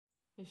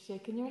You're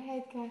shaking your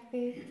head,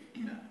 Kathy.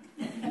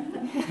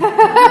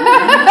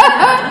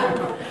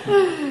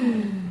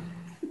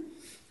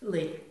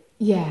 Lee.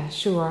 Yeah,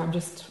 sure. I'm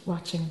just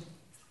watching.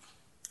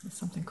 There's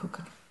something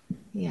cooking.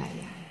 Yeah.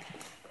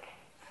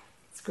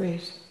 It's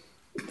great.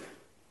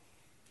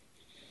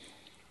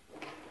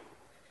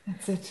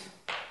 That's it.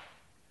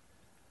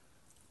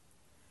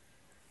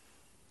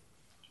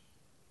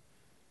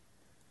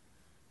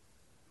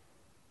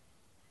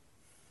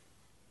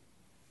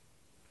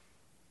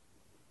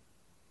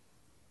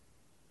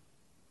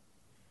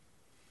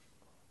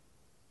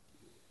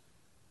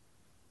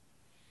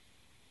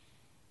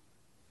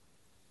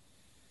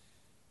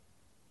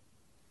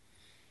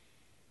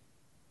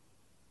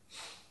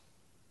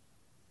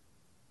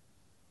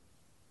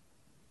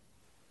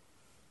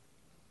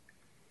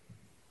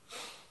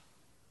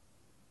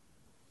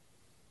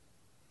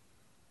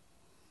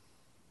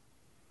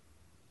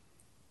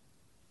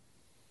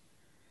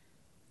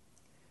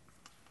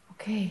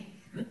 Okay,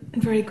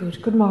 very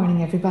good. Good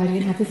morning, everybody,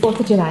 and happy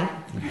 4th of July.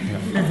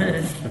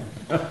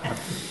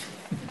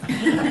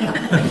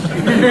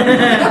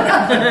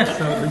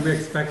 So, do we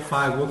expect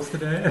fireworks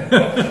today?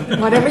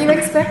 Whatever you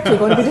expect, you're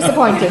going to be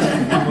disappointed.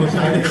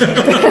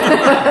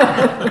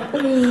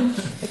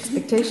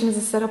 Expectation is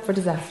a setup for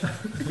disaster.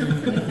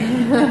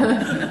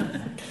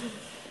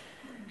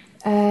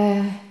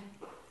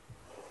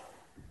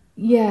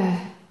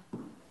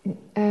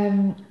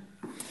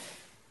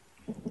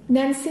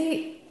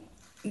 Nancy,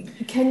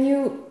 can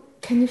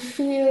you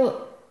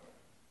feel?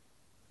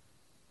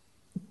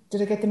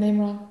 Did I get the name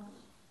wrong?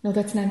 No,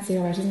 that's Nancy,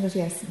 all right, isn't it?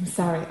 Yes. I'm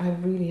sorry. I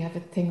really have a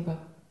thing about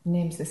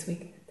names this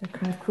week. They're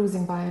kind of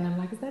cruising by, and I'm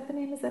like, is that the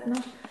name? Is that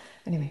not?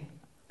 Anyway.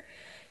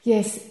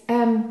 Yes.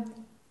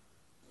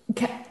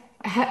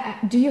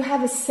 Do you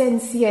have a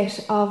sense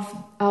yet of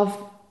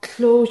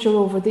closure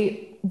over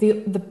the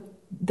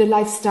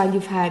lifestyle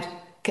you've had?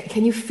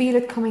 Can you feel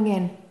it coming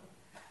in?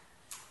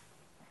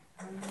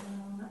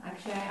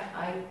 Actually,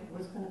 I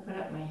was going to put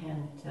up my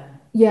hand to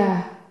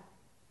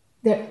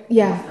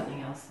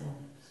something else then.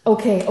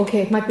 Okay,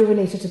 it might be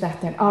related to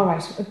that then. All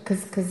right,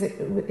 because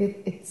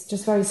it's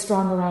just very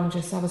strong around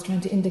you, so I was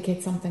trying to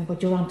indicate something,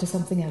 but you're on to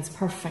something else.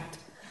 Perfect.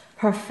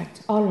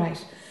 All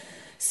right.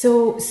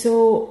 So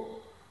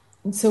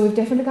we've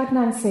definitely got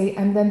Nancy,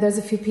 and then there's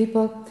a few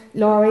people,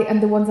 Laurie,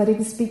 and the ones I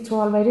didn't speak to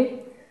already,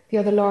 the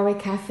other Laurie,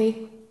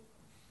 Kathy.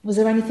 Was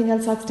there anything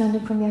else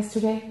outstanding from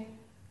yesterday?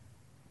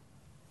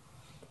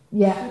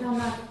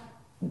 Yeah.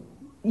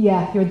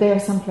 Yeah, you're there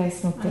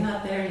someplace, Nupti. I'm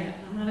not there yet.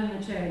 I'm not in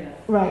the chair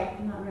yet. Right.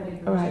 I'm not ready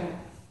for All the right. chair.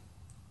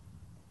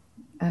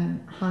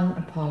 And Han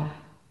and Paula.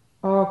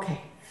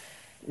 Okay.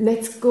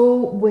 Let's go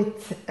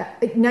with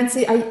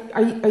Nancy.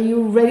 Are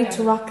you ready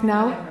to rock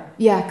now? Whatever.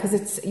 Yeah,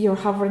 because you're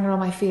hovering around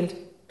my field.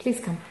 Please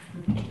come.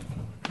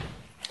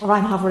 Or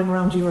I'm hovering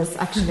around yours,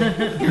 actually.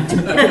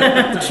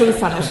 The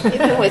truth on it. You've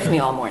been with me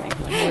all morning.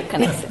 What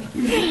can I say?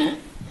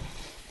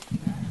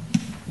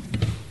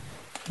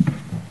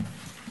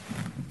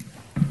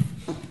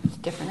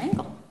 Different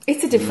angle.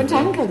 It's a different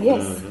angle,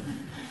 yes.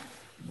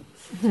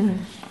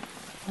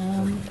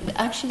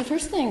 Actually,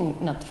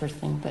 not the first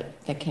thing,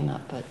 but that came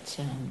up, but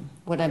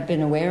what I've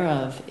been aware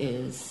of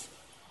is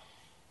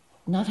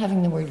not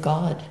having the word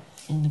God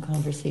in the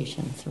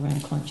conversations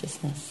around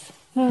consciousness.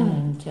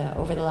 And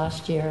over the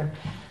last year,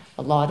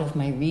 a lot of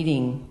my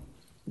reading,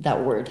 that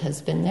word has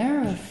been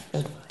there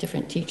of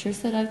different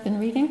teachers that I've been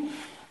reading,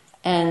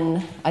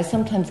 and I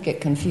sometimes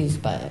get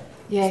confused by it.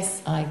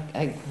 Yes. I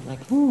like,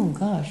 oh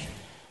gosh,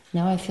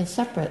 now I feel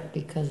separate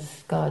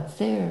because God's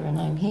there and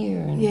I'm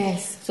here. And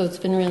yes. So it's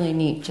been really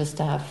neat just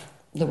to have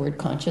the word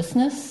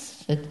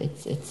consciousness.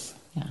 It's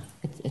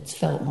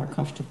felt more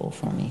comfortable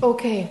for me.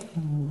 Okay.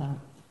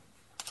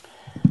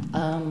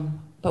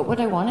 But what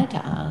I wanted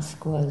to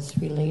ask was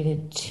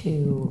related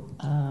to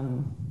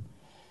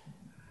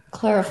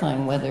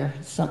clarifying whether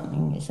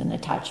something is an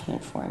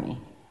attachment for me.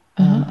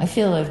 I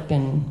feel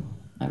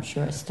I'm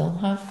sure I still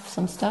have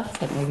some stuff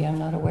that maybe I'm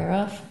not aware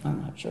of.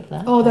 I'm not sure of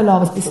that. Oh, there'll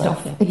always be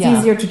stuff. It's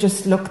easier to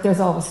just look,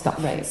 there's always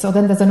stuff. Right. So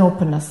then there's an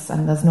openness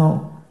and there's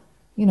no,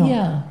 there's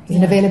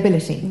an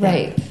availability.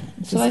 Right.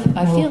 So I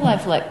feel open.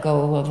 I've let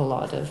go of a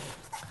lot of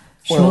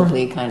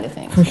worldly kind of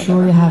things. For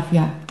sure you have,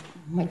 yeah.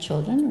 My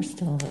children are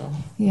still a little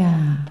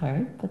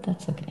apart, but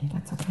that's okay.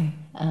 That's okay.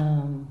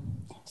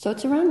 So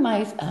it's around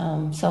my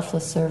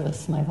selfless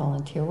service, my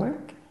volunteer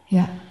work.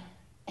 Yeah.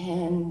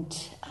 And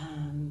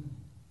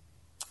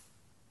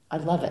I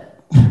love it.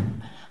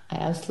 I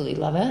absolutely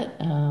love it.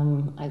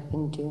 I've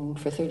been doing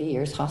for 30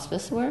 years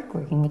hospice work,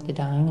 working with the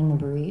dying and the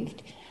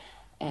bereaved,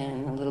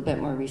 and a little bit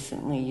more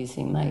recently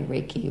using my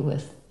Reiki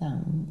with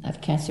at a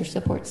cancer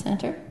support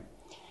center.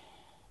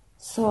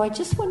 So I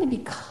just want to be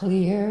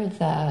clear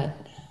that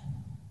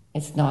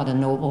it's not a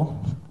noble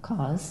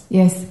cause.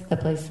 Yes. The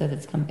place that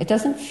it's come. It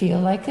doesn't feel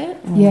like it.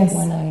 Yes.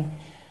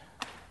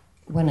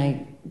 When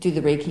I do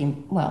the Reiki,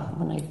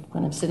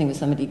 when I'm sitting with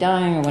somebody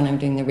dying or when I'm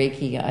doing the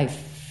Reiki, I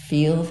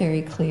feel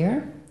very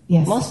clear.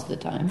 Yes. Most of the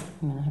time.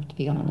 I have to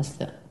be honest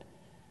that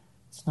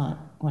it's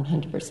not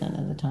 100%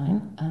 of the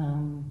time.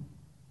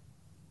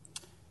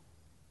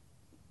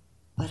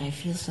 but I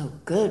feel so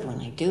good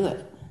when I do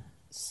it.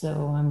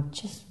 So I'm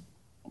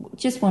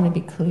just want to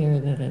be clear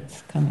that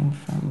it's coming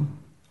from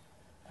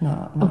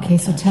no. Okay,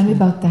 so tell me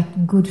about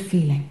that good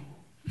feeling.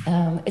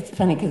 It's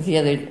funny because the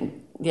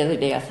other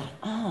day I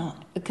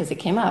thought, because it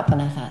came up,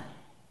 and I thought,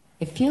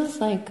 it feels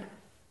like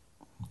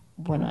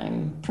when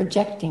I'm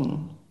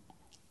projecting,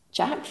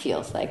 Jack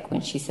feels like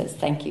when she says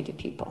thank you to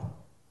people.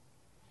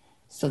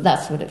 So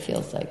that's what it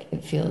feels like.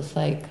 It feels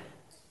like,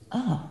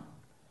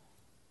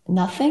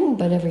 nothing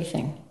but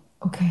everything.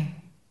 Okay.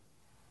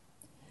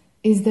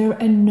 Is there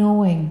a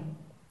knowing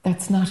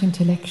that's not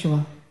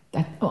intellectual?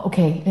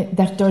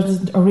 That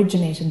doesn't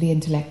originate in the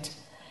intellect?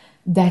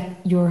 That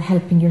you're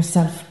helping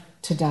yourself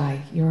to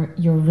die? You're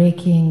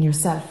Reikiing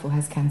yourself who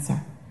has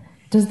cancer?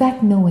 Does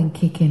that knowing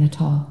kick in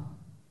at all?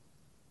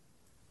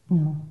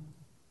 No.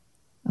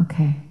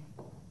 Okay.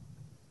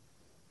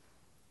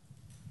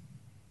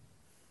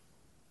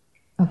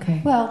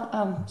 Okay.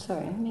 Well,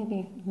 sorry,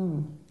 maybe.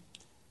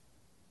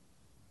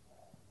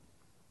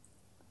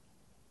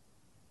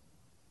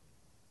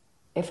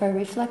 If I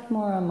reflect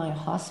more on my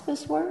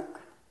hospice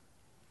work,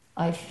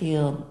 I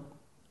feel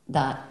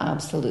that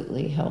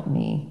absolutely helped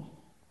me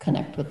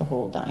connect with the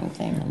whole dying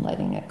thing and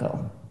letting it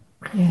go.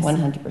 Yes.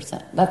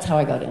 100%. That's how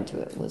I got into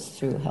it, was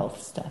through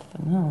health stuff.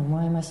 And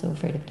why am I so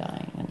afraid of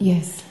dying? And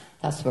yes.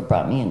 That's what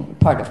brought me in,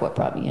 part of what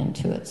brought me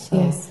into it. So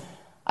yes.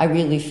 I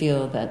really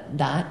feel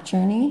that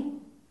journey,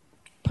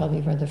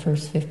 probably for the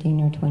first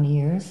 15 or 20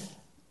 years,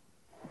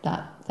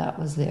 that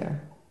was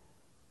there.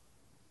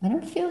 I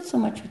don't feel so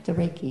much with the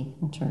Reiki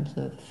in terms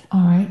of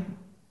all right.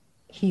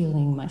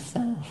 healing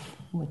myself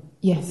with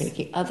yes.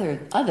 Reiki,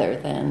 other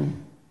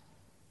than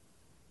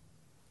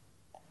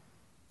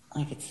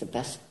like it's the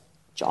best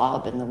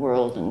job in the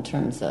world in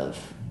terms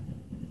of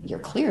you're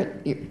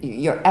clear,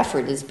 your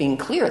effort is being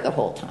clear the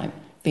whole time,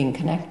 being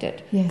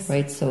connected. Yes.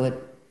 Right?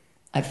 So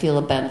I feel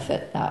a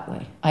benefit that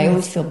way. I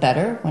always feel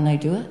better when I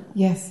do it.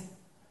 Yes.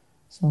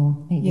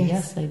 So maybe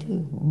yes I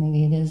do.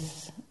 Maybe it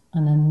is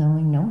an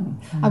unknowing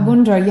knowing. I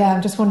wonder,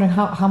 I'm just wondering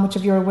how much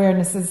of your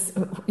awareness is,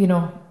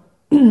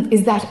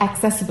 is that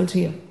accessible to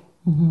you?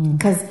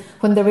 Because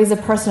when there is a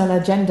personal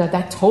agenda,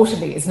 that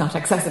totally is not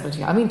accessible to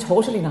you. I mean,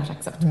 totally not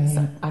acceptable. Right.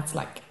 So it's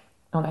like,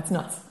 oh, that's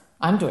nuts.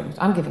 I'm doing it.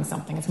 I'm giving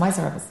something. It's my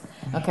service.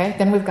 Okay?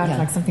 Then we've got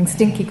like something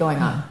stinky going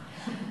on.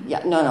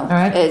 Yeah, no. All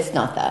right? It's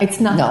not that.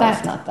 It's not no, that.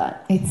 It's not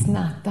that. It's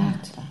not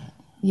that.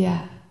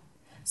 Yeah.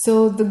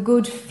 So the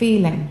good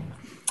feeling,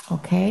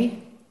 okay?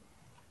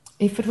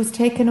 If it was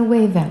taken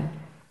away then?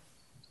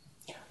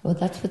 Well,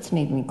 that's what's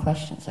made me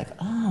question. It's like,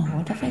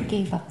 what if I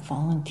gave up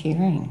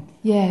volunteering?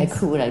 Yes. Like,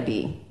 who would I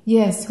be?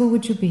 Yes, who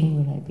would you be?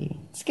 Who would I be?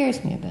 It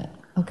scares me a bit.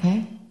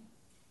 Okay.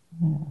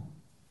 Yeah.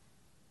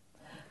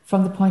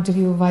 From the point of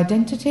view of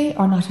identity,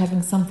 or not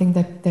having something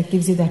that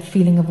gives you that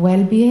feeling of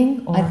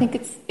well-being? Or? I think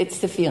it's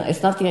the feeling.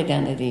 It's not the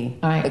identity.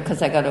 Right.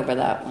 Because I got over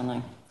that when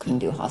I couldn't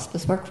do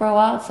hospice work for a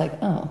while. It's like,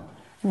 And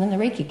then the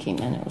Reiki came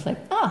in. It was like,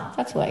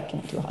 that's why I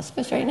can't do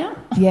hospice right now.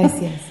 Yes.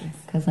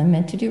 Because I'm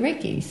meant to do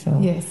Reiki. So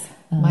yes,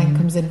 mine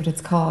comes in with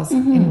its cause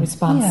in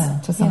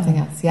response to something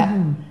else.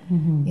 Yeah,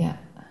 yeah.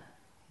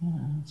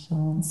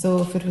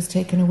 So if it was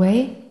taken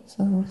away, it's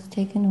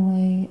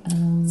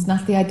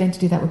not the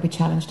identity that would be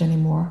challenged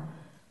anymore.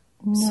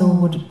 No. So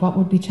what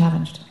would be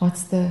challenged?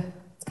 It's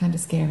kind of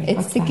scary.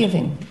 It's the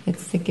giving.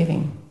 It's the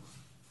giving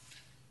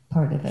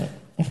part of it.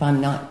 If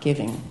I'm not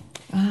giving,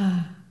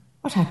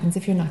 what happens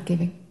if you're not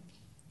giving?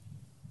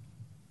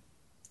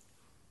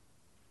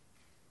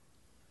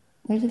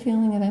 There's a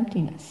feeling of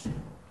emptiness.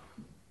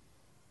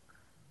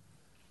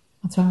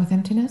 What's wrong with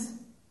emptiness?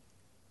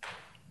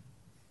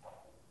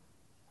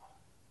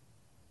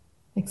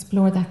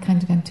 Explore that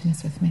kind of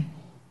emptiness with me.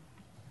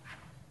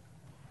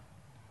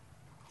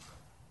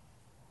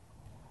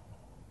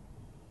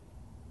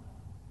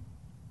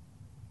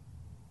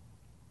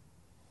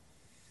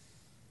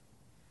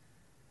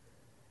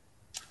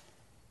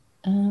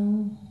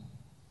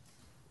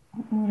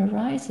 What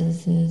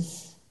arises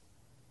is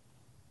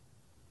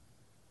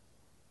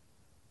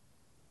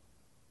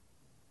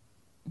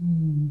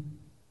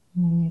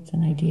maybe it's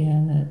an idea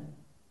that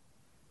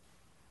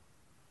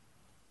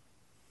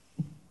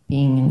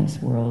being in this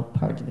world,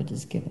 part of it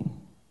is giving.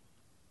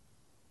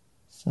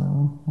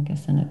 So I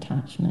guess an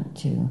attachment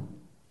to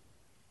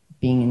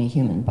being in a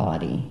human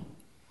body.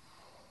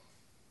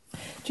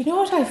 Do you know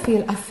what I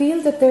feel? I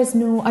feel that there's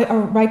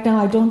right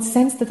now I don't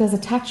sense that there's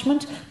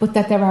attachment, but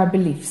that there are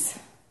beliefs.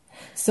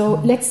 So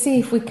let's see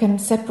if we can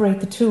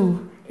separate the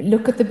two,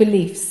 look at the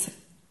beliefs,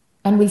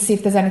 and we'll see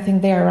if there's anything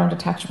there around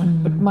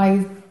attachment. But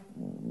my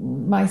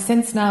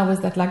sense now is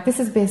that this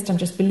is based on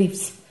just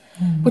beliefs,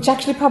 which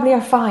actually probably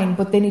are fine,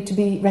 but they need to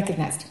be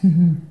recognized,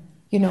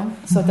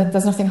 so that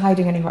there's nothing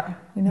hiding anywhere,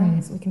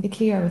 Right. so we can be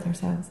clear with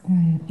ourselves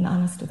and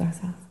honest with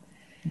ourselves.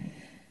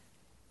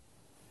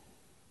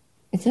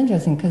 It's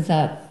interesting because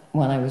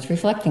when I was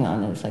reflecting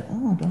on it, it's like,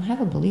 do I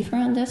have a belief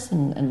around this?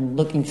 And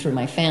looking through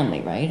my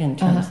family, right, in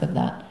terms of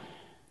that.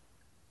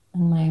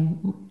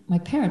 And my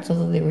parents,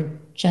 although they were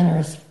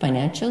generous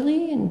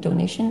financially and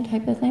donation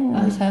type of thing,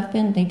 always have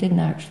been, they didn't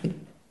actually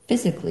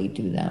physically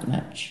do that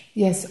much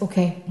Yes,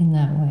 okay, in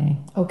that way.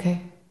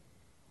 okay.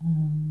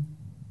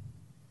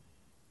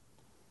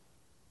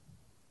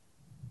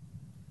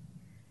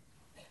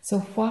 So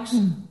what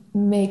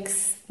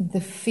makes the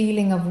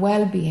feeling of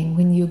well-being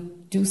when you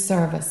do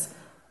service?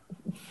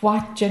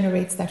 What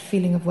generates that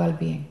feeling of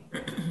well-being?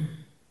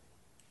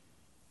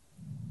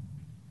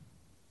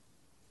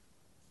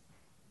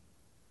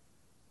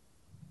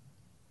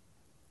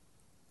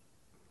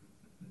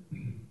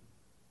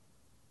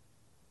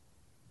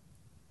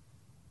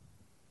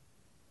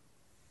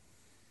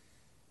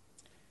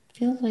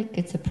 Feels like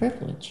it's a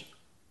privilege,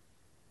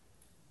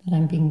 that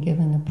I'm being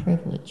given a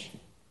privilege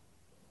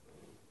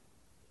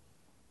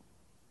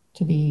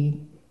to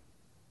be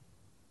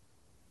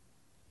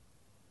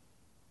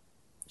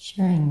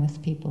sharing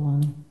with people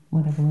on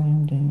whatever way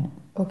I'm doing it.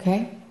 Okay.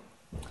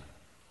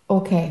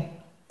 Okay.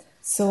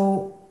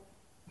 So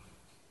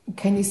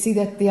can you see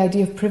that the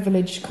idea of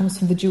privilege comes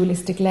from the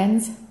dualistic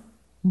lens?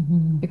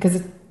 Mm-hmm.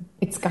 Because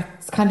it's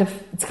kind of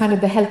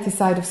the healthy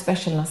side of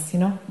specialness, you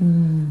know?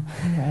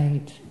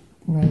 Right.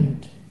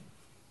 Right.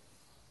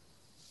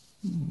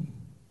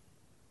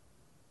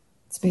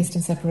 It's based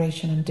on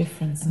separation and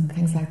difference and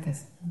things like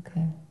this.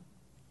 Okay.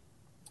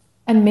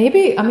 And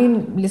maybe, I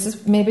mean, this is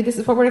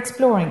what we're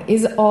exploring.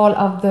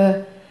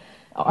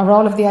 Are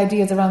all of the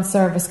ideas around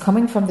service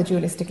coming from the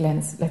dualistic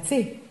lens? Let's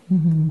see.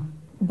 Mm-hmm.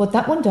 But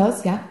that one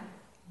does, yeah.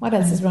 What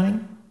else is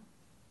running?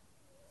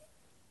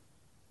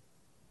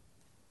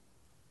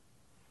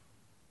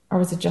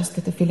 Or is it just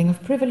that the feeling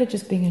of privilege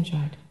is being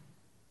enjoyed?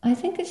 I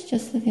think it's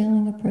just the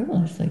feeling of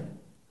privilege. Like,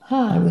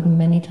 I Huh. would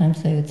many times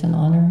say it's an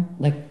honor.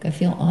 Like, I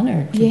feel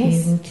honored to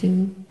Yes. be able to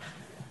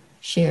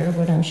share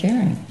what I'm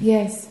sharing.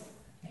 Yes.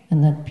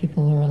 And that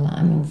people are allowed.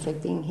 I mean, it's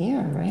like being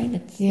here, right?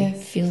 It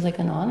Yes. feels like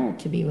an honor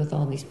to be with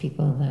all these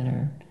people that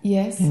are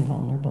Yes. being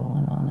vulnerable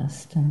and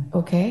honest. And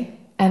Okay.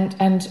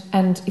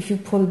 And if you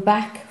pull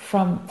back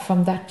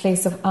from that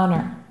place of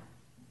honor,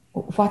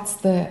 what's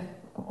the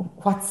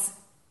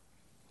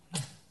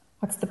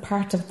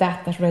part of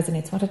that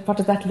resonates? What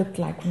does that look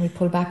like when we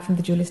pull back from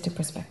the dualistic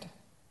perspective?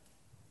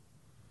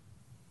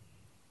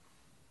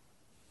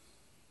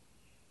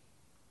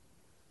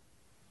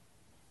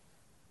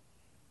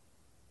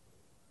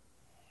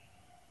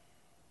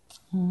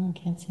 I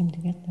can't seem to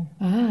get there.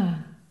 Ah.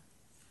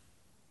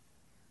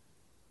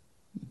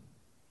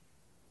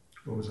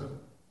 What was that?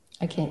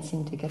 I can't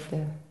seem to get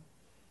there.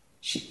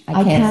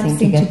 I can't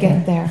seem to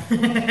get there.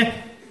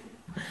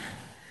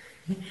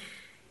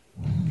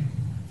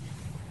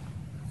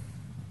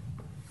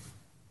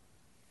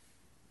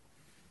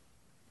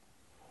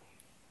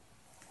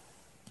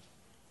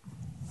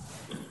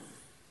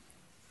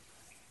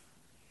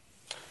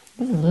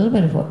 But a little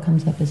bit of what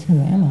comes up is, who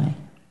am I?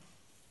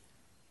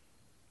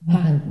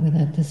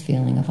 Without this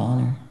feeling of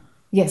honor.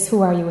 Yes,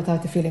 who are you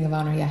without the feeling of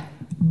honor? Yeah.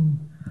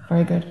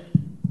 Very good.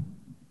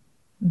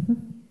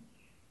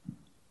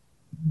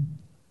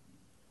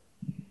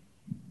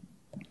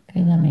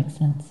 Okay, that makes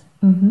sense.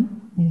 Mm-hmm.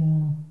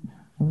 Yeah.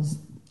 I was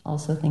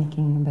also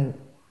thinking about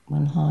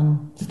when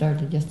Han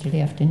started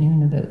yesterday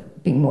afternoon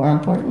about being more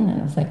important, and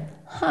I was like,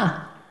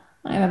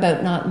 I'm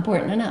about not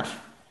important enough.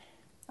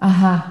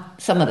 Aha.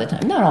 Some of the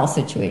time, not all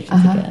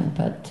situations again,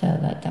 but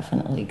that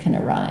definitely can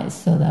arise,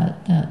 so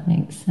that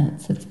makes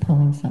sense. It's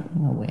pulling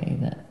something away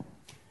that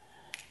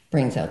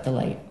brings out the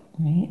light,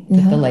 right?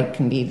 That the light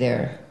can be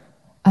there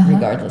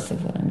regardless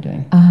of what I'm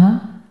doing. Yeah.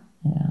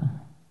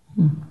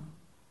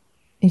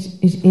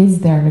 It is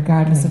there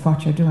regardless of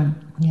what you're doing.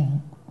 Yeah.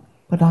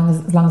 But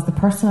as long as the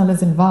personal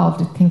is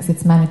involved, it thinks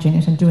it's managing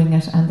it and doing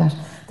it, and that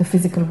the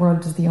physical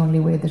world is the only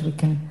way that we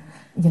can,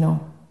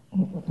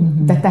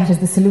 that is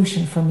the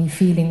solution for me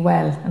feeling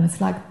well. And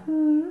it's like,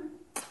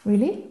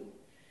 really?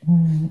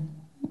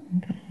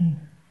 Okay.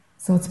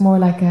 So it's more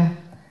like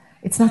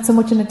it's not so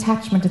much an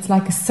attachment, it's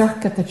like a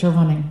circuit that you're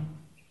running,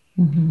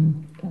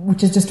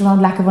 which is just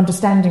around lack of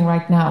understanding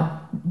right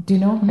now. Do you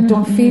know? I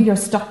don't feel you're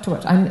stuck to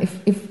it. And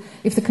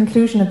if the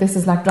conclusion of this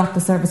is like drop the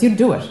service, you'd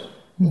do it.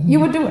 You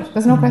would do it.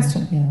 There's no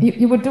question. Yeah.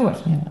 You would do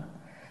it. Yeah.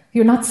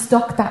 You're not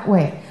stuck that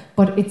way.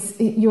 But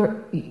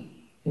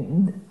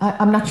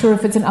I'm not sure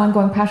if it's an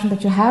ongoing pattern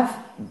that you have,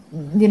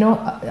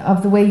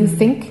 of the way you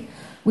think.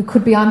 We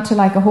could be onto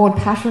like a whole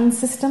pattern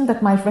system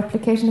that might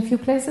replicate in a few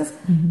places.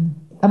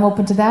 I'm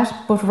open to that.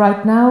 But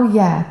right now,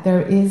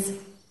 there is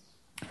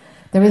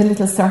a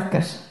little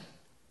circuit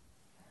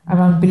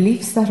around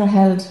beliefs that are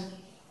held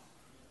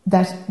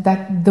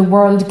that the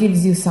world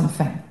gives you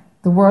something.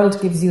 The world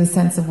gives you a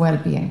sense of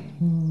well-being.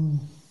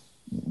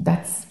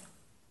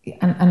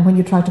 And when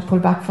you try to pull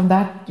back from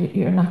that,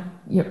 your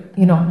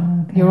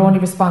only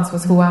response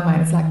was, who am I?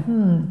 And it's like,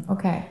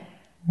 okay,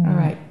 all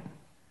right.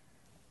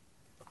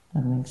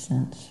 That makes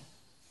sense.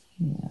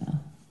 Yeah.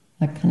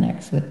 That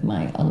connects with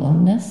my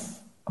aloneness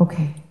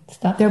Okay.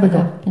 stuff There we that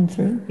go. I've been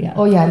through. Yeah.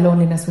 Oh yeah,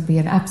 loneliness would be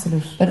an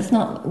absolute. But it's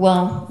not,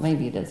 well,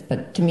 maybe it is,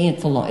 but to me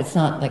it's alone. It's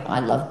not like I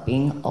love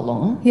being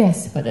alone.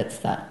 Yes. But it's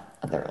that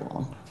other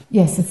alone.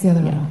 Yes, it's the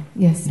other Yeah. one.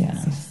 Yes, Yeah,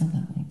 yes. so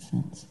that makes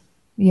sense.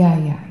 Yeah.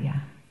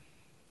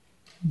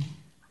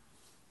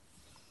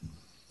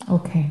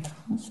 Okay.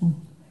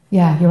 Awesome.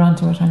 Yeah, you're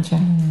onto it, aren't you?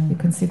 You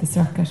can see the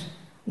circuit.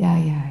 Yeah.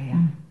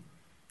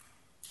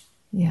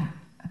 Yeah.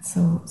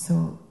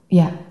 So,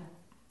 yeah.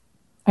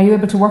 Are you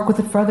able to work with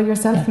it further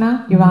yourself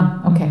now? You're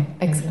on? Okay,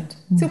 excellent.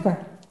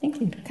 Super. Thank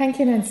you. Thank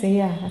you, Nancy.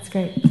 Yeah, that's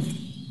great.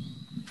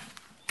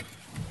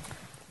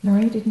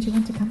 Laurie, didn't you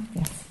want to come?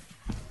 Yes.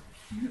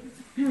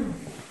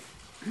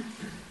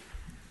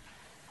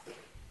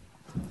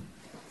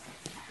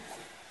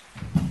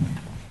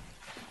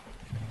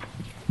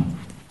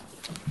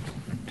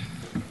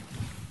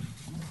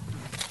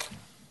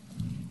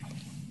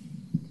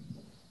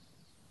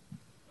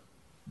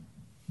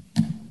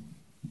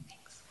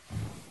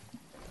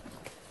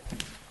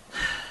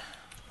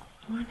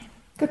 Morning.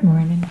 Good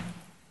morning.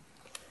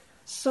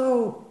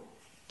 So,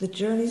 the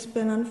journey's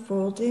been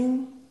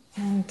unfolding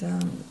and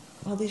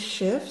all these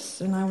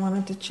shifts, and I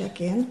wanted to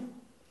check in,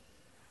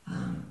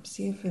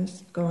 see if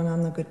it's going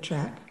on the good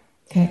track.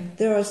 Okay.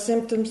 There are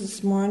symptoms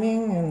this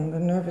morning, and the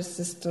nervous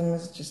system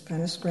is just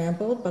kind of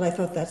scrambled, but I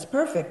thought that's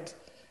perfect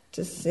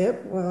to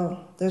sit.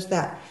 Well, there's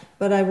that.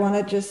 But I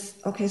want to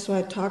so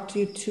I talked to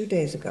you 2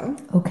 days ago.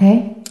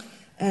 Okay.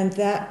 And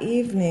that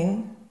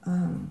evening,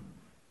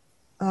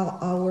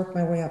 I'll work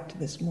my way up to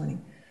this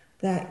morning.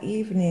 That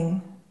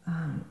evening,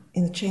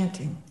 in the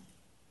chanting,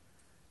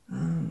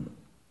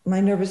 my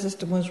nervous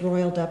system was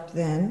roiled up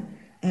then,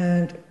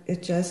 and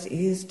it just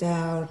eased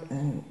out,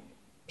 and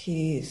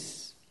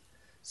peace,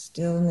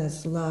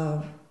 stillness,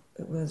 love.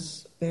 It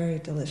was very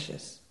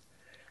delicious.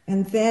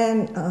 And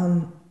then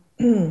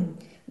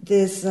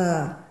this,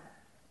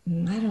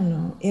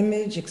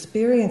 image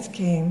experience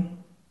came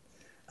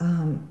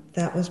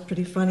that was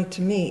pretty funny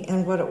to me.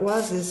 And what it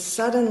was is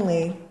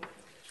suddenly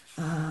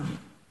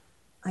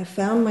I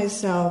found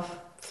myself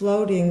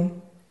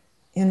floating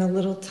in a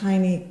little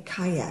tiny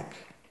kayak.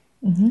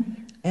 Mm-hmm.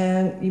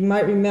 And you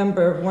might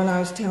remember when I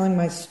was telling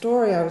my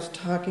story, I was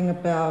talking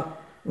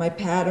about my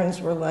patterns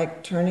were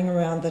like turning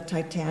around the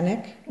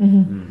Titanic.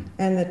 Mm-hmm.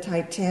 And the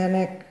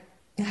Titanic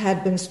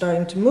had been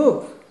starting to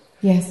move.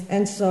 Yes.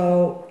 And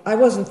so I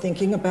wasn't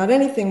thinking about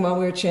anything while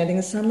we were chanting,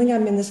 and suddenly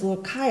I'm in this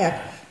little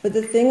kayak. But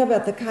the thing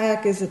about the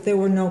kayak is that there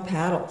were no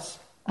paddles.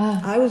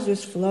 I was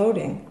just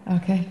floating.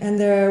 Okay. And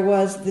there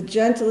was the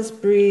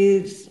gentlest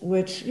breeze,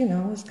 which,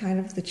 was kind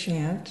of the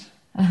chant.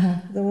 Uh-huh.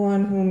 The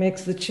one who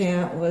makes the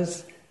chant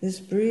was this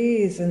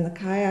breeze, and the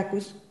kayak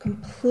was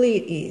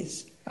complete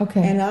ease.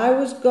 Okay. And I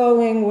was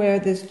going where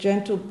this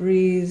gentle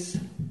breeze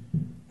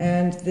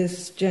and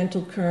this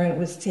gentle current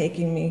was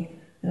taking me.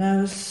 And I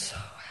was so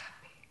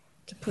happy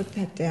to put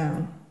that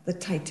down, the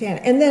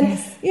Titanic. And then,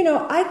 yes.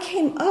 I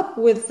came up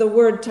with the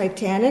word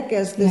Titanic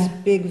as this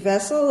big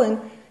vessel,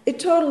 and it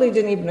totally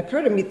didn't even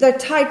occur to me. The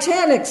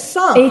Titanic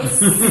sunk. It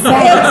sunk.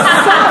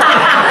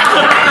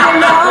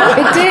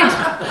 It did.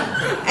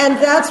 And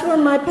that's where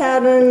my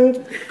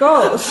pattern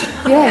goes.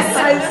 Yes.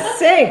 I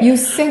sink. You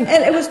sink.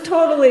 And it was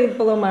totally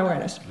below my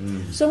awareness.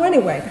 So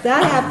anyway,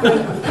 that happened.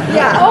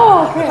 Yeah.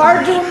 Oh, okay.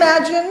 Hard to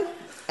imagine.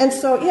 And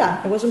so,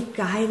 I wasn't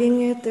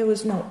guiding it. There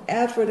was no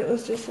effort. It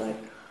was just like,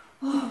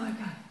 oh my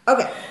God.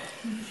 Okay.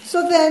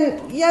 So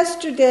then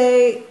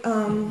yesterday,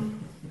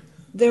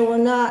 there were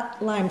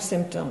not Lyme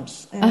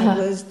symptoms, and it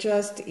was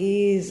just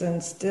ease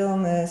and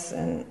stillness,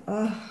 and it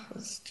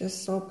was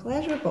just so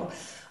pleasurable.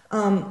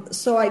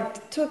 So I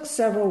took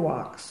several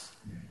walks,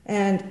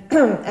 and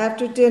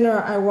after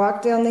dinner I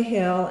walked down the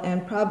hill,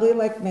 and probably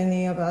like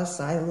many of us,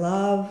 I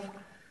love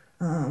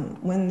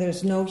when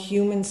there's no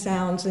human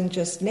sounds and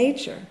just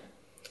nature.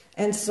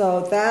 And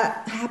so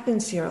that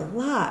happens here a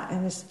lot,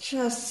 and it's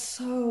just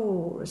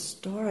so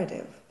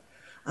restorative.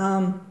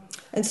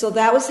 And so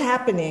that was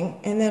happening,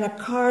 and then a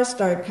car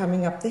started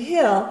coming up the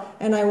hill,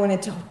 and I went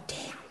into,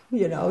 damn,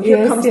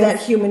 here comes that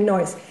human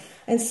noise.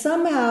 And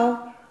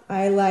somehow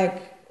I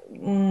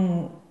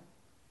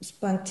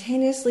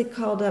spontaneously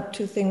called up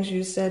two things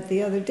you said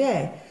the other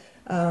day.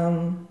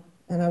 And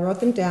I wrote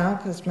them down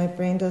because my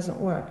brain doesn't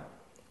work.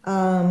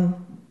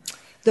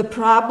 The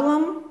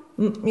problem,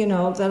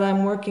 that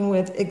I'm working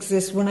with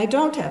exists when I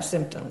don't have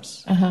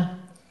symptoms.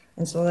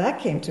 And so that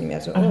came to me. I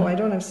said, I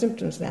don't have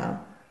symptoms now.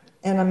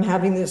 And I'm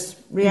having this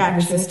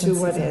reaction to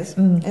what is.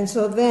 And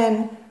so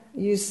then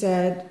you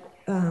said,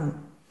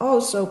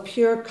 so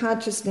pure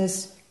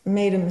consciousness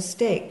made a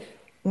mistake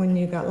when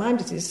you got Lyme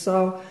disease.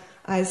 So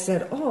I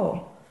said,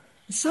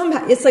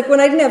 somehow, it's like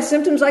when I didn't have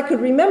symptoms, I could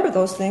remember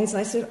those things.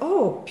 I said,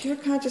 pure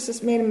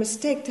consciousness made a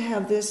mistake to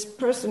have this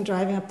person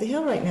driving up the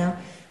hill right now.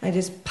 I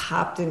just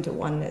popped into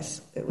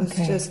oneness. It was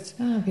just,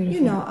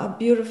 a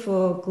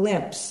beautiful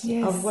glimpse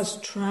of what's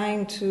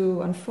trying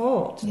to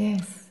unfold.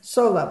 Yes.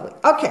 So lovely.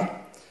 Okay.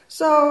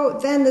 So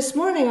then this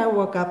morning I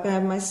woke up and I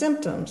had my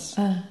symptoms.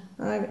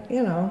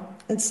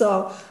 And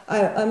so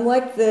I'm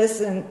like this,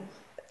 and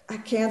I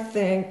can't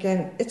think,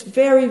 and it's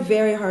very,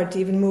 very hard to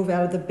even move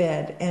out of the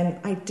bed. And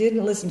I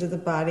didn't listen to the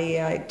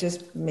body. I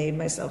just made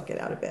myself get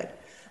out of bed,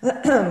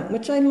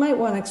 which I might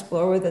want to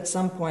explore with at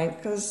some point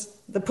because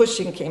the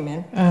pushing came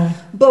in.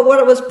 But what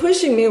it was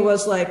pushing me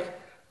was like,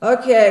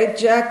 okay,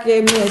 Jack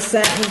gave me a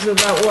sentence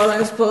about what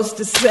I'm supposed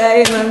to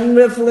say, and I'm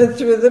riffling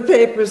through the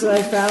papers and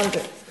I found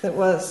it. It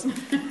was,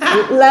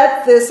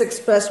 let this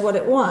express what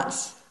it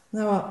wants.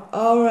 And I went,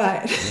 all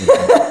right.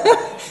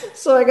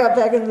 So I got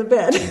back in the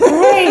bed.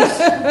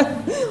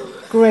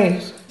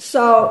 Great.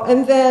 So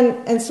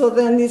then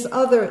these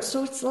other,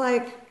 so it's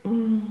like,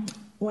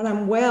 when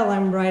I'm well,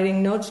 I'm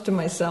writing notes to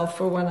myself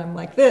for when I'm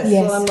like this.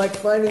 Yes. So I'm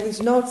like writing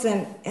these notes,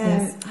 and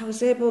Yes. I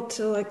was able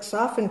to like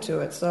soften to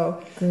it.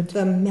 So Good.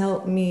 the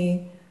melt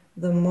me,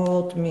 the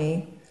mold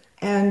me.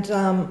 And,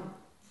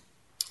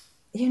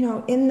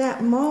 in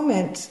that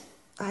moment,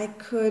 I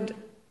could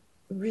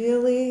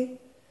really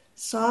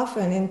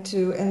soften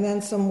into, and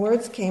then some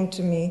words came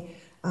to me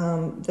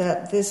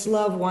that this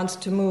love wants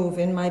to move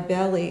in my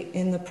belly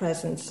in the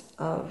presence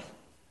of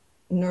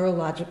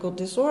neurological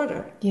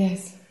disorder.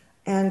 Yes.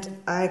 And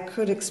I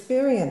could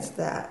experience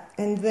that.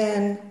 And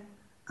then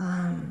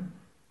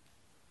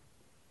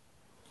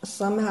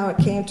somehow it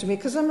came to me,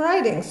 because I'm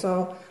writing,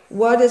 so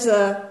what is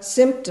a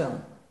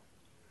symptom?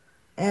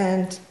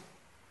 And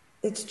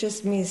it's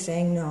just me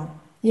saying no.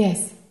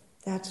 Yes.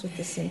 That's what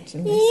the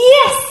symptom is.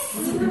 Yes!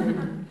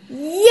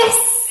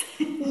 Yes!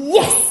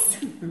 Yes!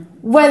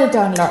 Well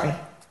done, Laurie.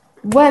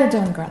 Well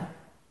done, girl.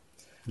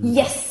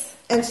 Yes.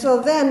 And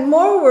so then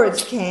more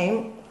words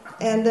came,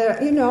 and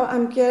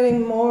I'm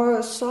getting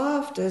more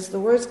soft as the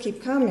words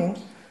keep coming.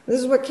 This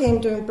is what came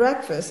during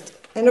breakfast.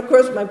 And of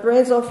course, my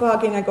brain's all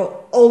foggy, and I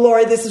go, oh,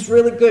 Laurie, this is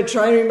really good.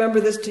 Try and remember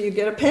this till you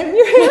get a pen in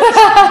your hand.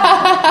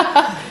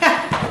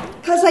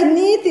 Because I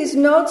need these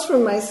notes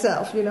from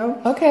myself,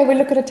 Okay, we'll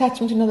look at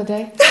attachment another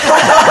day.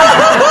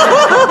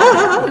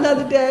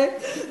 Another day.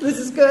 This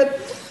is good.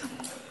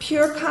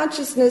 Pure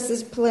consciousness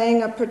is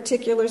playing a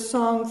particular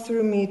song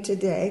through me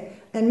today,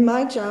 and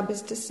my job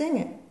is to sing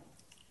it.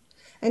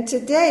 And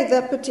today,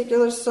 that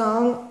particular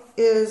song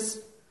is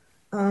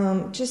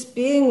just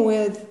being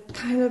with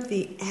kind of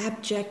the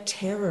abject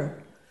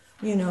terror,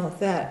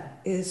 that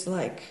is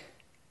like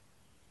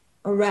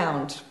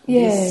around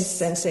these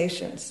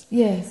sensations.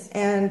 Yes.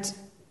 And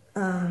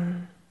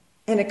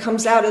it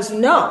comes out as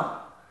no.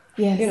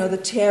 Yes. The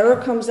terror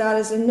comes out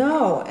as a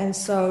no. And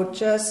so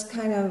just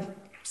kind of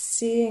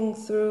seeing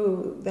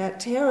through that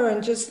terror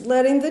and just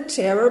letting the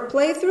terror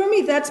play through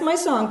me. That's my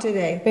song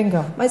today.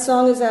 Bingo. My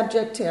song is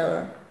Abject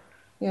Terror,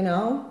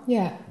 Yeah.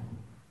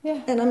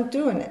 Yeah. And I'm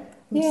doing it.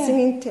 I'm Yeah.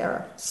 singing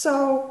terror.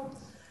 So,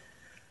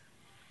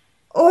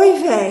 oy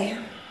vey.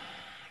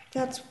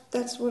 That's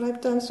what I've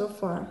done so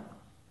far.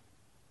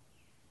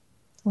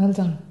 Well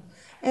done.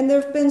 And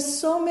there have been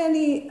so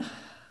many,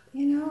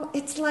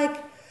 it's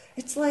like,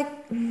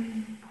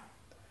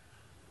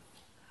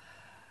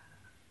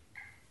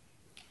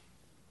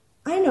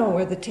 I know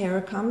where the terror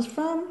comes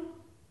from,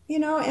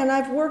 and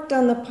I've worked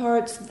on the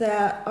parts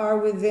that are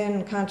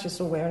within conscious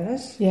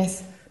awareness.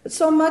 Yes. But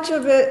so much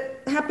of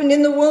it happened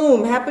in the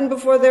womb, happened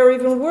before there were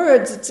even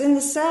words. It's in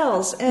the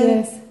cells.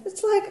 And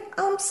It's like,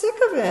 I'm sick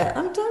of it.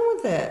 I'm done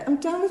with it. I'm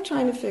done with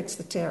trying to fix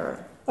the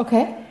terror.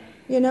 Okay.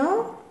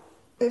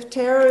 If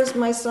terror is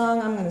my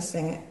song, I'm going to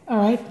sing it. All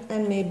right.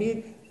 And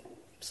maybe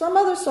some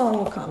other song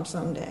will come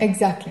someday.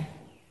 Exactly.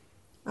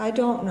 I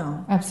don't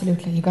know.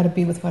 Absolutely. You got to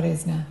be with what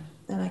is now.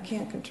 And I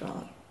can't control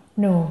it.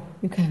 No,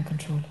 you can't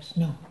control it.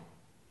 No.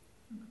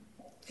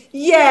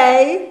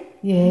 Yay!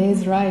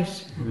 Yes, right.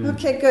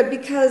 Okay, good.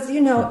 Because,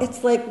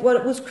 it's like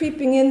what was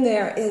creeping in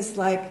there is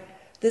like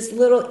this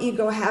little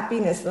ego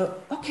happiness. So,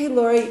 okay,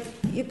 Laurie,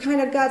 you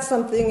kind of got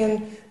something,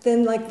 and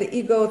then like the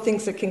ego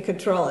thinks it can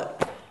control it.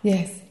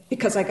 Yes.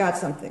 Because I got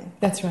something.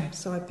 That's right.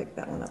 So I picked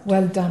that one up.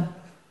 Well done.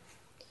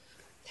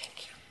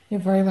 Thank you.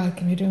 You're very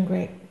welcome. You're doing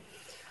great.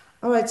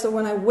 All right, so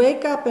when I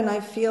wake up and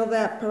I feel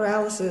that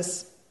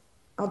paralysis,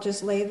 I'll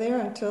just lay there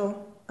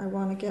until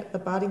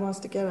the body wants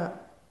to get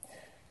up.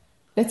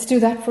 Let's do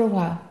that for a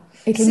while.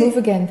 It'll move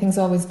again. Things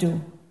always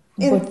do.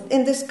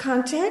 In this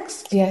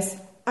context, yes,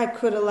 I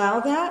could allow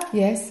that.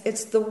 Yes.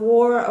 It's the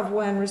war of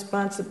when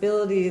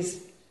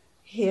responsibilities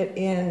hit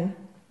in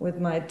with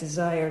my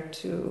desire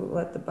to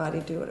let the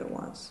body do what it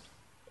wants.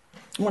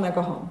 When I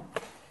go home.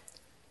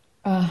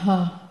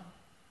 Uh-huh.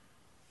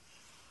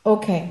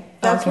 Okay.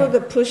 That's where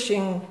the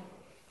pushing...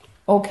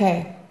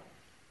 Okay.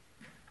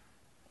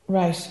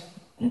 Right.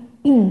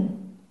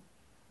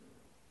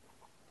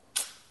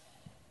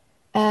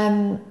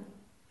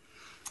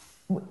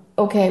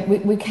 Okay,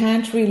 we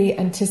can't really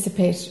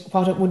anticipate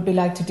what it would be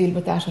like to deal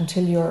with that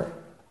until you're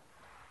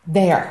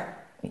there.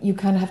 You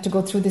kind of have to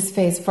go through this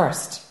phase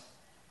first.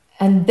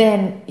 And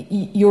then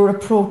your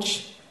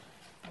approach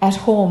at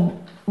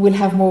home will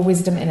have more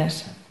wisdom in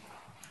it.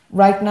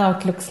 Right now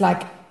it looks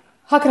like,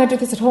 how can I do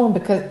this at home?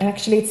 Because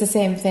actually it's the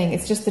same thing.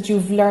 It's just that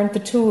you've learned the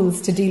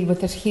tools to deal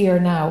with it here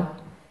now.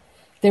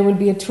 There will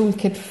be a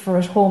toolkit for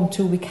at home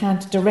too. We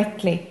can't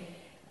directly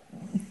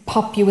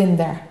pop you in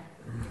there.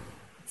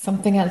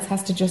 Something else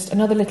has to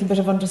another little bit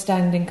of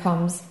understanding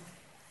comes.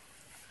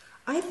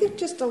 I think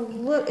just a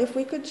little, if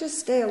we could just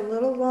stay a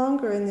little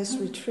longer in this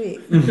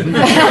retreat.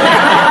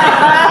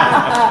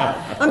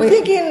 I'm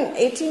thinking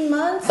 18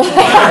 months.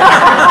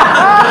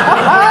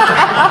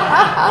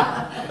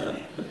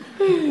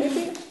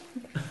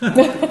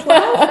 Maybe 12?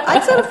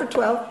 I'd settle for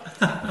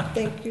 12.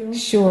 Thank you.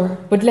 Sure,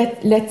 but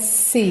let's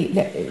see.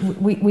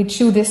 We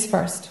chew this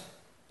first.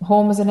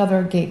 Home is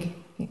another gig.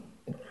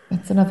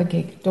 It's another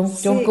gig.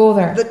 Don't go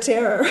there. The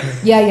terror.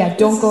 Yeah.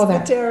 Don't go there.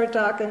 The terror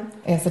talking.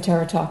 Yes, the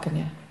terror talking.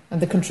 Yeah,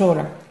 and the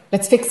controller.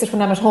 Let's fix it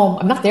when I'm at home.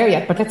 I'm not there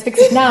yet, but let's fix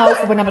it now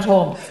for when I'm at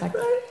home. It's like,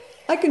 Right.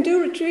 I can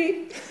do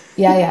retreat.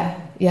 Yeah.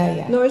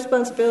 No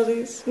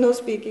responsibilities. No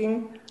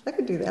speaking. I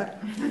could do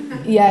that.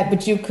 Yeah,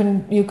 but you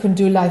can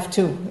do life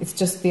too. It's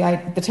just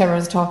the terror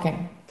is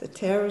talking. The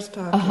terror's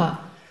talking.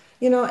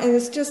 And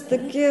it's just the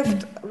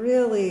gift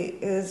really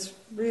is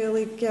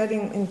really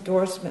getting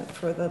endorsement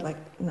for the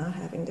not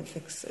having to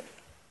fix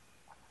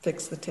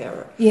the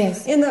terror.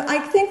 Yes. I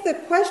think the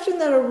question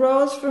that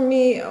arose for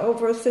me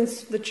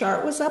since the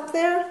chart was up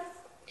there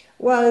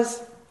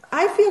was,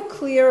 I feel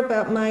clear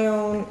about my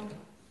own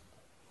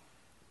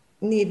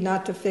need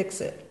not to fix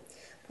it.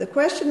 The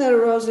question that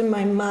arose in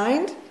my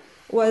mind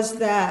was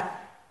that,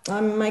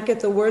 I might get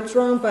the words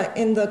wrong, but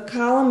in the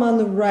column on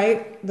the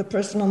right, the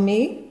personal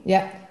me,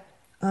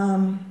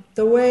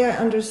 the way I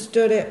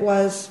understood it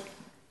was,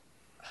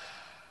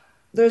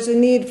 there's a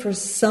need for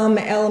some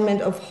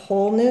element of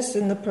wholeness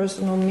in the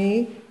personal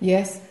me.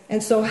 Yes.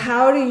 And so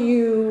how do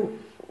you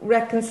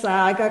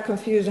reconcile, I got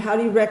confused, how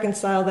do you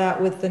reconcile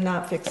that with the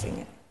not fixing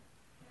it?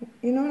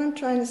 You know what I'm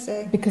trying to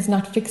say? Because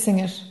not fixing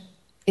it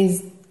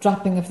is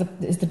dropping of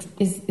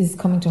is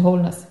coming to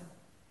wholeness.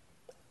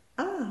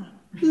 Ah,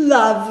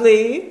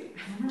 lovely.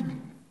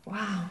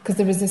 Wow. Because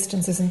the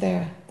resistance isn't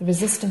there. The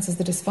resistance is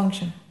the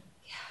dysfunction.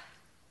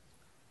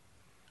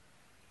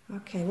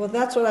 Okay, well,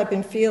 that's what I've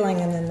been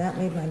feeling, and then that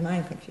made my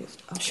mind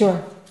confused. Okay.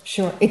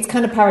 Sure. It's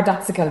kind of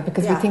paradoxical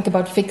because we think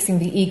about fixing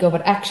the ego,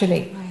 but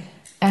actually,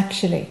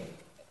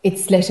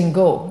 it's letting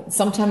go.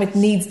 Sometimes it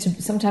needs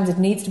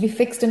to be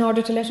fixed in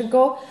order to let it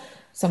go.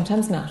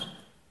 Sometimes not.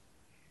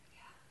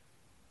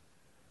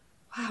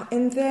 Wow,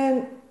 and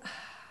then,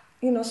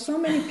 so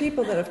many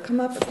people that have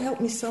come up and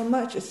helped me so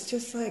much. It's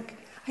just like,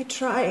 I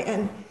try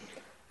and,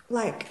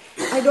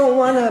 I don't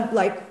want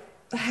to,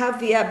 have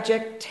the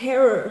abject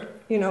terror,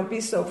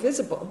 be so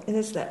visible. And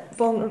it's that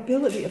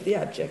vulnerability of the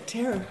abject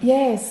terror.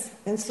 Yes.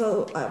 And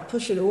so I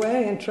push it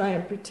away and try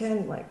and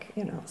pretend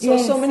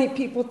So many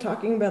people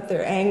talking about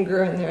their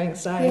anger and their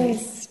anxiety.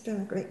 Yes. It's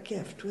been a great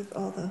gift with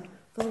all the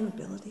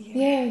vulnerability here.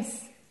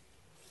 Yes.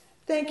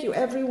 Thank you,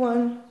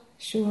 everyone.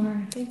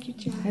 Sure. Thank you,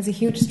 John. Has a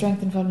huge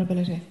strength and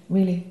vulnerability,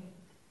 really.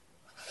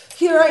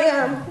 Here I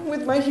am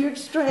with my huge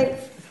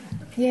strength.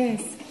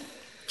 Yes.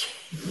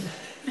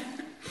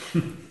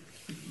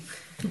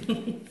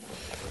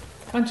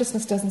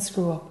 Consciousness doesn't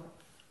screw up.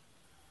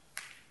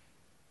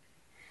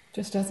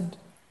 Just doesn't.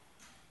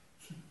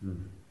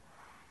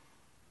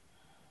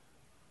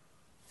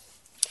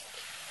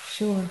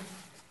 Sure.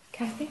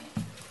 Kathy?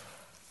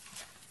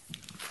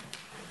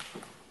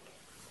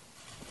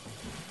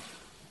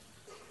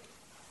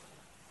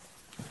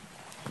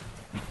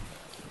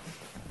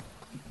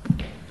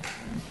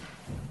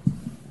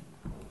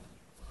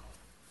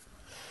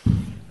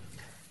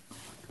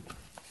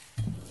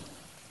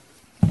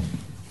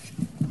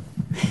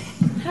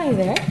 Hi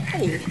there.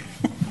 Hey.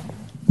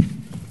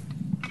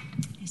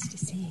 Nice to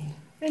see you.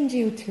 And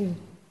you too.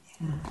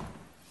 Yeah.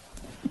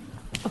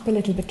 Up a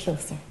little bit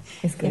closer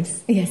is good.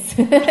 Yes.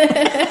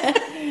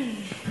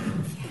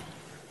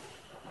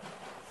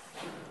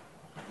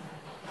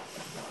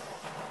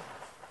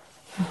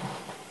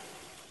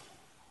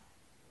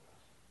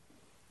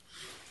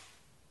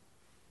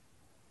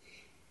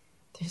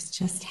 There's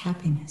just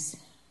happiness.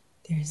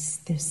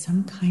 There's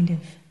some kind of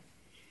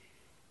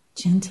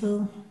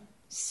gentle,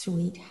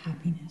 sweet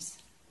happiness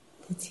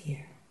that's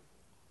here.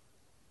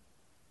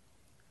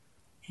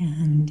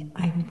 And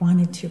I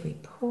wanted to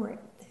report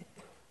that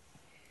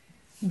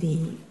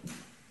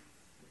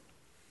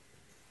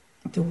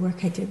the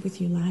work I did with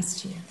you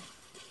last year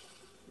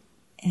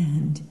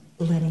and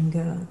letting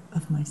go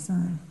of my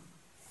son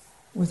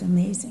was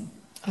amazing.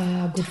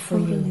 Good for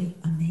you. Totally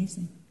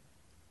amazing.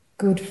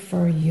 Good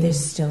for you.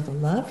 There's still the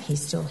love.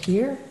 He's still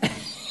here.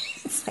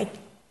 It's like,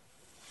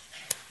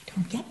 I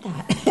don't get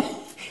that.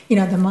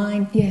 The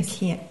mind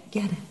can't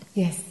get it.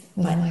 Yes,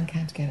 the But mind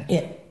can't get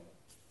it.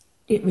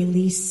 It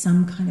released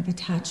some kind of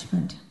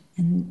attachment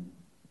and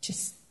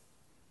just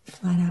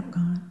flat out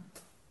gone.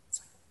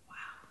 It's like,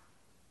 wow.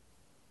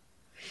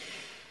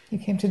 You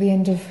came to the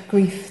end of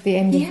grief, the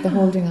end of the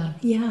holding on.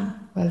 Yeah.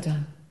 Well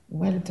done.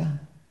 Well done.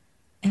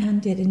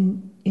 And it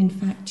in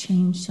fact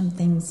changed some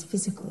things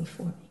physically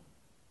for me.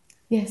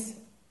 Yes.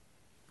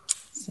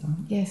 So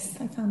yes,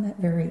 I found that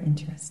very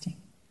interesting.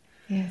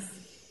 Yes.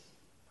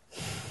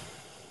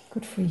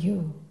 Good for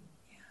you.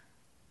 Yeah.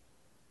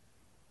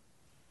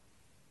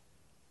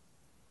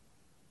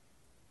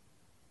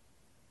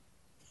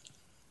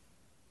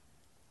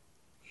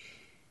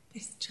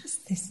 There's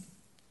just this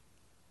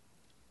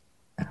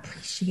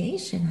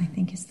appreciation, I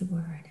think is the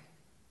word.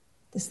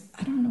 This,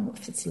 I don't know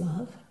if it's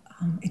love.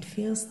 It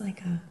feels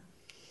like a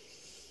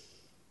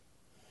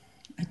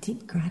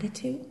deep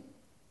gratitude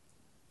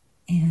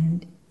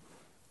and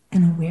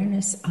an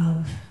awareness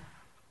of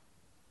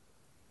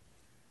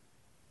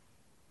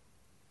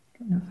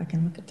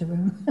look at the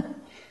room.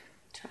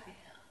 Try.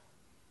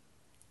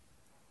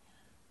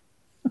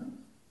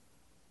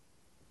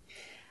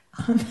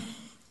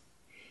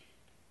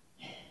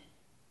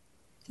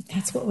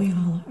 That's what we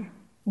all are.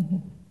 Mm-hmm.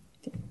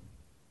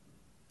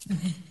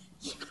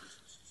 Yeah.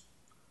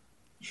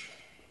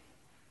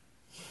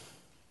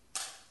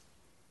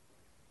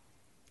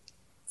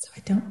 So I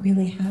don't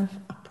really have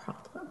a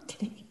problem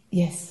today.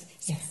 Yes.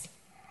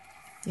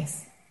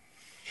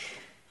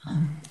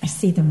 I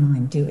see the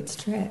mind do its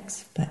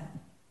tricks, but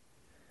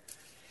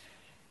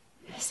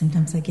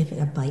sometimes I give it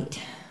a bite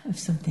of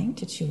something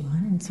to chew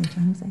on, and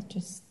sometimes I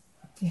just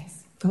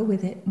go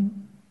with it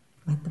and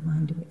let the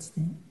mind do its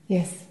thing.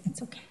 Yes.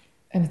 It's okay.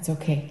 And it's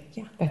okay.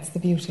 Yeah. That's the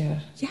beauty of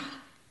it. Yeah.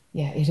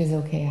 Yeah, it is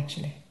okay,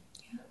 actually.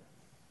 Yeah.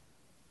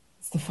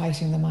 It's the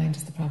fighting the mind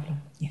is the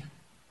problem. Yeah.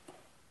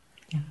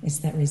 Yeah, it's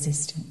that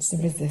resistance. The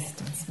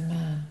resistance,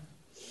 man.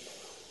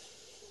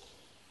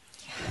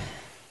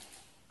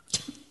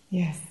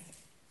 Yes.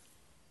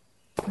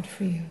 Good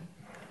for you.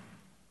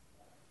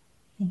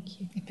 Thank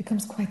you. It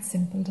becomes quite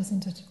simple,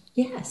 doesn't it?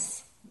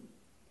 Yes.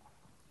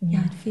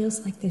 Yeah, it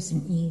feels like there's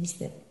an ease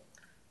that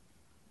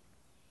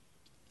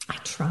I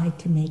tried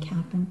to make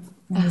happen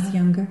when I was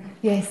younger.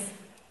 Yes.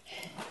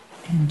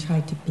 And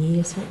tried to be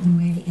a certain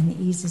way, and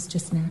the ease is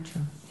just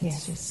natural. It's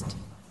Yes. just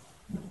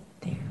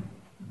there.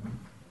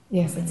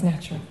 Yes, it's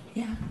natural.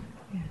 Yeah.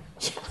 Yeah.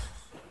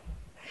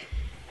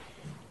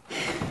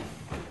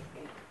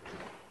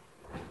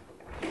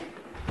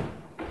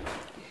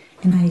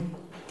 And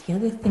the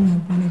other thing I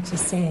wanted to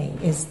say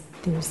is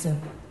there's a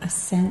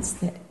sense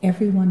that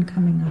everyone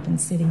coming up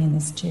and sitting in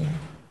this chair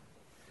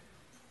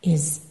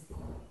is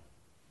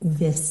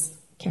this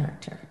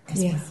character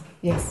as well.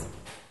 Yes.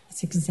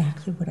 It's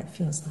exactly what it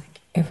feels like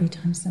every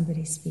time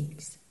somebody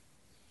speaks.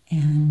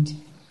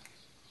 And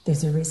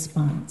there's a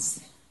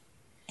response.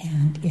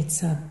 And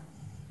it's a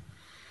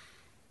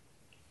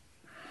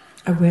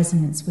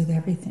resonance with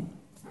everything.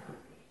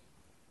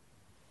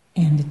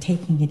 And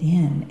taking it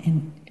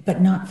in, but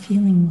not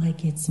feeling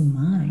like it's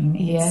mine.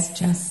 It's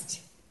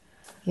just...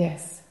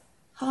 Yes.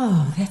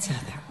 Oh, that's how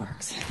that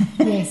works.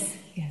 Yes.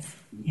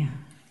 Yeah.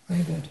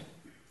 Very good.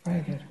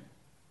 Very good.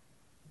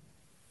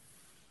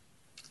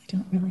 I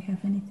don't really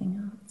have anything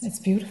else. It's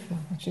beautiful.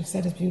 What you've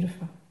said is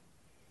beautiful.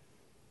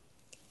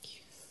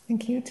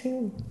 Thank you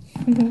too.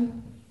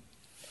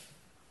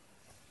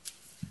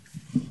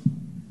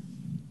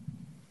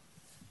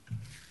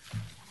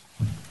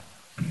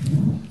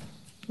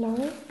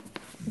 Laurie,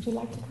 would you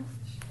like to come?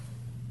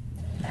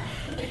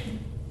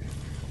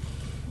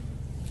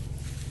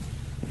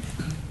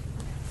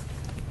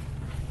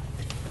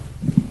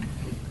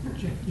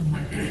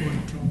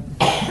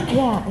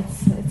 Yeah,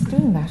 it's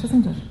doing that,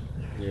 isn't it?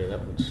 Yeah,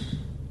 that was.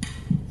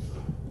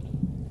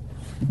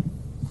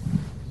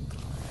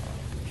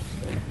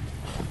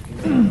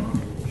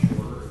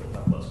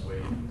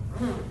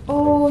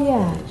 Oh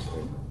yeah.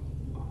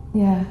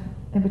 Yeah,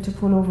 maybe to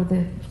pull over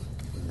the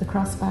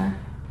crossbar.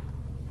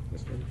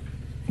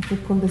 If we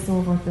pull this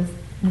over,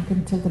 you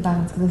can tilt the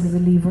balance because this is a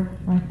lever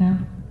right now.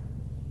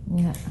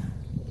 Yeah.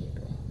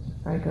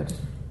 Very good.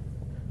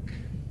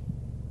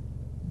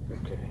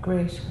 Okay.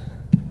 Great.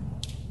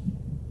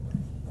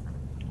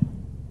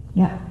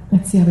 Yeah,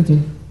 let's see how we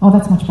do. Oh,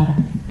 that's much better.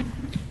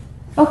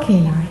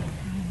 Okay, Larry.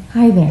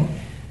 Hi there.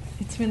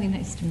 It's really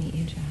nice to meet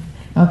you, John.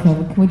 Okay,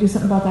 well, can we do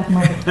something about that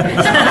moment?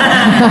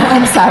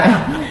 I'm sorry.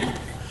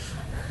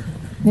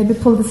 Maybe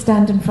pull the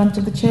stand in front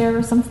of the chair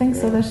or something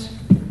so that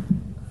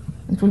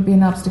it will be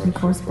an obstacle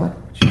course, but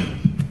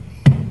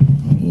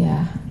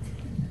yeah.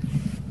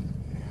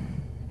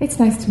 It's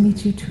nice to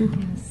meet you too.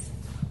 Yes.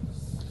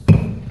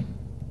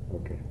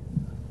 Okay.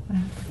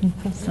 I can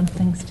pull some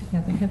things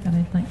together here that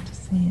I'd like to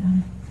say.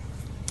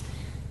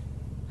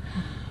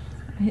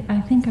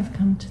 I think I've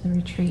come to the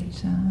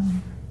retreat.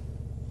 I'm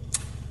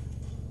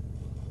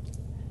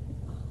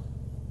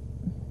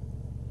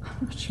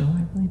not sure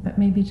why really, but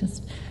maybe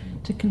just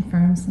to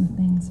confirm some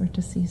things or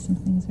to see some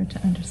things or to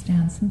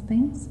understand some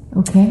things.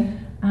 Okay.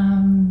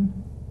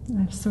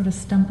 I've sort of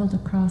stumbled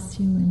across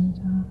you and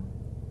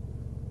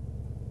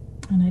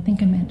I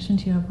think I mentioned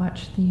to you, I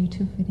watched the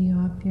YouTube video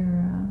of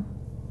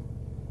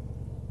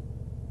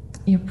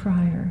your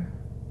prior,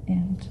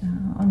 and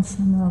on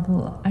some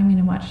level, I mean,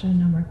 I watched it a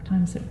number of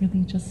times, it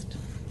really just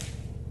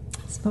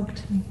spoke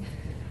to me.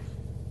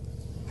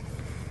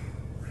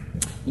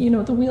 You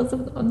know, the wheels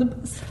on the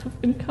bus have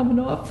been coming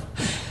off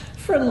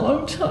for a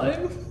long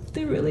time.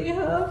 They really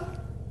have.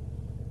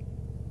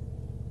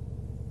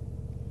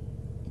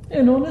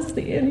 And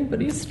honestly,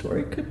 anybody's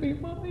story could be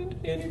mine,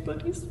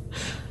 anybody's.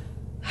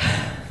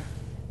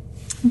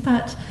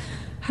 But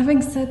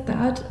having said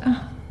that,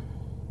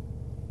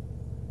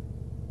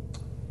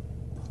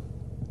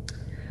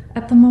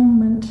 at the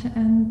moment,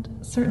 and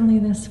certainly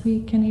this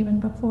week and even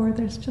before,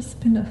 there's just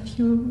been a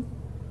few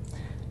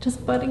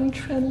just budding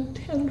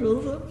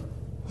tendrils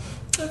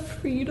of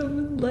freedom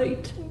and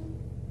light. And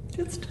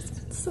it's just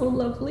been so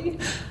lovely.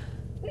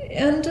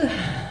 And,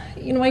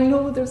 you know, I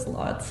know there's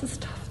lots of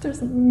stuff.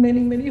 There's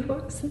many, many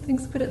hooks and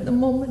things, but at the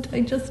moment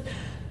I just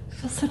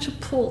feel such a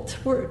pull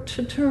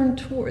to turn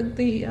toward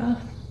the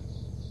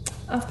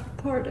upper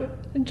part of it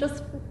and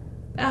just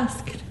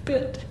bask it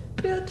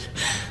a bit.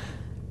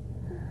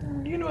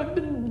 You know, I've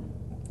been,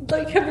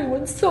 like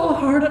everyone, so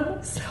hard on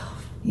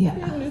myself. Yeah.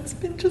 And it's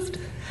been just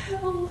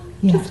hell.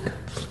 Yeah. Just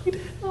complete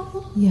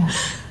hell. Yeah.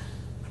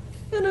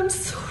 And I'm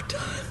so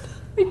done.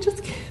 I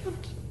just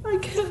can't. I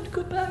can't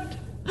go back.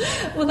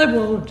 Well, I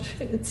won't.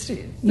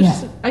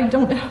 I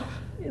don't have.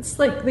 It's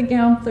like the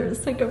Ganther.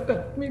 It's like I've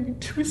got maybe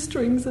 2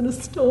 strings and a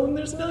stone.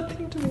 There's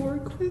nothing to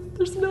work with.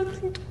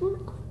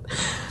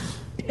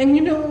 And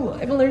you know,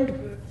 I've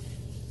learned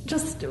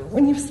just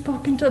when you've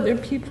spoken to other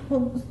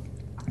people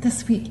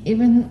this week,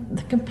 even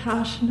the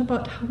compassion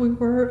about how we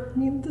were. I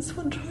mean, this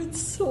one tried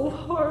so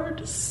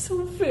hard,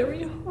 so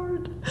very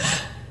hard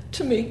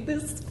to make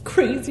this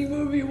crazy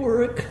movie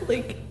work.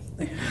 Like,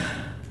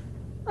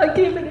 I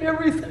gave it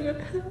everything I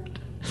had.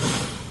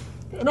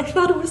 And I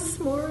thought it was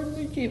smart.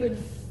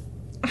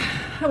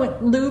 I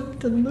went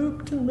looped and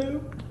looped and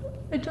looped.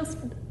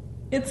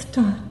 It's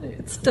done.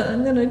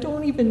 And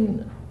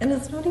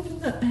it's not even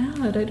that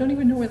bad. I don't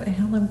even know where the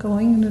hell I'm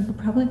going, and it'll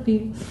probably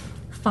be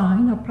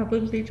fine. I'll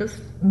probably just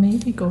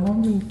maybe go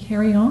home and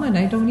carry on.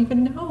 I don't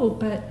even know,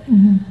 but...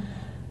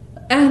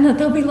 And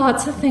there'll be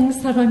lots of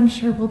things that I'm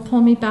sure will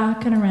pull me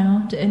back and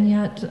around, and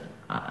yet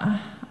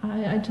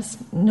I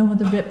just know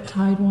the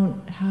riptide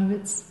won't have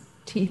its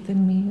teeth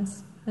in me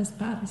as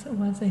bad as it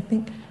was. I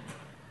think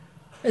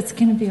it's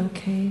going to be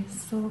okay.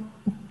 So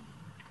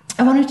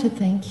I wanted to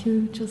thank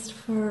you just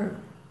for,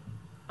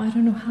 I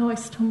don't know how I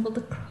stumbled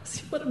across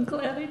you, but I'm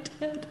glad I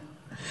did.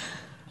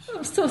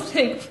 I'm so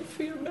thankful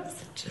for your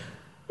message.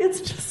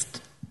 It's just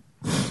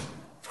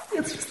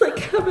like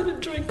having a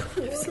drink of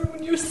water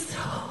when you're so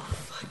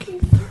fucking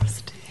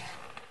thirsty.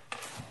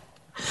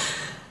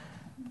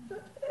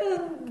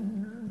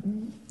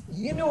 And,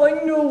 you know,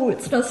 I know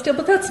it's not still,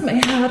 but that's my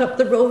hat up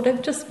the road.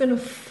 I've just been a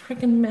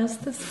freaking mess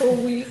this whole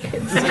week.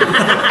 I'm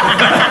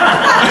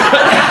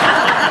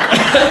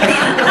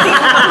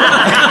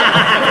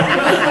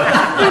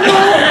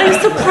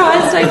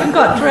surprised I even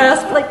got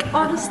dressed. Like,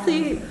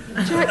 honestly,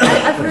 Jack,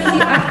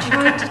 I've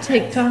tried to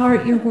take to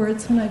heart your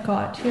words when I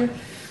got here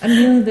and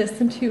really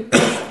listen to you,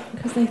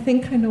 because I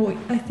think you know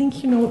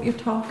what you're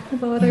talking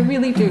about. I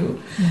really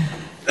do.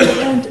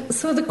 And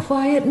so the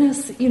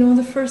quietness, you know,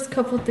 the first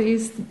couple of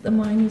days, the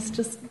mind was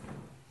just,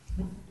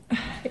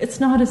 it's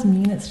not as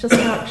mean, it's just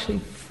actually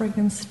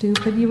friggin'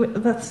 stupid.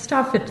 The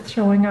stuff it's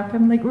showing up,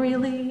 I'm like,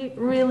 really,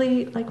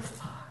 really, like,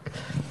 fuck.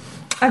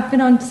 I've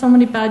been on so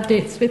many bad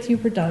dates with you.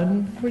 We're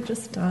done. We're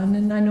just done.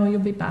 And I know you'll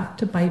be back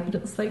to bite, but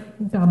it's like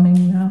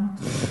gumming now.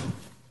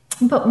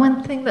 But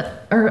one thing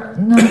or a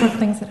number of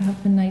things that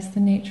have been nice, the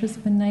nature's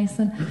been nice,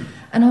 and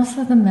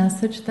also the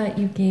message that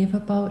you gave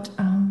about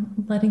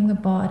letting the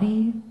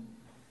body,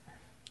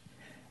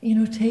 you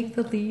know, take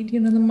the lead.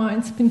 You know, the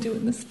mind's been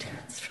doing this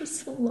dance for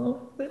so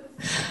long.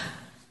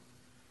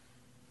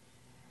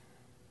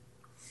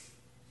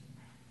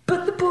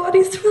 But the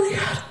body's really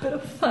had a bit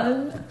of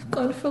fun. I've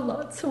gone for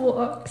lots of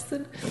walks,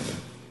 and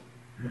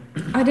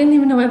I didn't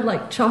even know I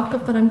liked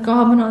chocolate, but I'm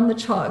gobbing on the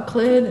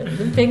chocolate and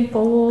the big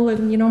bowl,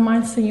 and you know,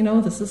 mine's saying, you know,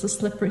 this is a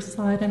slippery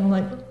slide, and I'm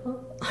like, oh.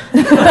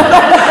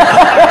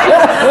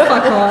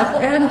 Fuck off.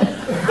 And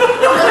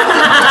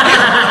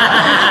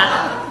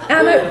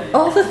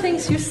all the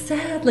things you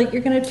said, like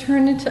you're going to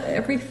turn into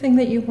everything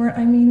that you weren't.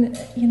 I mean,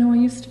 you know,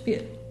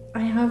 I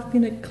have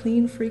been a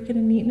clean freak and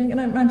a neat, and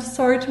I'm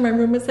sorry to my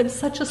roommates. I'm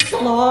such a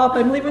slob.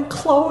 I'm leaving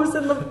clothes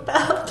in the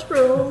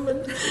bathroom,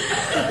 and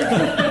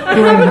I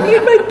haven't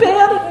made my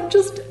bed, and I'm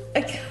just...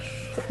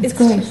 It's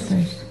great.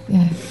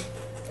 Yeah.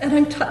 And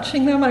I'm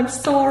touching them. I'm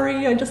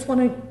sorry. I just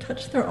want to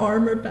touch their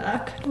arm or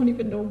back. I don't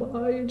even know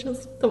why. I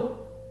just don't.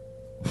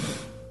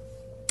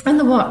 And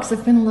the walks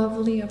have been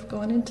lovely. I've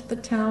gone into the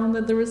town.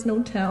 There was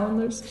no town.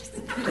 There's just...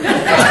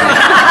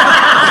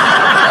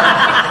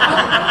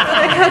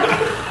 I had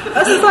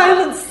a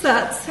silent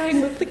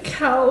sang with the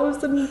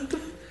cows, and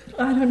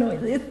I don't know.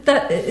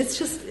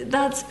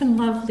 That's been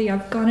lovely.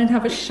 I've gone and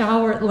have a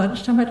shower at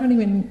lunchtime. I don't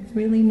even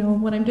really know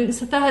what I'm doing.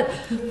 So that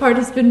part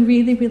has been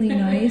really, really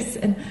nice.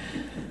 And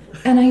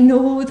I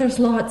know there's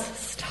lots of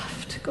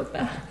stuff to go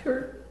back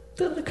or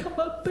to come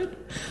up. But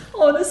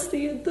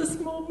honestly, at this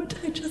moment,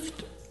 I just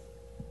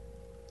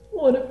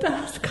want to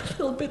bask a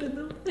little bit in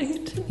the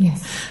light.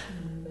 Yes.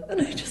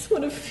 And I just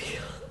want to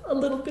feel a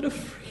little bit of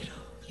freedom.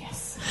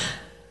 Yes.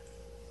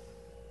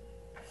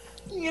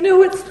 You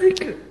know, it's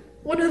like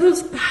one of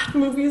those bad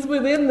movies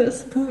within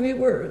this movie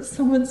where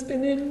someone's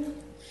been in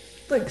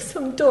like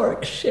some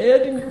dark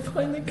shed and you're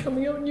finally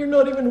coming out and you're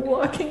not even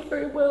walking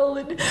very well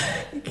and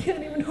you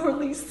can't even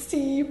hardly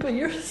see, but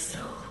you're so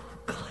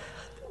glad.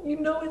 You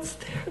know it's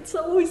there. It's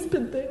always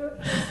been there.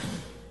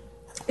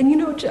 And you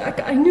know, Jack,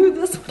 I knew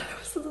this when I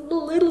was a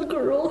little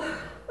girl.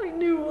 I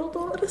knew a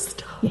lot of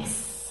stuff.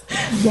 Yes.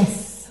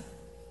 Yes.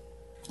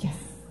 Yes.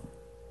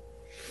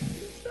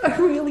 I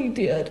really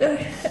did.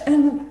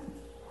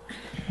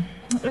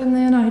 And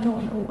then I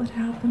don't know what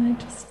happened.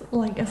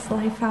 I guess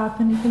life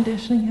happened and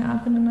conditioning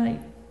happened, and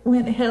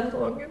went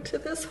headlong into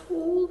this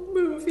whole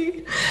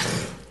movie,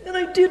 and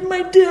I did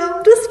my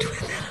damnedest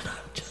with it, and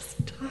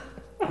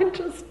I'm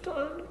just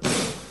done.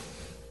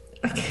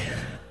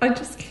 I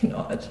just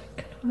cannot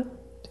do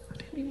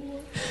it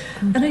anymore.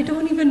 And I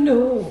don't even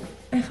know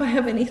if I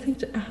have anything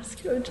to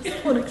ask you. I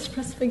just want to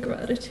express my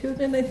gratitude,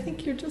 and I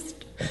think you're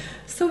just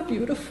so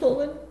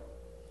beautiful,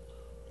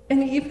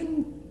 and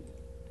even,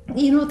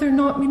 there are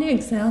not many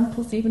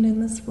examples even in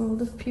this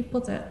world of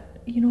people that,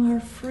 are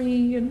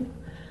free and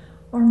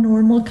are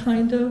normal,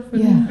 kind of.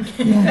 And because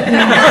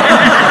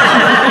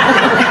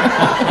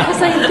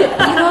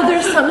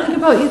there's something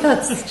about you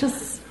that's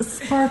just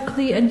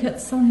sparkly and yet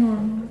so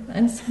normal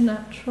and so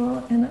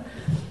natural. And,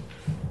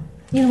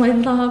 I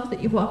love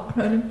that you walk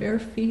around in bare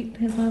feet.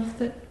 I love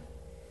that.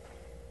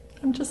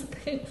 I'm just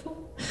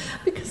thankful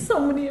because so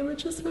many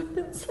images have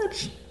been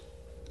such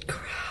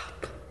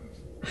crap.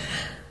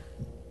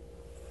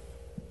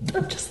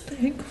 I'm just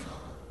thankful.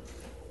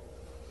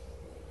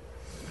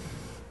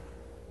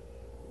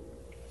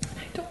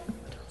 I don't know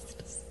what else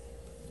to say.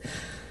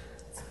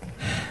 It's okay.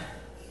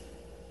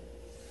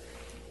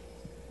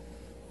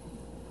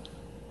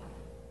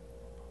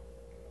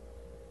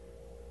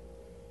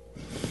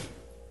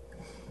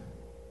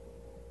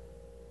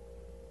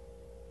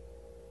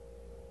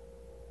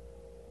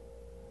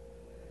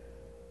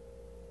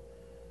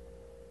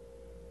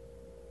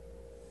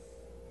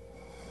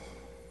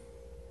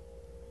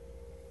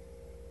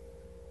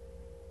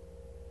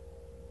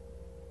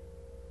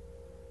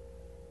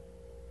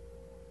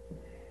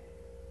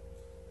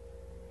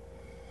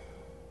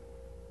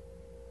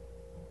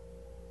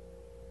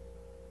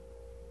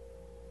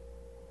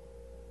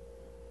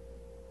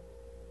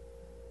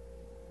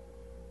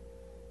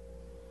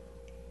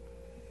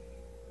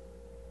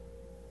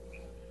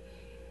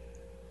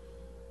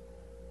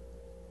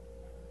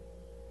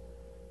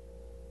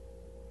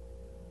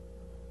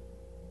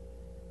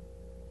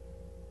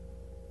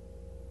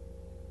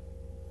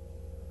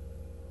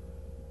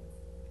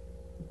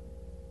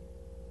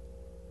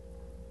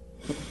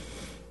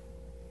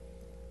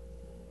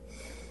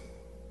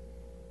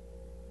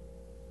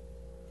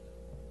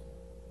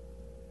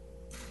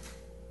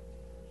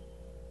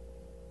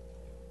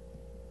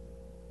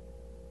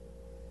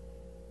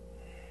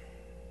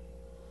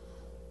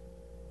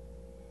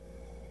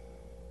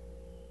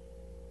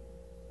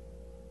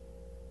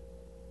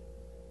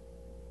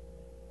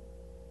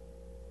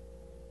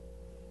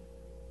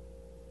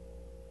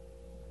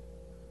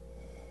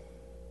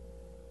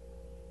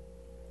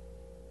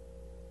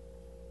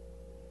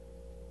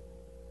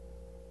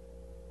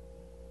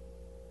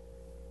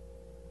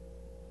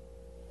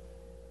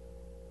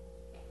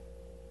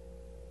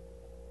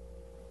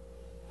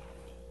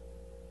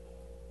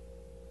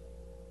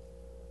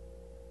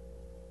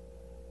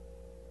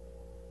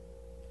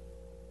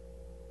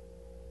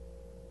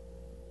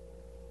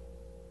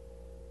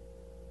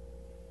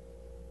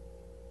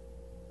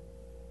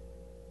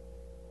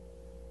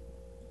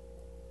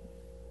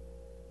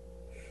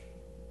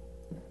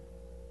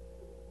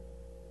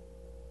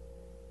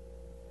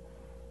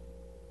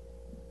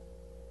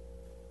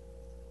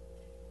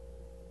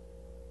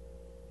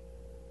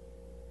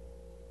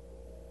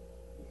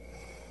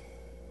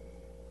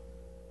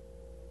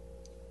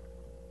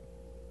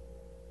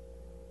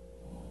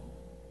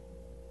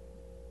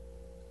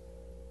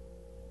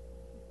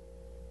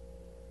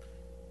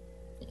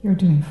 You're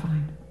doing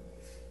fine.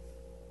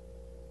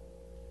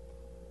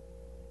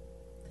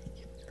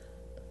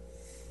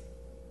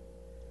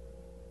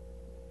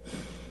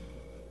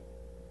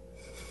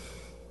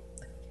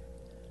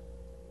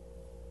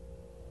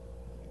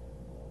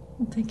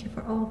 And thank you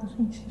for all the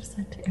things you've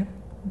said to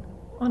everyone.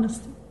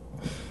 Honestly,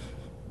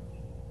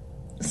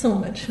 so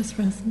much has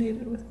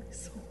resonated with me,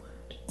 so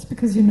much. It's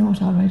because you know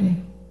it already.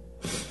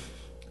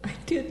 I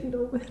did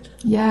know it.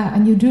 Yeah,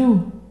 and you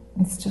do.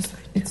 It's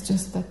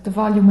just that the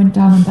volume went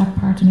down on that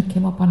part and it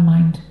came up on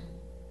mind.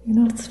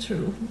 It's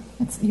true.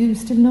 You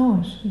still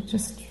know it.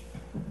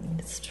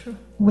 It's true.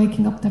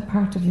 Waking up that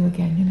part of you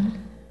again,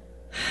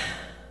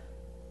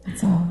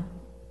 That's all.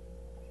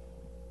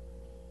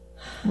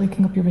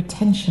 Waking up your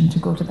attention to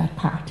go to that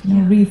part,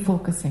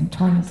 refocusing,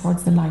 turning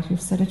towards the light.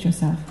 You've said it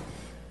yourself.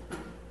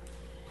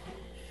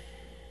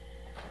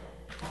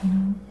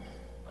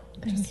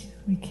 Just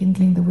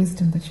rekindling the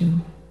wisdom that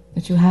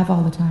you have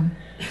all the time.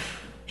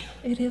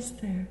 It is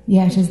there.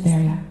 Yeah, it is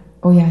there, yeah.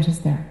 Oh, yeah, it is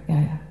there.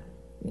 Yeah.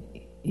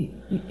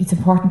 It's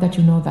important that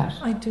you know that.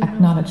 I do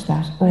acknowledge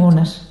that. Own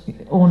it.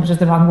 Own it is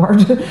the wrong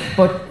word.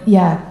 But,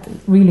 yeah,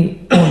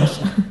 really own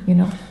it.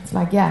 It's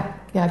like,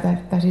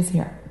 that is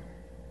here.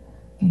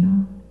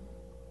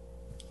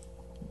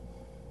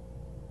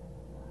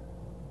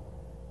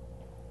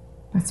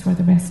 That's where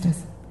the rest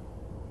is.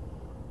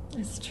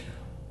 It's true.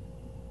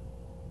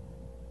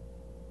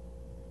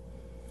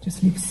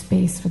 Just leave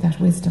space for that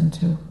wisdom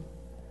to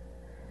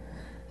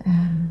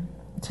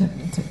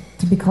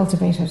be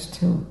cultivated,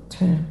 to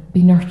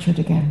be nurtured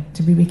again,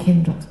 to be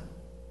rekindled.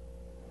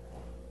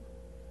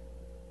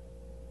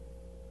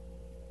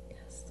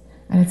 Yes.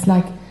 And it's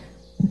like,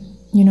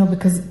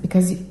 because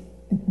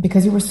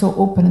because you were so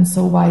open and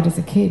so wide as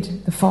a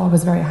kid, the fall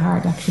was very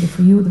hard. Actually,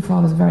 for you, the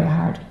fall was very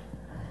hard.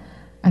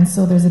 And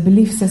so there's a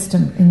belief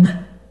system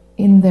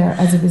in there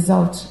as a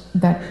result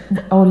that,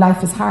 oh,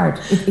 life is hard.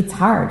 It's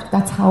hard.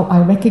 That's how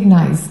I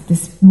recognize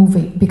this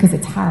movie, because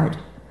it's hard.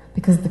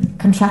 Because the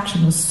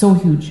contraction was so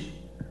huge.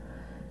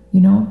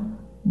 You know?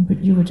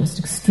 But you were just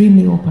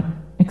extremely open.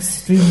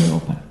 Extremely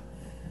open.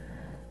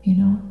 You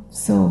know?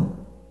 So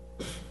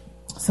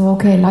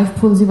okay, life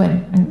pulls you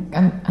in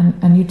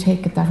and you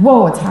take it that,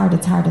 whoa, it's hard.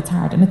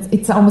 And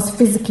it's almost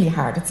physically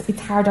hard. It's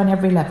hard on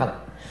every level.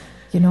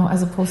 You know,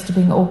 as opposed to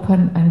being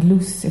open and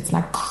loose, it's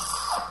like,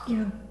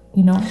 yeah,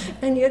 you know.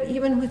 And yet,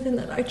 even within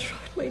that, I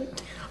tried my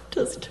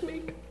damnedest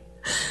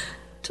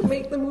to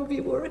make the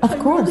movie work. Of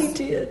course, I really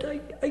did. I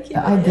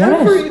gave did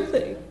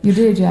everything. You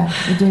did, yeah.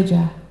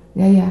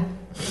 Yeah.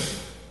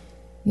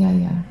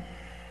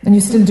 And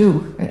you still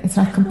do. It's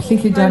not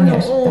completely done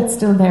yet. That's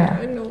still there.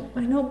 I know.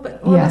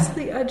 But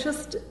honestly, I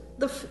just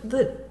the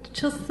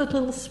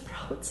little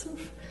sprouts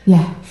of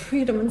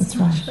freedom and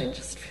sunshine. Right.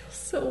 Just feel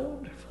so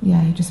wonderful.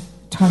 Yeah, you're just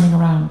turning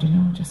around, you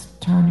know, just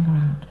turning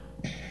around.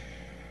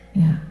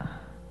 Yeah.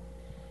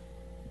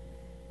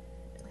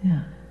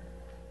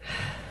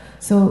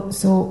 So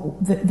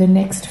the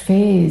next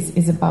phase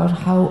is about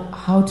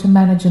how to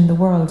manage in the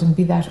world and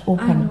be that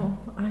open.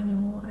 I know.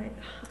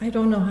 I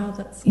don't know how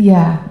that's.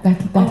 Yeah,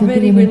 that'll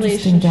be an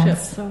interesting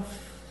dance. Relationships have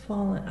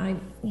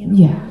fallen.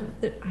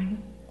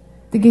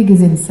 The gig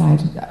is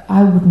inside.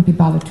 I wouldn't be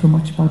bothered too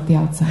much about the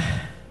outside.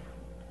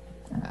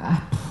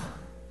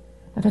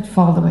 Let it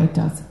fall the way it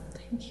does.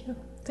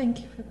 Thank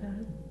you for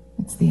that.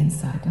 It's the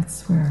inside.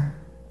 That's where.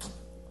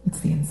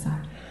 It's the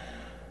inside.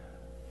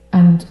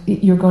 And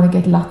you're going to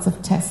get lots of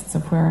tests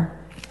of where,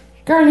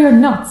 girl, you're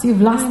nuts.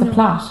 You've lost the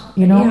plot.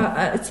 You know.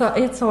 Yeah, it's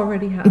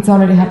already happened. It's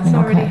already happening.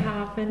 It's already okay.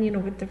 happened. You know,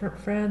 with different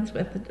friends,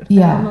 with the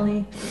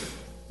family.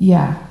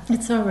 Yeah.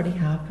 It's already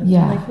happened.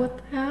 Yeah. Like, what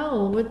the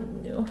hell? What?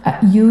 You know?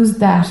 Use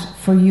that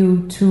for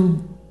you to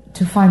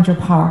find your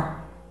power.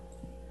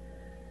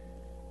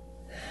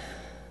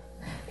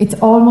 It's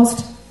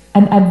almost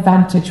an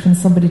advantage when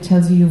somebody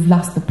tells you you've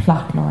lost the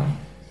plot, Laurie.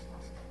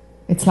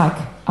 It's like,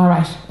 all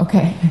right,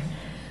 okay,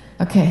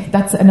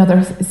 that's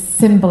another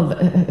symptom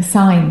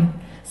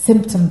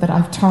that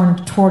I've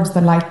turned towards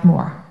the light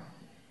more.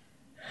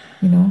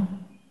 You know?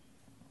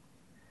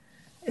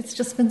 It's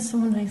just been so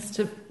nice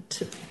to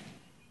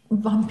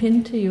bump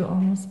into you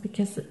almost,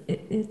 because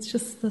it's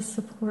just the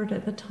support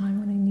at the time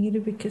when I need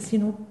it, because, you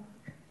know,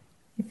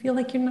 you feel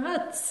like you're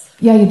nuts.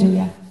 Yeah, you do,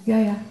 yeah,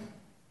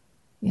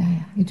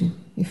 you do.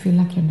 You feel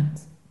like you're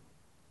nuts.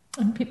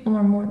 And people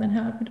are more than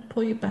happy to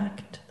pull you back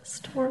into the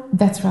storm.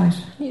 That's right.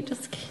 You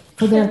just can't.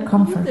 For their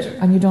comfort.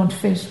 And you don't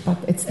fit, but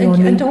it's the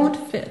only... I don't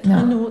fit. No,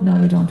 I know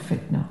that. You don't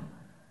fit, no.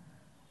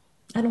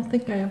 I don't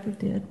think I ever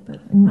did,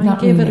 but Not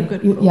I gave really. it a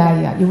good go.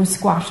 Yeah, you were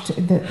squashed.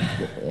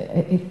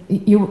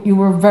 You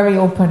were very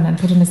open and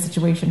put in a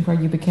situation where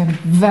you became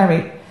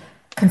very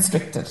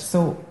constricted,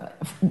 so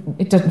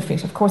it didn't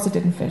fit. Of course it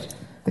didn't fit.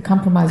 The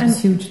compromise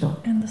was huge, though.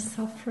 And the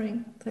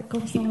suffering that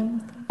goes on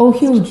with that. Oh,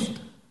 huge.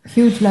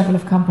 Huge level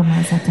of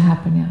compromise had to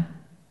happen, yeah.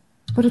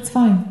 But it's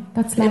fine.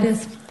 That's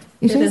life.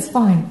 It is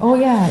fine. Oh,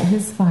 yeah, it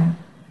is fine.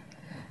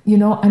 You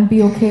know, and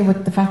be okay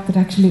with the fact that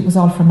actually it was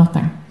all for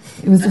nothing.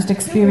 It was just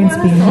experience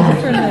being had.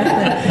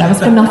 That was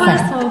for nothing.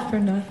 It was all for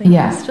nothing.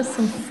 Yeah. It was just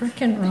some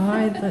freaking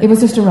ride. It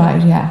was just a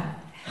ride, yeah.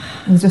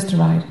 It was just a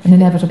ride, an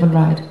inevitable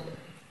ride.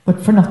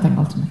 But for nothing,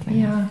 ultimately.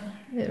 Yeah,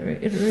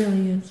 it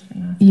really is for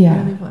nothing. Yeah.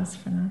 It really was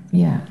for nothing.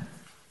 Yeah.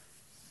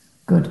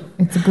 Good.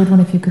 It's a good one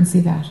if you can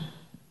see that.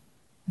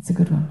 It's a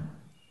good one.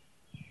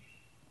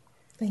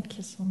 Thank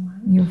you so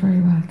much. You're very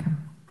welcome.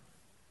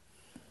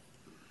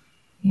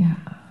 Yeah.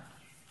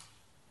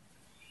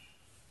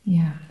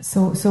 Yeah.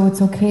 So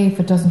it's okay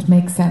if it doesn't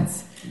make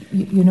sense.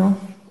 You know?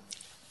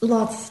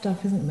 Lots of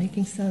stuff isn't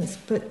making sense,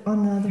 but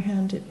on the other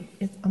hand,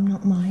 I'm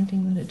not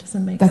minding that it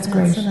doesn't make That's sense.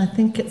 Great. And I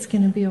think it's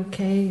going to be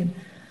okay,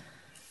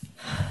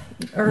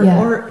 or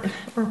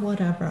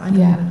whatever. I don't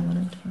even know what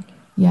I'm talking about.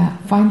 Yeah.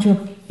 Find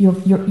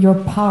your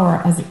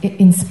power as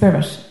in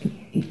spirit.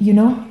 You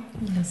know?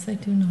 Yes, I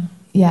do know.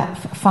 Yeah,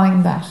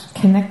 find that.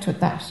 Connect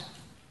with that.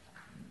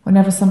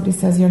 Whenever somebody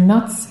says you're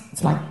nuts,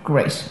 it's like,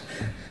 great.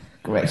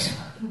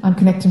 I'm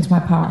connecting to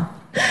my power.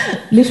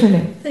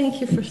 Literally.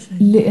 Thank you for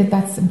saying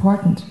that's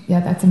important.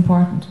 Yeah, that's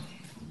important.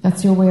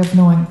 That's your way of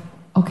knowing,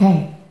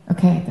 okay,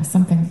 there's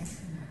some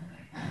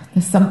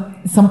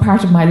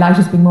part of my light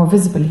has been more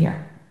visible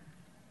here.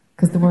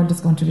 Because the world is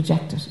going to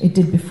reject it. It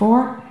did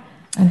before,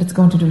 and it's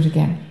going to do it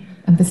again.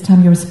 And this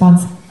time your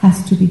response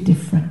has to be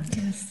different.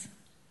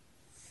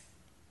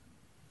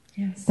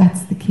 Yes.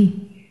 That's the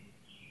key.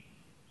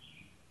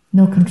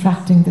 No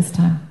contracting this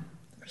time.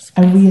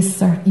 A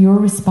reassert. Your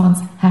response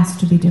has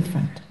to be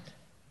different.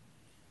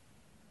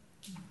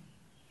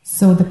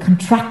 So the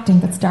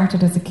contracting that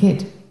started as a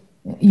kid,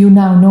 you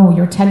now know,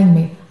 you're telling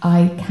me,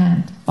 I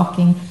can't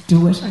fucking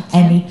do it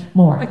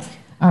anymore.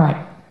 All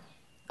right.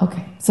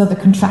 Okay. So the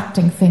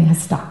contracting thing has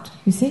stopped.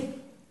 You see?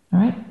 All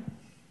right.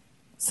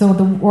 So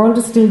the world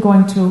is still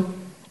going to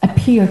appear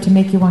appear to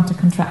make you want to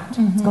contract.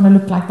 It's going to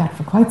look like that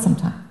for quite some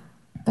time.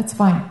 That's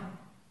fine.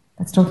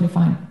 That's totally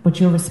fine. But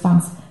your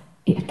response,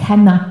 it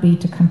cannot be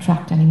to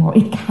contract anymore.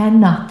 It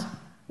cannot.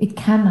 It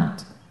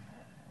cannot.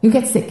 You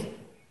get sick,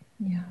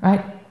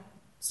 right?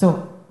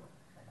 So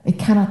it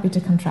cannot be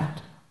to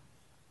contract.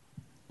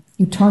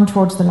 You turn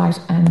towards the light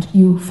and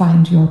you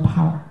find your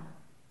power.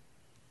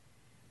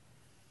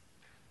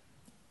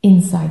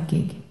 Inside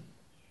gig.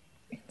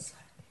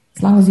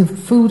 As long as you have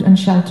food and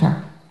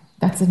shelter,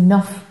 that's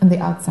enough on the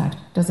outside.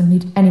 Doesn't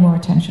need any more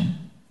attention.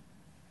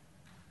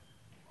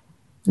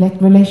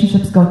 Let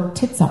relationships go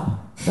tits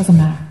up. Doesn't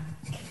matter.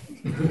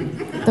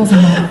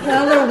 Doesn't matter.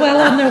 Well, they're well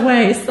on their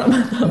way, some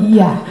of them.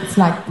 Yeah, it's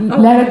like,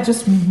 let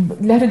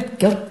it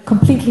go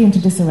completely into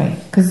disarray,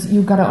 because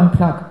you've got to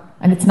unplug,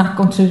 and it's not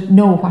going to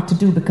know what to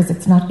do because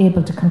it's not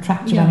able to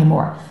contract you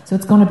anymore. So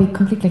it's going to be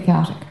completely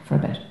chaotic for a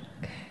bit.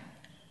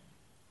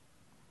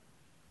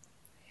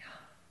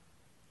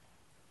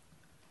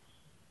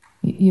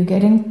 You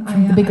getting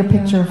the bigger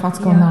picture of what's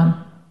going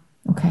on?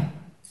 Okay.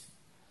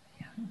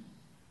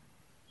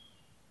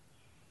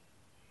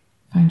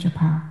 Find your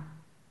power.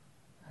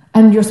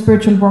 And your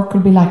spiritual work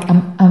will be like,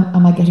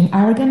 am I getting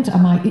arrogant?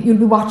 You'll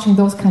be watching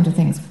those kind of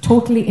things.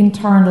 Totally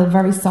internal,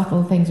 very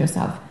subtle things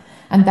yourself.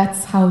 And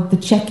that's how the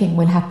checking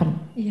will happen.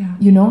 Yeah.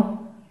 You know?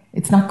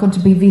 It's not going to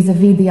be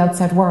vis-a-vis the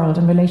outside world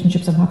and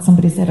relationships and what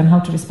somebody said and how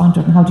to respond to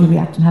it and how do you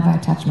react and have an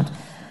attachment.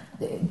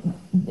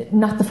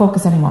 Not the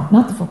focus anymore.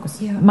 Not the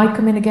focus. Yeah. Might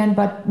come in again,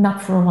 but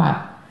not for a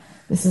while.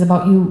 This is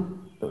about you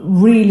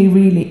really,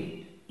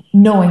 really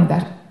knowing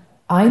that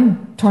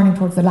I'm turning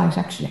towards the light,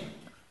 actually.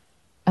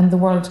 And the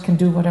world can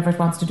do whatever it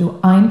wants to do.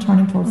 I'm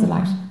turning towards the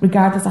light,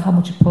 regardless of how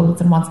much it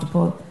pulls and wants to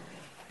pull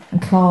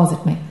and claws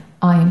at me.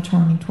 I am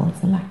turning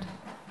towards the light.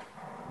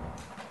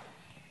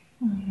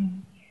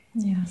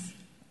 Yes.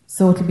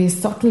 So it'll be a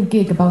subtle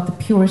gig about the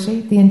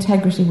purity, the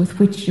integrity with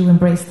which you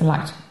embrace the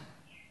light.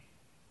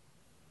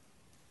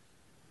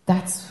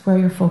 That's where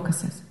your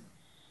focus is.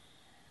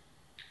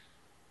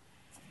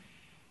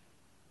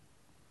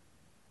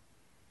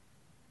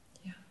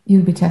 Yeah.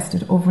 You'll be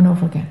tested over and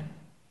over again.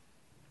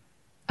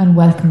 And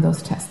welcome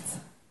those tests.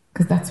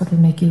 Because that's what will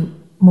make you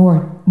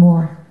more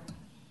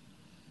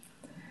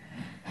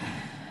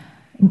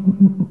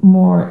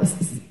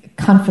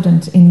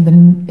confident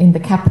in the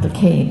capital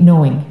K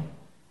knowing.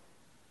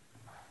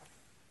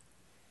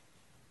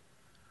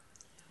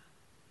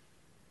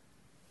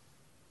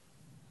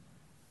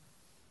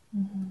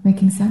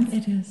 Making sense?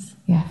 It is.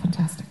 Yeah,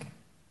 fantastic.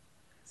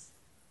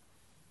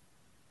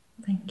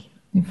 Thank you.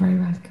 You're very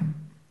welcome.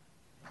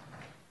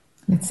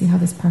 Let's see how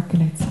this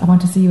percolates. I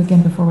want to see you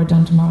again before we're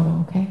done tomorrow,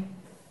 though, okay?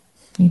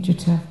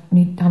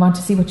 I want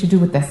to see what you do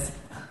with this.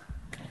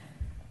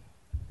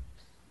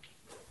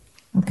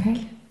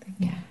 Okay?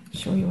 Yeah,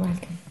 sure, you're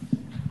welcome.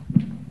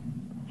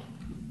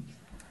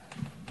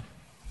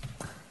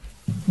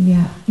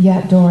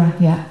 Yeah, Dora,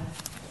 yeah.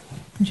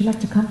 Would you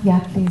like to come? Yeah,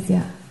 please,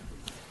 yeah.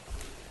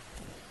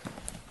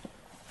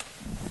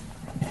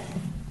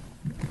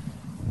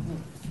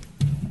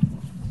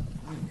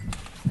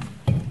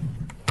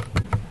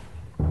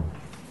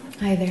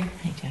 Hi there.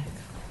 Hi, Jack.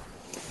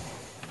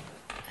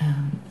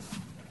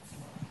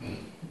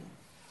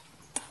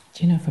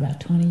 Do you know, for about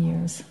 20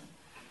 years,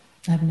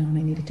 I've known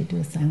I needed to do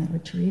a silent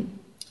retreat.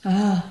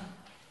 And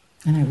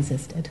I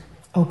resisted.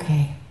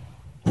 Okay.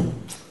 And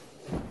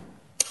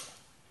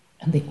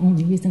the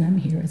only reason I'm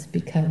here is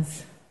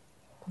because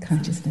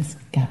consciousness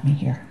got me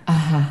here.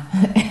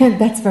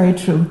 That's very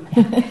true.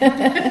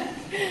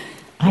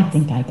 I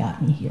think I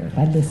got me here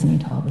by listening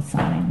to all the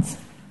signs.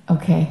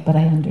 Okay. But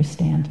I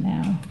understand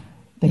now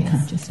that Yes.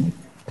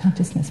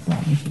 consciousness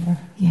brought me here.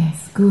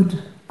 Yes,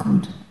 good.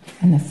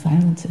 And the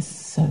silence is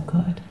so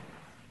good.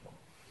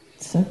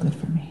 So good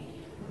for me.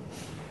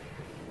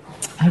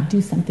 I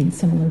do something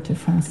similar to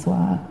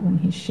Francois when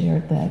he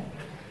shared that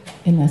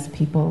unless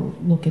people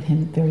look at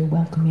him very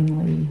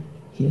welcomingly,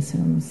 he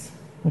assumes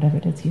whatever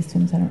it is he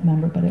assumes. I don't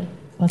remember, but it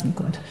wasn't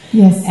good.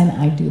 Yes. And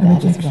I do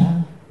that as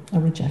well. A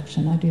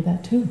rejection. I do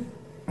that too.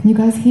 Can you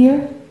guys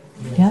hear?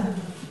 Yeah.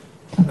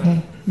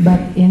 Okay. But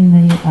in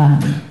the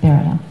there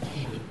I am.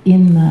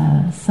 In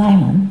the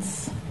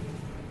silence,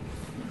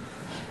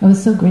 I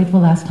was so grateful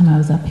last time I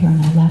was up here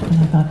and I left and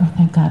I thought, oh,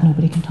 thank God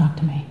nobody can talk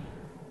to me.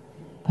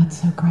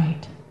 That's so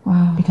great.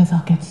 Wow. Because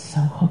I'll get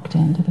so hooked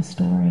into the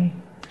story.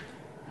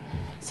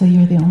 So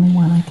you're the only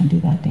one I can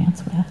do that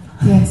dance with.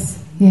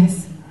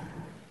 Yes.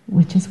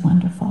 Which is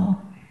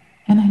wonderful.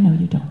 And I know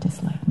you don't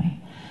dislike me.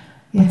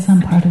 But Yes.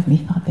 some part of me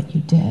thought that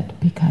you did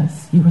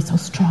because you were so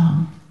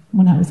strong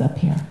when I was up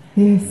here.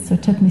 Yes. So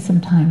it took me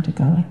some time to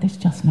go like, there's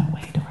just no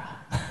way, Dora.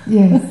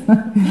 Yes.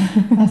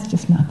 That's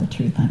just not the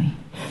truth, honey.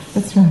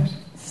 That's right.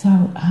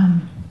 So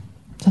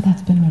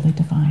that's been really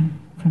divine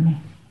for me.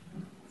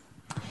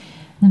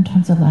 And in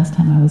terms of last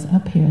time I was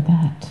up here,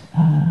 that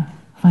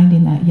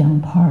finding that young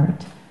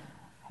part,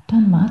 I've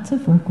done lots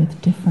of work with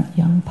different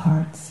young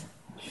parts.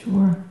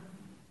 Sure.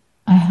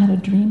 I had a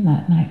dream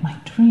that night. My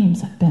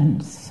dreams have been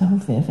so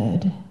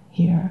vivid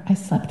here. I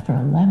slept for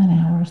 11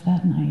 hours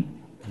that night.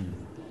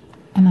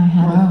 And I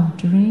had Wow. a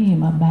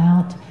dream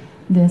about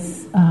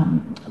this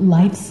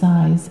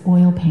life-size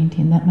oil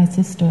painting that my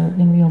sister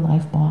in real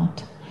life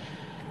bought.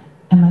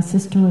 And my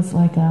sister was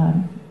like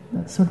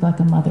sort of like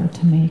a mother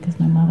to me, because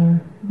my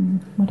mother,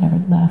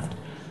 whatever, left.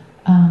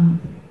 And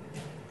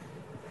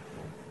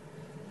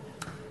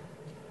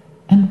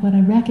what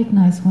I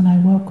recognized when I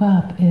woke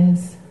up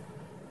is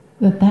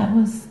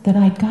that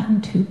I'd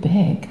gotten too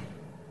big,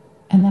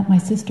 and that my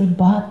sister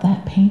bought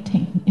that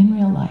painting in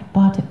real life,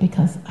 bought it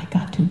because I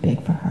got too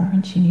big for her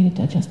and she needed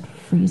to just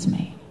freeze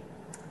me.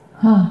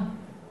 Huh.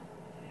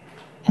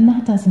 And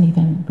that doesn't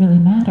even really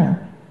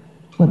matter.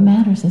 What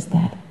matters is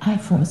that I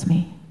froze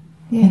me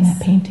in Yes.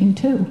 that painting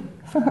too,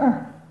 for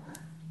her.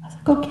 I was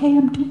like, okay,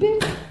 I'm too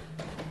big.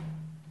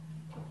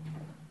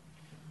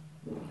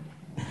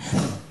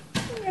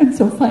 And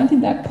so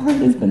finding that part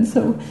has been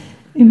so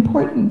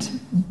important.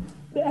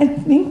 I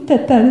think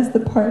that is the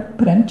part,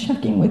 but I'm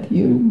checking with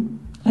you.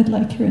 I'd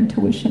like your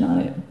intuition on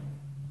it.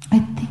 I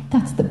think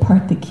that's the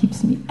part that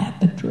keeps me at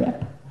the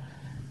drip,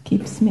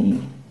 keeps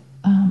me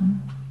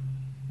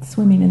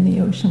swimming in the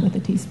ocean with a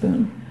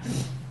teaspoon.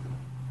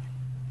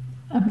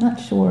 I'm not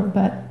sure,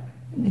 but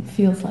it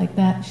feels like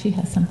that she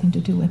has something to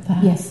do with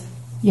that. Yes.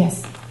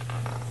 Yes.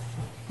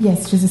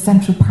 Yes, she's a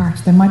central part.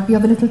 There might be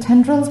other little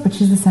tendrils, but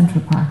she's the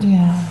central part.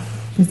 Yeah.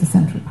 She's the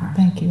central part.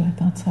 Thank you. I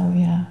thought so,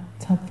 yeah.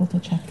 It's helpful to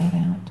check that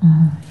out.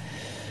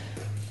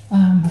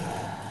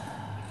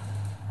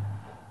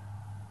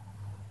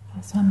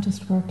 So I'm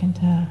just working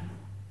to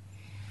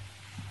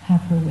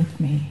have her with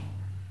me.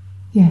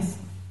 Yes.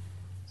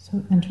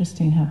 So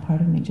interesting how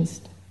part of me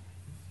just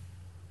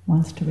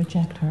wants to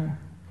reject her.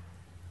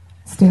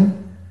 Still?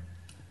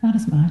 Not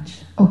as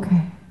much.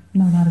 Okay.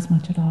 No, not as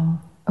much at all.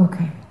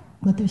 Okay.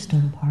 But there's still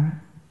a part.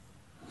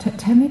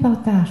 Tell me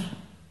about that.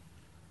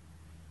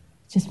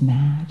 Just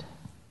mad.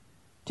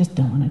 Just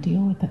don't want to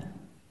deal with it.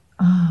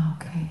 Ah,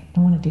 okay.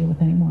 Don't want to deal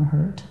with any more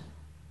hurt.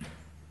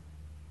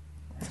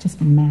 It's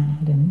just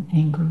mad and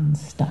angry and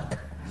stuck.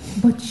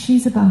 But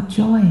she's about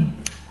joy.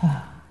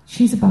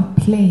 She's about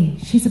play.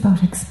 She's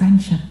about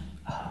expansion.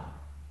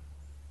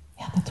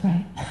 Yeah, that's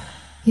right.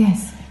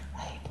 Yes.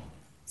 Right.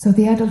 So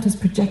the adult is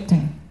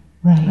projecting,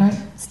 Right. right?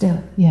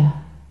 Still. Yeah.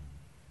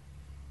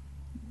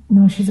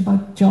 No, she's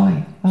about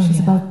joy. Oh, She's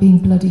yeah. about being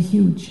bloody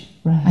huge.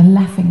 Right. And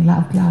laughing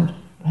loud, loud.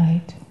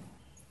 Right.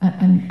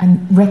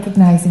 And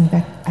recognizing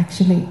that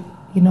actually,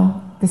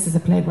 this is a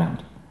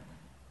playground.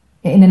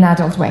 In an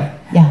adult way.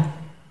 Yeah.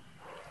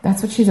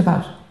 That's what she's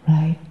about.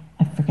 Right.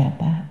 I forget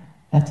that.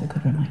 That's a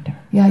good reminder.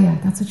 Yeah,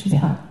 that's what she's Yeah.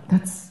 about.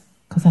 That's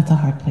Because that's a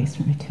hard place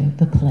for me too.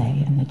 The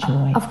play and the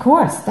joy. of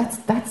course.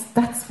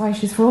 That's why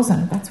she's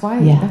frozen. That's why.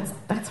 Yeah.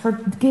 That's her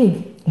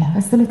gig. Yeah.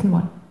 That's the little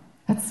one.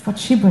 That's what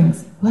she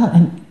brings. Well,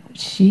 and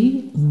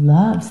she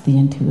loves the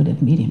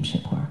intuitive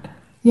mediumship work.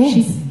 Yes.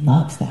 She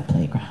loves that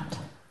playground.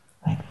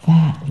 Like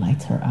that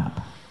lights her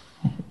up.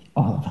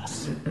 All of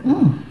us.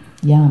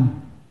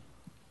 Yum.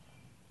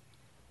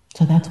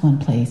 So that's one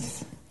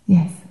place,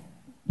 Yes.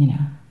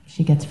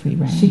 she gets free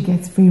rein. She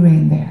gets free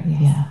rein there.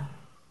 Yes. Yeah.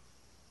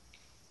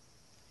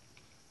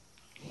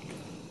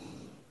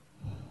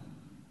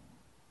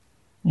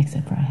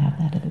 Except for I have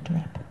that at a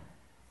drip.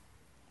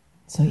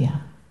 So yeah,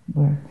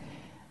 we're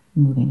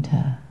moving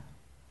to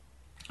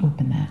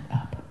open that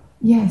up.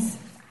 Yes.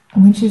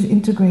 And when she's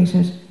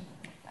integrated,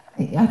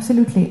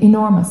 absolutely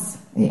enormous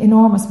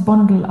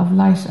bundle of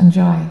light and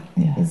joy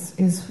Yeah.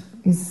 is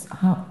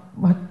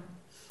what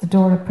the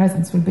door of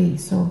presence will be.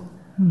 So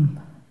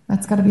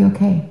that's got to be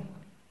okay.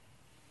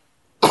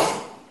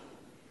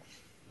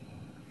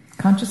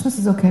 Consciousness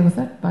is okay with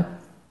it, but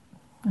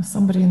there's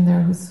somebody in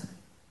there who's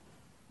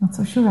not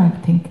so sure, I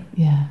think.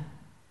 Yeah.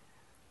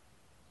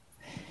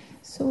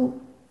 So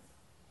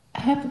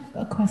I have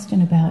a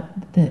question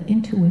about the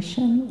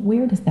intuition.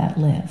 Where does that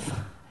live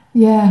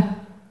Yeah,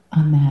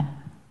 on that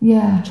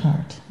yeah,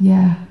 chart?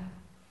 yeah.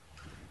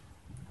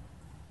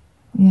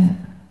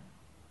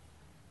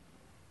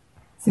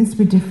 Seems to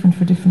be different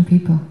for different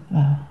people.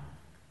 Oh,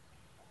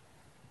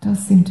 Does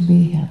seem to be.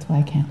 yeah, that's why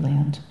I can't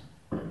land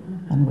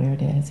on where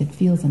it is. It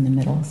feels in the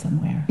middle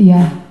somewhere.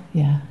 Yeah.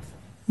 Yeah.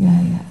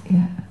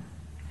 Yeah.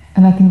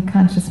 And I think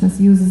consciousness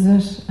uses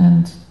it,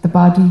 and the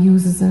body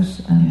uses it,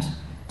 and Yeah.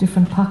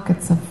 different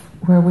pockets of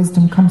where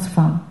wisdom comes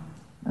from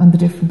on the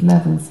different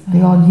levels.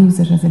 They all use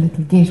it as a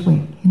little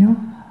gateway,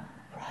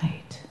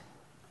 Right.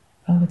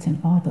 Oh, it's in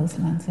all those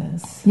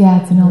lenses.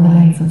 Yeah, it's in all the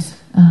Right. lenses.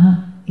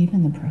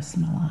 Even the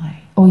personal eye.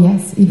 Oh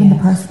yes, even the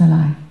Yes. personal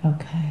eye.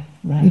 Okay.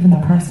 Right. Even the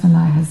all right. personal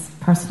eye has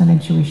personal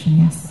intuition,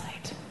 yes.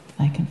 Right.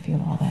 I can feel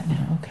all that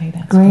now. Okay,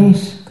 that's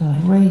Great,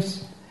 Good.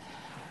 great.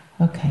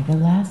 Okay, the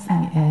last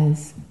thing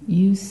is,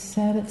 you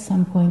said at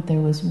some point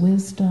there was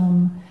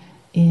wisdom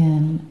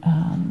in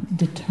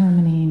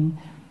determining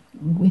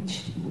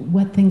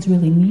what things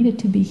really needed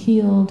to be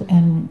healed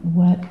and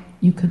what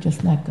you could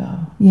just let go.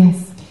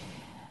 Yes.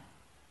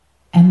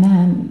 And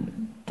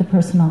then the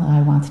personal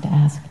eye wants to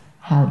ask,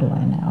 how do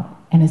I know?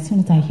 And as soon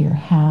as I hear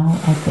how,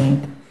 I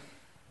think,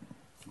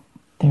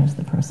 there's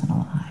the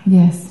personal eye.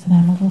 Yes. So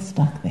I'm a little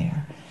stuck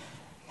there.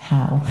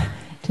 How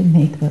to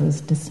make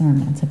those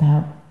discernments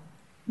about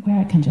where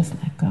I can just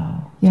let go.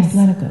 Yes. Just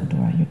let it go,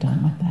 Dora. You're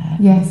done with that.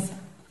 Yes.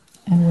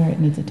 And where it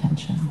needs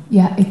attention.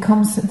 Yeah, it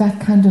comes,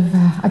 that kind of,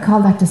 I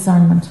call that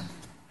discernment.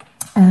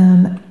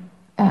 And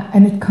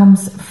it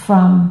comes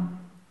from,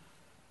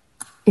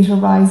 it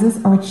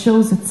arises or it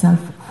shows itself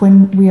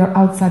when we are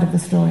outside of the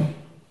story.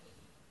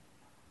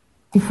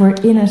 If we're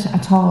in it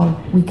at all,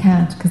 we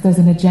can't, because there's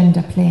an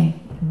agenda playing.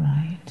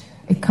 Right.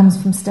 It comes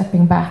from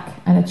stepping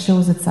back and it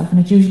shows itself, and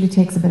it usually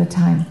takes a bit of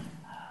time.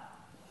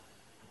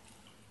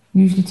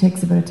 Usually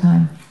takes a bit of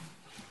time.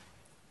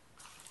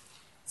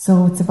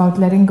 So it's about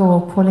letting go,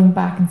 pulling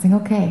back and saying,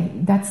 okay,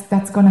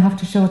 that's going to have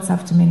to show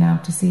itself to me now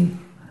to see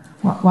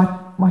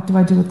what do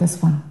I do with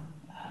this one?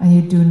 And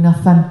you do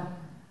nothing.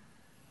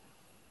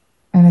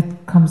 And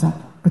it comes up.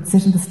 But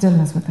sit in the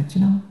stillness with it,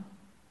 you know?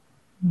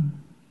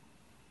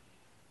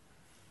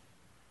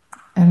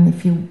 And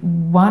if you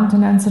want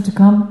an answer to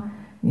come,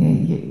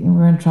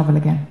 we're in trouble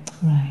again.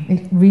 Right.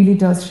 It really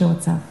does show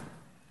itself.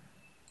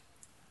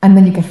 And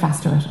then you get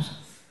faster at it.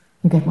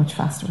 You get much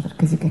faster with it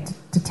because you get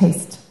to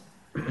taste.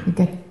 You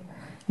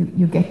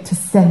get to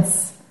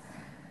sense.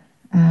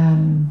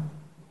 You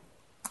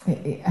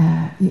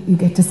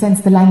get to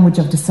sense the language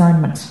of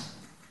discernment.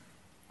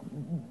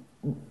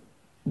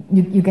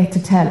 You get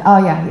to tell. Oh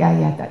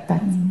yeah.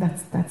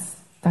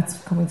 That's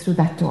coming through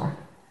that door.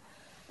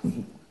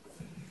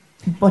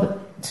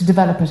 But to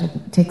develop it,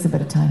 it takes a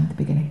bit of time at the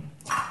beginning.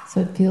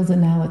 So it feels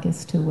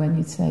analogous to when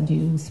you said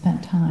you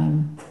spent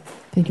time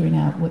figuring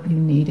out what you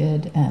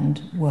needed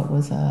and what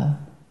was I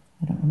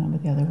don't remember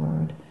the other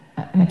word.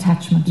 An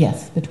attachment.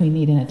 Yes, between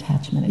need and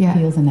attachment. It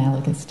feels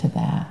analogous to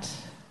that.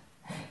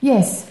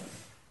 Yes.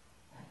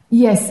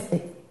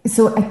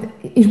 So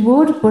it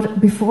would,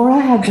 but before I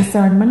had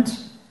discernment,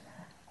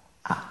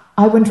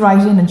 I went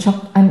right in and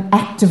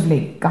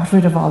actively got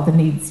rid of all the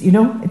needs, you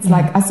know? It's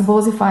like, I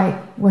suppose if I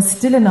was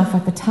still enough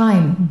at the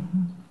time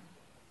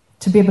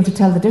to be able to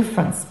tell the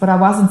difference, but I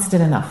wasn't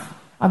still enough.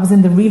 I was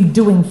in the real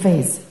doing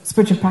phase.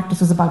 Spiritual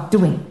practice was about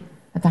doing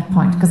at that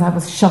point, because I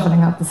was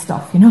shoveling out the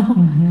stuff, you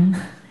know?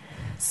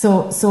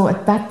 So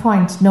at that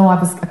point, no, I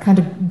was kind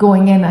of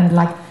going in and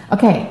like,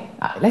 okay,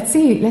 let's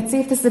see if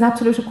this is an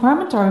absolute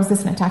requirement or is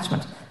this an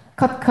attachment?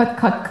 Cut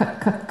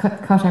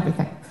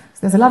everything. So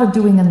there's a lot of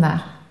doing in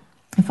that.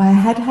 If I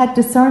had had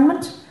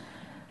discernment,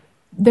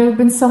 there would have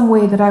been some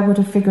way that I would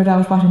have figured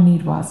out what a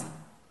need was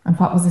and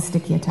what was a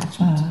sticky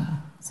attachment.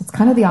 So it's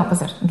kind of the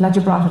opposite. I'm glad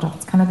you brought it up.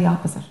 It's kind of the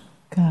opposite.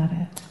 Got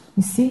it.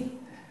 You see?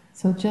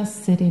 So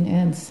just sitting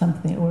in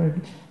something or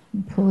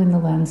pulling the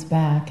lens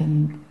back,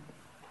 and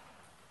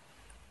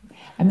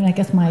I mean, I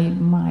guess my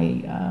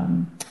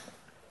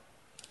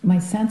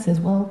sense is,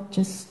 well,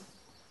 just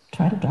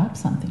try to drop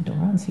something,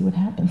 Dora, and see what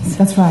happens.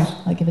 That's right.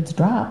 Like if it's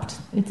dropped,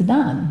 it's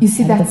done. You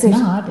see, and that's if it's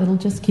it. not, it'll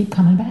just keep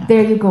coming back.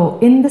 There you go.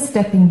 In the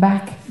stepping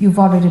back, you've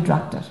already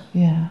dropped it.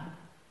 Yeah.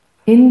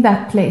 In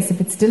that place,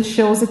 if it still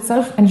shows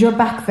itself, and you're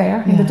back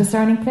there in the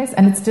discerning place,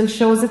 and it still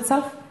shows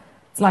itself,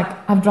 it's like,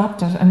 I've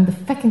dropped it, and the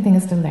fecking thing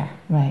is still there.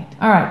 Right.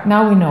 All right,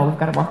 now we know we've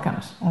got to work on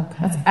it. Okay.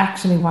 That's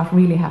actually what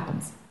really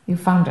happens. You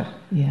found it.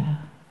 Yeah.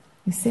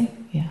 You see?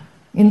 Yeah.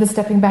 In the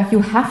stepping back, you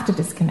have to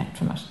disconnect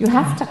from it. You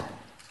have to.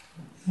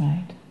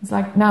 Right. It's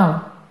like,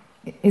 now,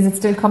 is it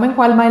still coming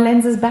while my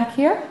lens is back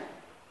here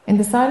in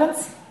the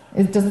silence?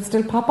 Does it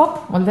still pop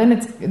up? Well, then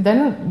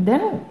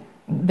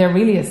there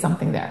really is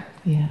something there.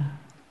 Yeah.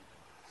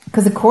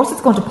 Because of course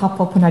it's going to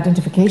pop up when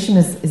identification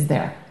is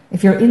there.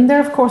 If you're in there,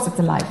 of course it's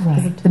alive.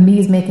 Because Right. the me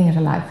is making it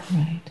alive.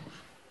 Right.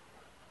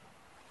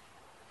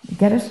 You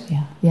get it?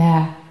 Yeah.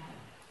 Yeah.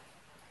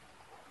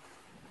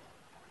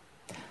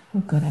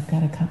 Oh, good. I've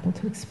got a couple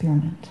to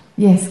experiment.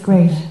 Yes,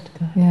 great.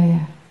 Good.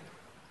 Yeah.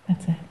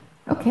 That's it.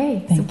 Okay,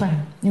 Thank super.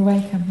 you. You're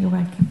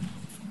welcome.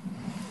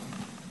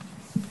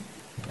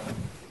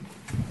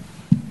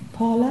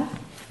 Paula,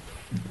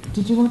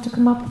 did you want to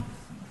come up?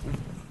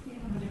 Yeah,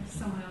 but if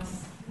someone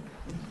else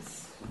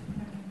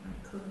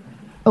could.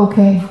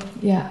 Okay,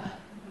 yeah.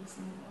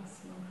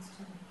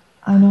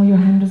 I know your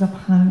hand is up,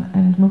 Han,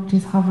 and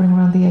Mukti's hovering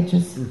around the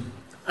edges.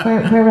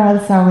 Where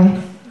else are we?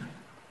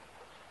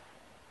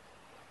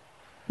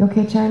 You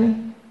okay, Charlie?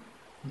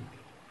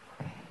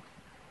 Okay.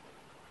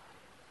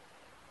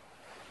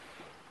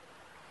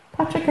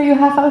 Patrick, are you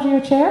half out of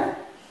your chair?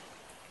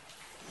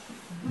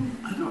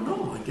 I don't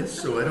know. I guess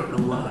so. I don't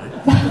know why.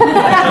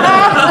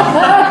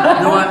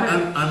 No,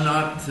 I'm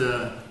not.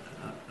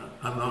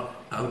 I'm not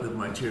out of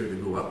my chair to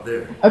go up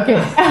there.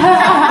 Okay.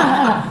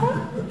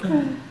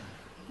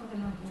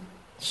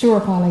 Sure,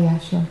 Paula. Yeah,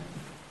 sure.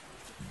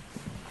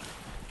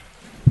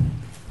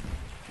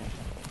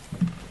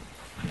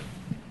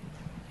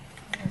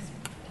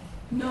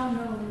 No.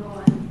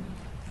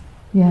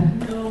 Yeah. I'm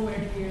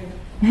nowhere near.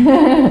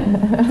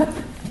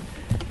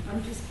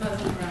 I'm just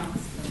buzzing around.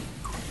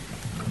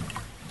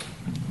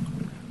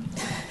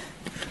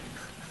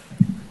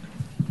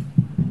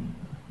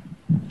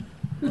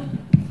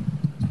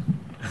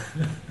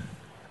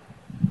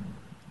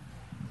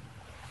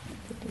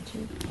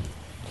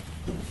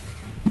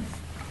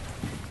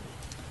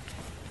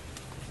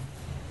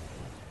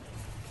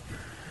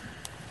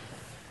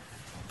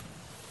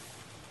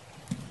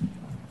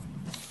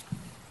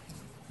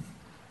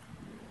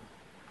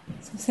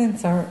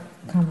 since our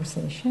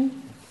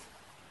conversation,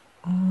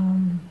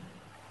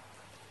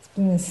 it's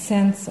been a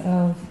sense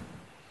of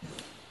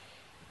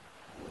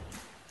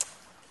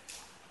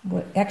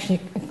what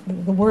actually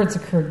the words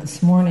occurred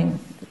this morning,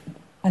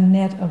 a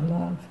net of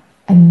love.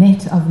 A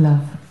net of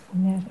love. A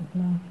net of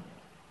love.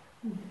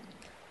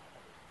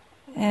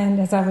 And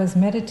as I was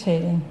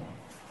meditating,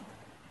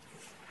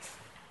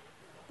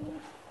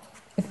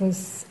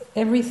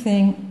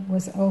 everything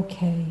was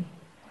okay.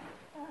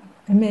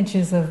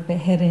 Images of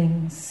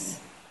beheadings,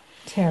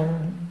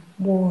 terror,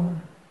 war,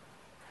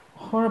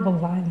 horrible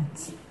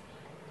violence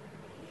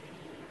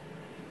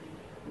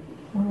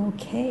were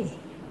okay.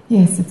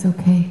 Yes, it's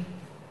okay.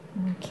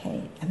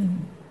 Okay.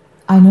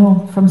 I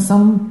know, from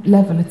some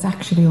level it's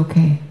actually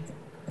okay.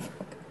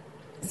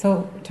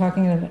 So,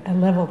 talking at a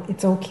level,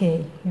 it's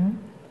okay. Yeah?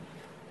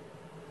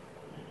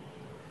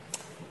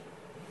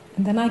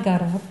 And then I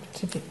got up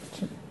to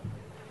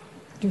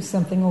do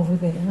something over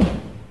there.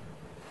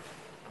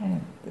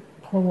 And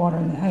pour water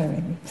in the, I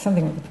don't know,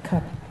 something with a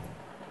cup.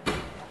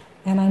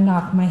 And I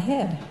knocked my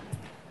head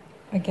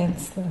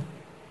against the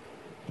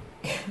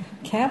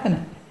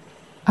cabinet.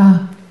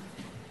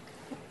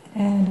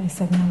 And I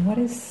said, "Now, what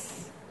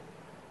is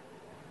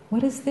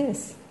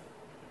this?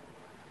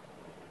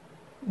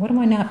 What am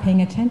I not paying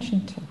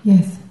attention to?"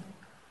 Yes.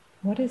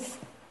 What is,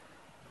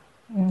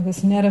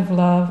 this net of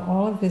love,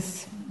 all of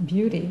this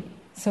beauty?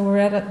 So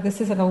this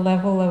is at a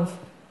level of,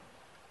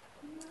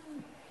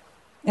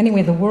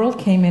 anyway, the world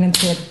came in and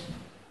said,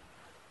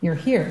 "You're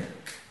here."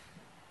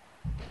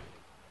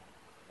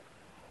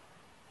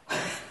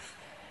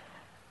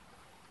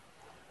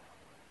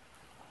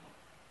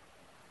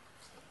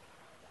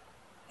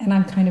 And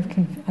I'm kind of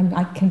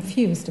I'm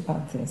confused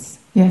about this.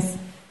 Yes.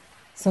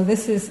 So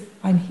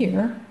I'm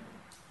here,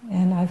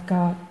 and I've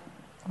got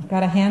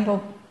to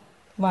handle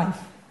life.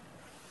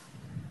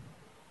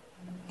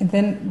 And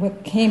then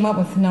what came up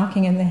with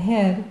knocking in the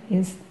head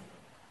is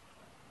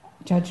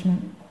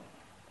judgment.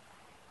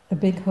 The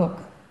big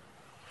hook.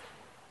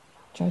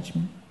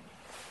 Judgment.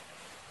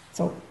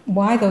 So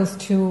why those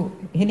two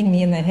hitting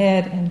me in the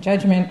head and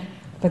judgment?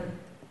 But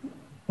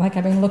like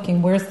I've been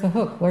looking, where's the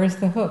hook? Where's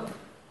the hook?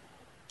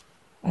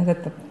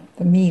 At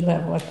the me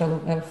level, at the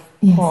of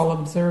yes. Paul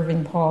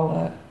observing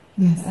Paul.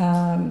 Yes.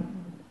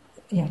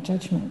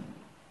 Judgment.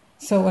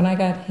 So when I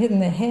got hit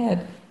in the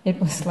head, it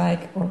was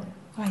like,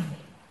 why?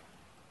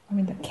 I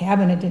mean, the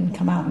cabinet didn't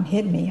come out and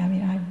hit me. I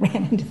mean, I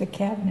ran into the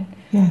cabinet.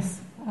 Yes.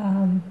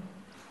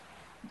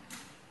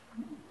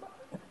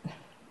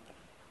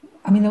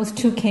 Those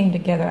two came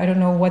together. I don't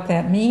know what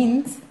that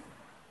means,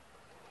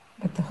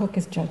 but the hook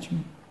is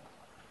judgment.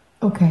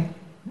 Okay.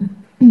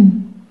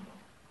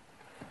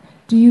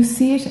 Do you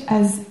see it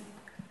as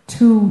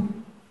two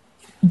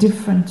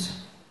different...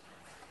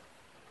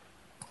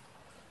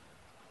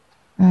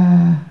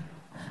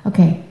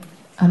 okay,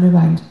 I'll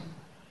rewind.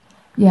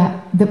 Yeah,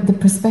 the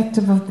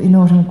perspective of,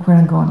 where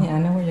I'm going. Yeah, I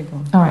know where you're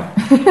going. All right.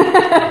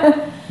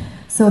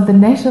 So the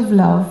net of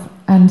love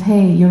and,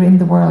 hey, you're in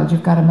the world,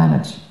 you've got to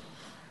manage.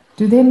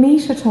 Do they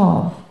meet at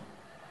all?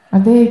 Are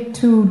they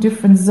two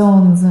different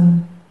zones?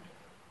 And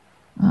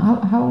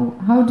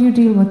how do you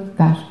deal with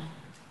that?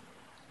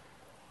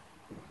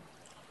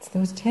 It's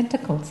those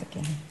tentacles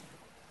again.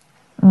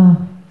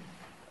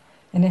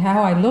 And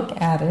how I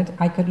look at it,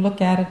 I could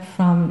look at it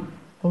from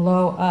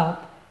below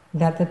up,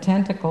 that the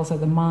tentacles are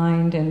the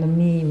mind and the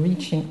me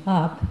reaching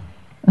up.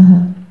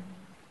 And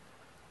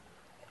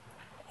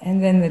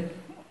then the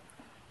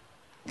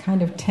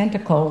kind of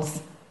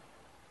tentacles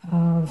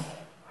of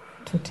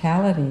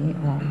totality,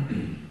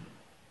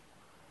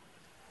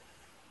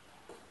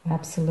 the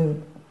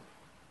absolute,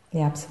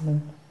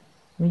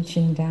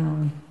 reaching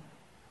down.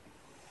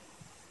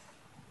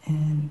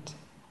 And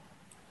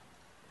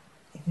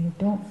they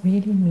don't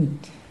really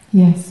meet.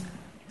 Yes.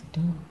 They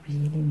don't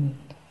really meet.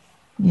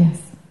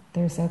 Yes.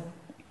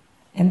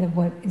 And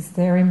what is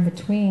there in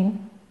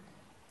between,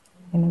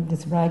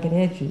 these ragged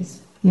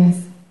edges,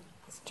 yes,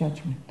 is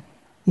judgment.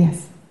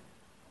 Yes.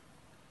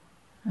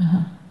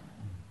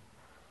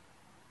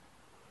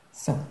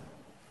 So,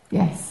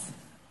 yes.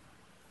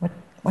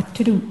 What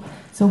to do?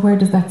 So where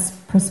does that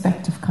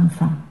perspective come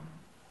from?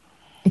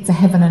 It's a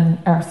heaven and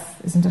earth,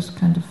 isn't it?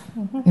 Kind of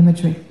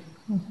imagery.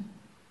 Mm-hmm.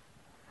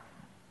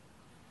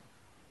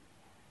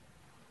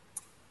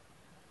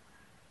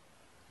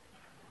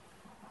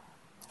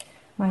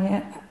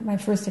 My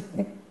first,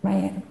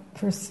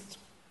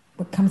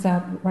 what comes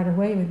out right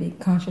away would be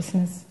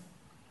consciousness.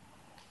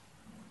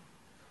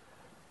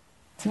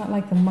 It's not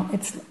like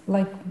it's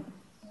like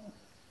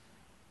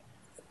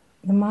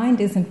the mind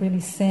isn't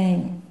really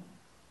saying,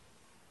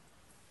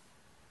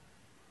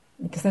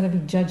 because that'd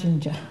be judging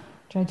the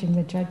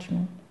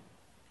judgment.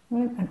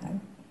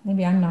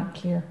 Maybe I'm not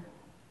clear.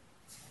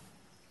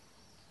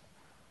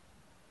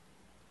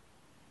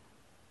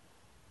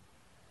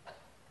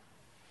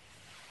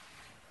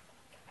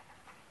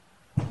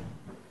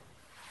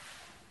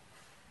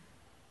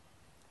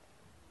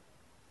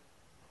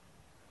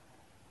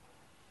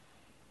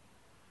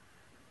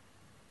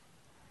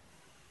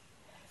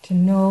 To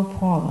know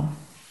Paula,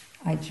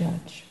 I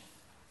judge.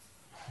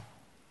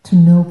 To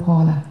know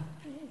Paula.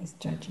 Is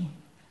judging.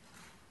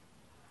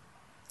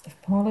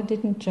 If Paula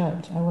didn't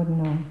judge, I wouldn't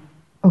know.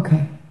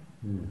 Okay.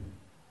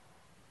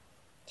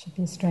 She'd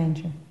be a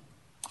stranger.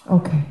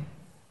 Okay.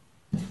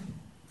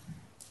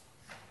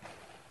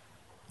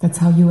 That's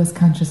how you as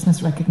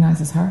consciousness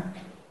recognizes her?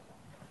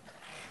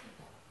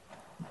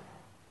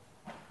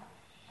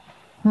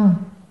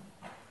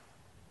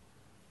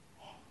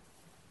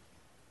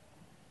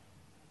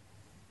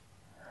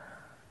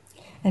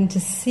 And to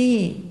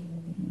see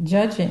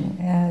judging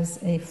as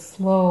a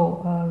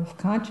flow of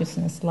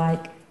consciousness,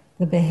 like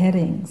the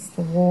beheadings,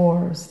 the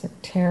wars, the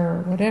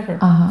terror, whatever,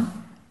 I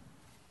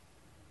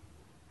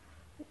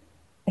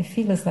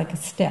feel is like a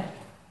step.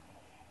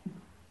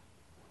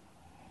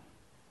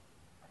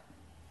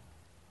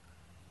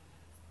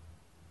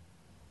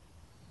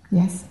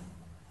 Yes.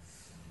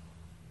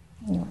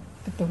 No,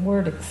 but the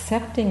word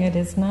accepting it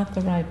is not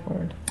the right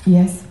word.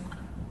 Yes.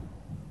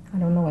 I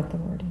don't know what the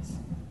word is.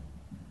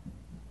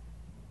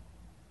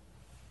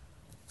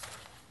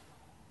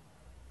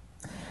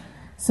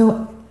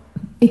 So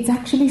it's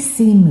actually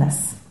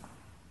seamless.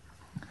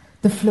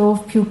 The flow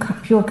of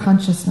pure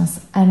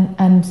consciousness and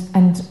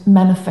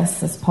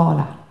manifests as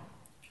Paula.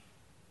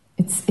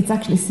 It's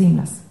actually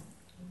seamless.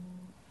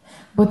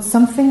 But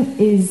something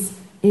is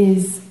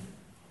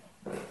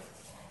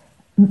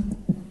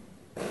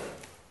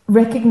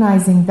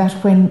recognizing that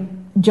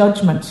when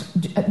judgment,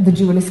 the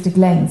dualistic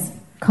lens,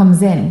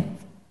 comes in,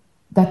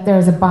 that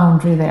there's a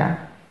boundary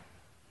there.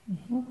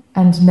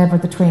 And never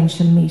the twain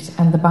shall meet,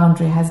 and the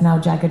boundary has now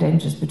jagged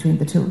edges between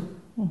the two.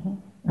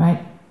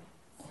 Right?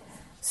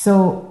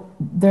 So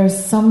there's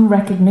some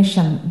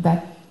recognition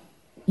that,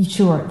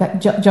 sure, that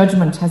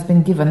judgment has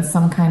been given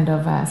some kind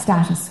of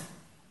status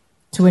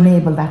to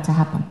enable that to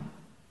happen.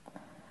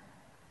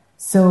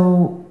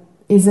 So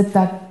is it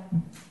that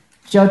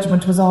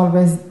judgment was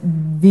always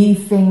the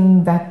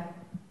thing that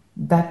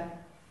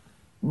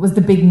was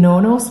the big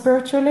no-no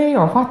spiritually,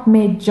 or what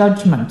made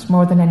judgment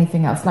more than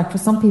anything else? Like for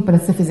some people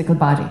it's the physical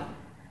body,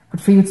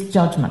 but for you it's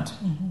judgment.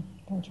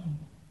 Judgment.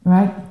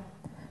 Right?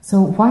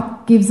 So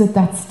what gives it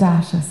that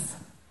status?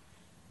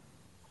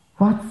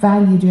 What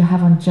value do you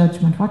have on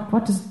judgment?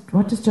 What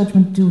does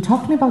judgment do?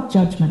 Talk to me about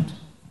judgment.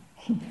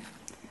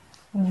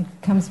 Well, it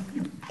comes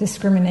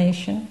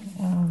discrimination,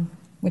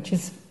 which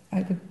is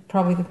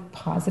probably the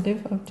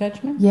positive of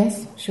judgment.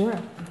 Yes, sure.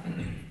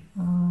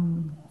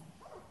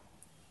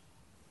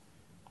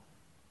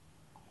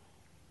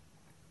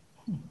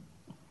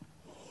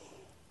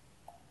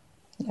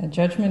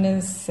 Judgment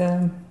is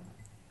well,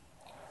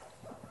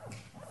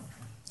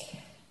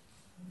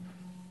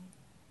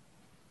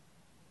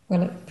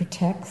 it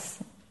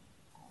protects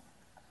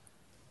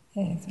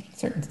a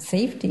certain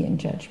safety in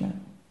judgment.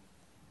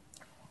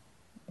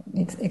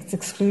 It's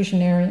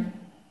exclusionary.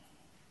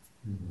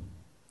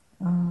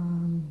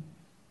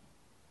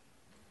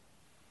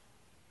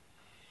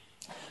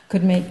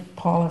 Could make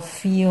Paula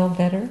feel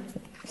better.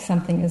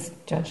 Something is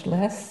judged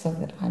less, so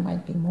that I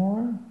might be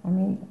more. I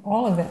mean,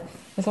 all of that.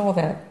 There's all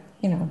that,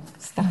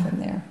 stuff in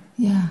there.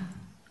 Yeah.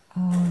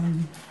 I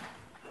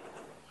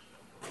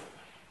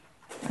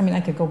mean,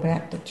 I could go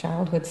back to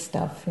childhood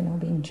stuff,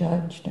 being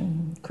judged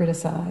and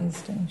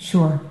criticized. And,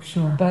 Sure.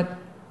 But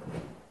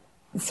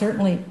it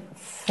certainly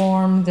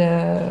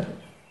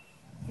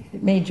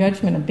made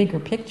judgment a bigger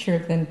picture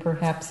than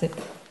perhaps it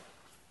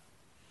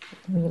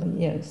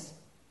really is.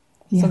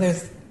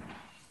 Yes.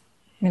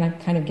 So I'm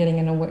kind of getting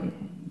into what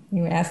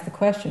you asked the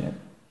question. It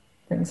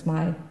brings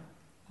my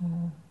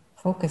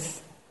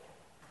focus.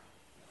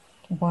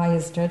 Why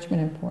is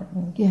judgment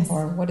important? Yes.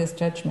 Or what is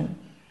judgment?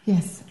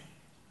 Yes.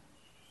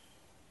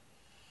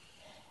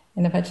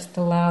 And if I just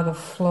allow the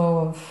flow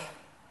of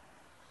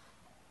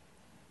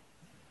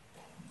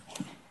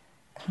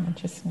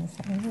consciousness,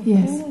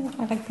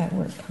 I like that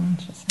word,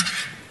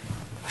 consciousness,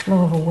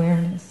 flow of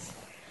awareness.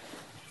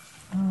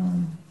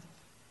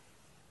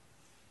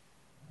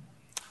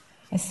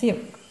 I see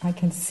it. I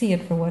can see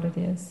it for what it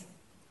is.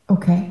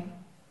 Okay.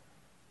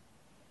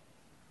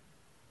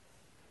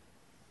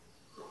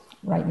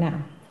 Right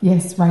now.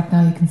 Yes, right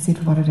now you can see it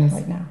for what it is.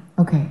 Right now.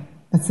 Okay,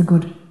 that's a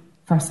good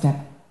first step.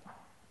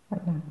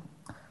 Right now.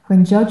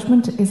 When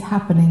judgment is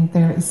happening,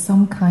 there is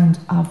some kind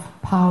of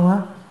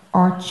power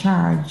or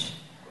charge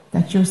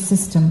that your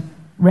system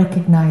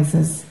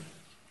recognizes,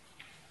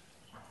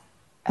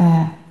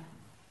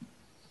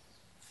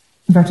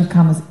 inverted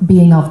commas,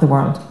 being of the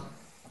world.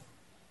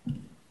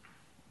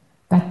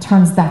 That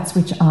turns that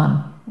switch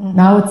on.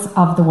 Now it's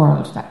of the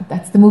world.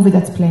 That's the movie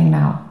that's playing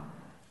now.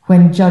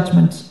 When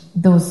judgment,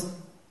 those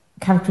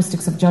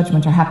characteristics of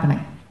judgment are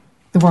happening,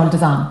 the world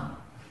is on.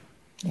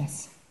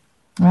 Yes.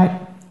 Right?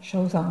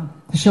 Show's on.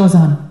 The show's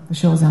on. The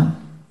show's on.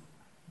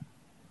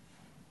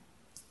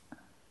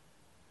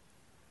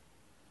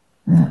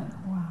 Yeah.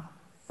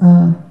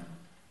 Wow.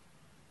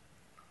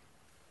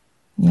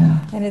 Yeah.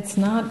 And it's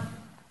not,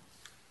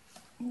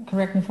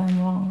 correct me if I'm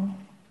wrong,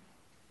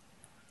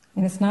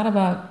 and it's not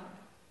about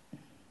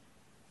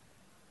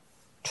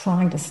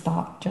trying to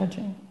stop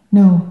judging.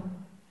 No.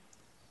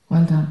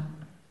 Well done.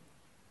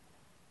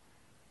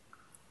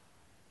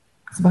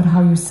 about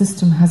how your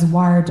system has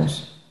wired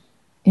it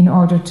in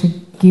order to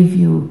give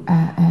you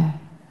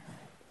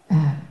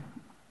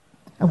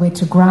a way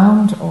to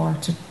ground or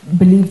to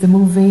believe the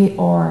movie,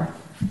 or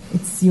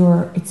it's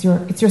your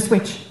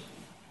switch.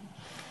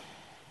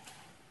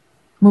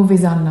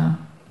 Movie's on now,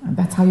 and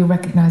that's how you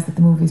recognize that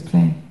the movie's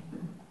playing.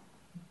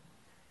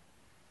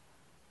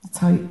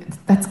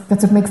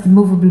 That's what makes the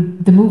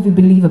movie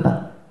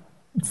believable.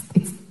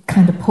 It's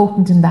kind of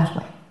potent in that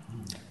way.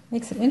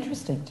 Makes it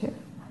interesting too.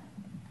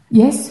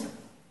 Yes,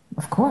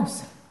 of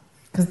course.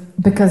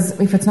 Because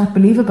if it's not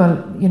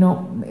believable,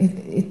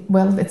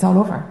 it's all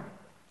over.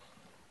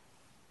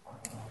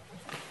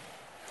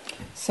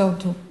 So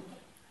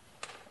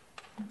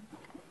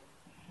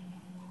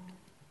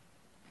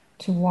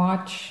to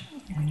watch,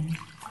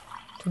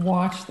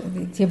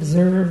 to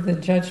observe the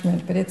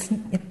judgment, but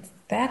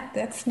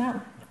that's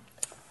not.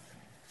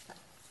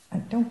 I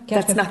don't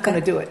get. That's not going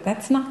to do it.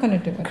 That's not going to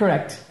do it.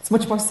 Correct. It's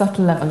much more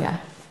subtle level, yeah.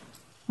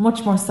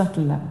 Much more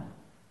subtle level.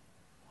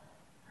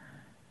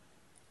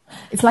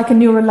 It's like a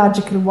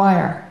neurological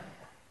wire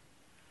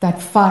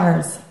that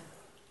fires,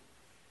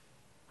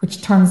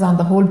 which turns on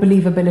the whole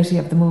believability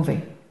of the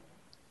movie.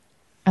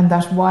 And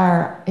that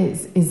wire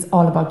is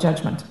all about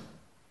judgment.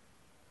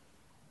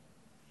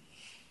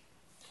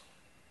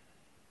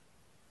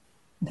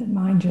 The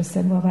mind just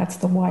said, well, that's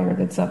the wire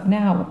that's up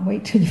now.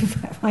 Wait till you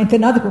find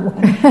another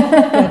one.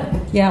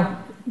 But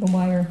yeah, the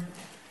wire.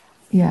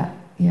 Yeah.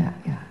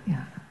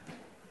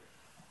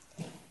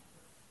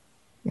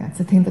 Yeah, it's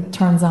the thing that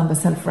turns on the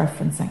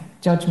self-referencing.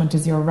 Judgment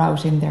is your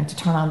route in there to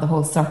turn on the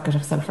whole circuit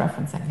of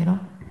self-referencing,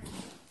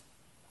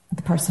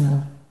 the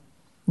personal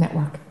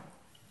network.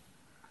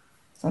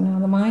 So now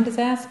the mind is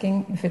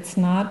asking, if it's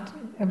not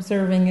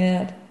observing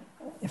it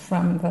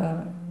from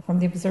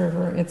the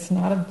observer, it's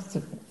not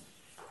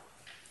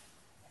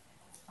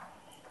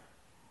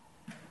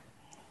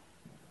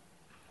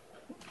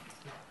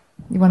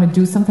You want to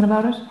do something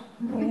about it?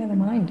 Well, yeah, the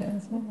mind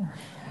does.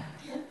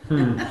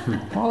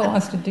 Yeah. Paula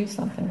wants to do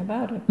something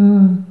about it.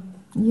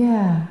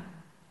 Yeah.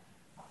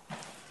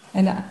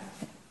 And I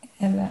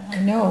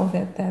know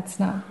that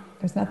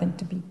there's nothing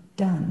to be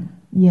done.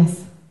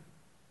 Yes.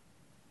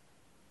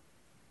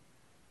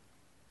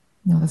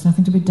 No, there's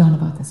nothing to be done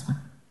about this one.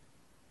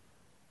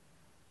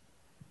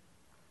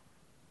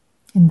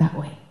 In that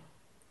way.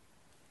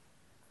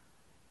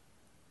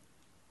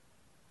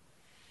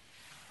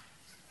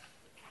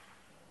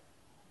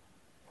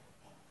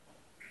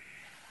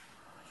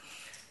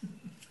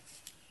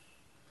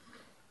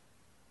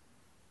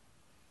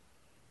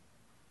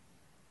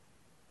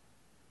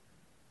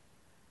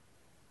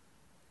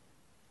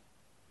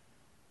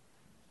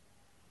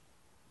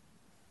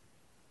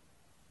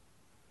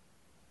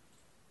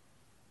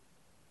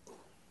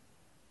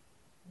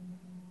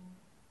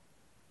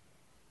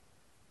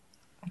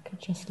 I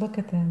could just look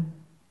at them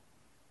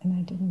and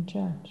I didn't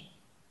judge.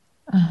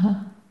 Uh-huh.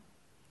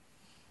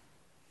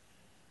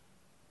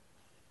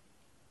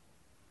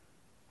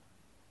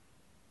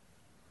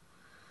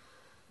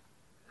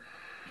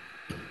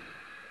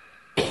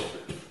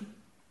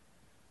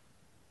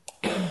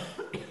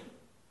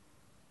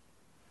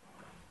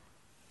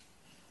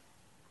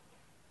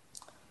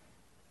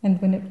 And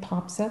when it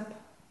pops up,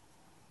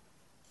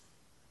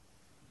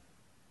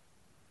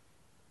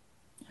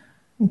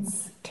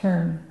 it's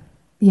turn.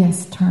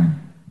 Yes,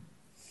 turn.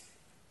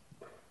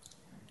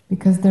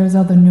 Because there's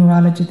other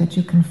neurology that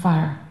you can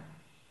fire,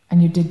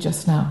 and you did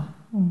just now.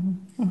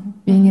 Mm-hmm. Mm-hmm.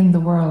 Being in the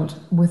world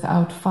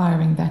without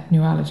firing that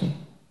neurology.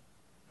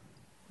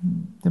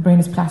 The brain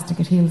is plastic,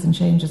 it heals and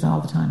changes all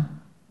the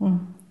time.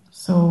 Mm.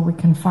 So we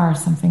can fire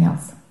something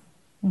else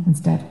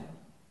instead.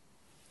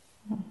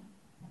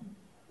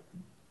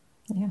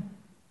 Yeah.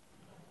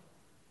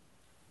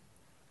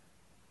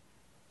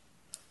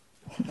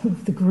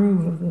 Move the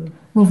groove of the...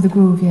 Move the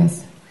groove,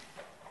 yes.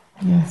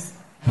 Yes.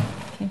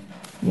 Okay.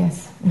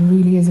 Yes, it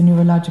really is a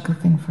neurological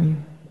thing for you.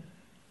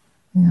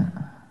 Yeah.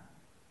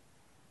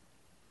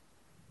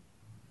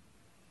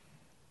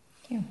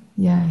 Thank you.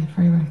 Yeah, you're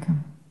very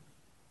welcome.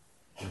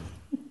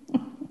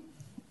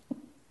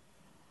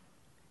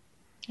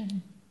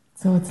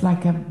 So it's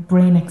like a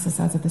brain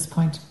exercise at this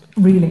point.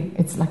 Really,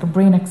 it's like a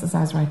brain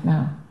exercise right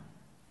now.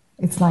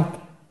 It's like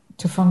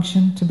to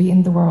function, to be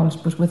in the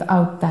world, but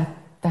without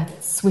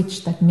that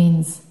switch that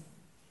means,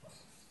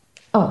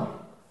 oh,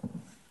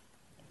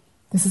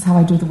 this is how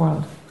I do the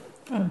world.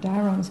 Oh,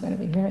 Dairon's going to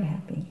be very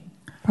happy.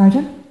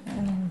 Pardon?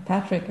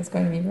 Patrick is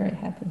going to be very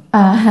happy.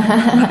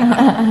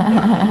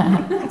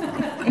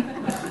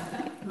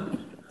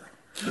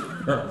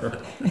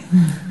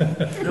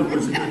 That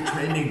was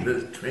a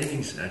good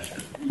training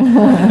session.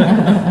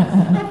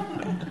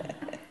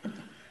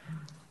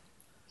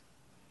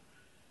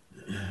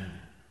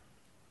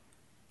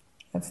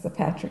 That's the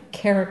Patrick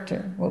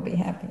character will be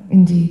happy.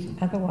 Indeed.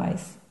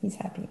 Otherwise, he's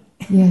happy.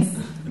 Yes,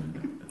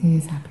 he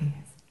is happy.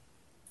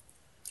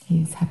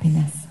 He is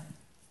happiness.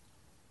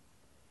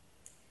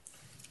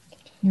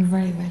 You're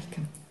very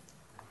welcome.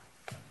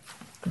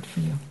 Good for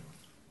you.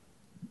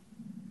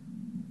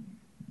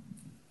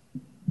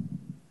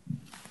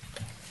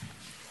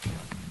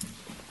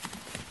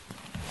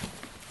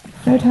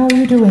 Fred, how are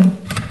you doing?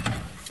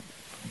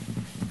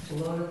 A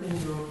lot of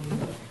things are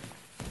opening up.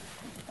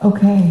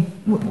 Okay.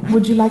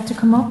 Would you like to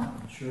come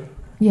up? Sure.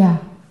 Yeah.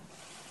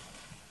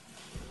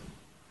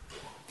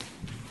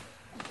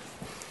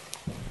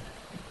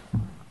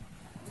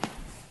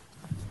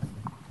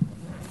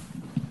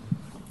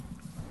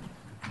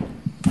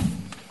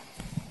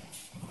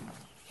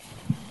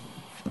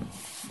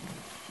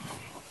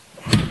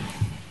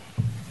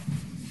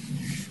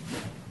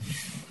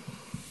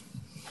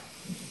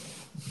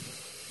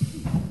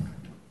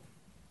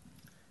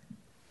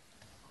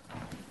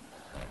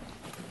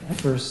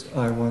 First,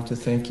 I want to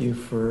thank you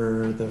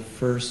for the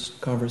first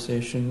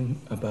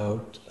conversation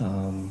about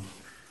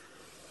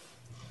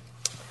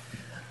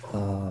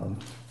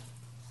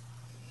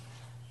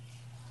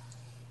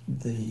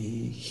the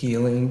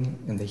healing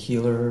and the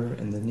healer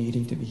and the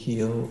needing to be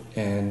healed,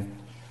 and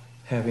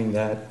having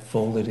that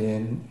folded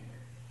in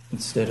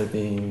instead of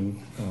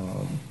being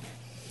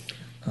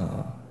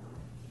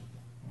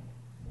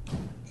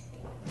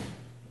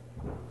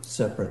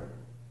separate.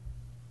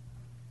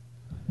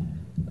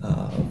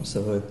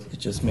 So it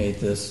just made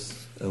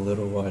this a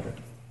little wider.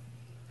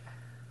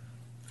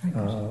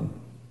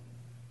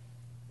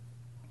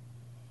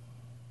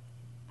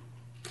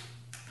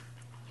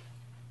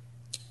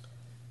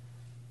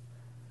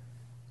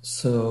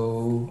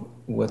 So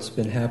what's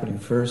been happening?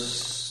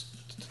 First,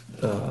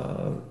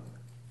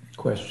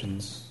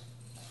 questions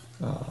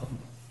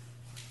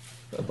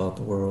about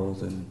the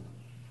world, and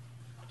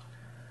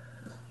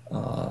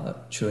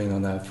chewing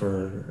on that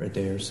for a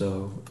day or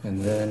so.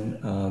 And then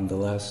the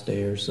last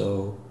day or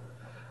so,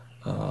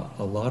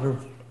 a lot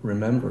of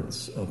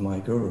remembrance of my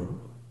guru,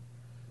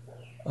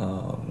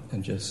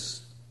 and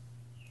just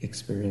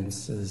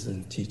experiences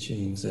and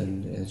teachings,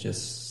 and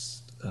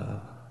just a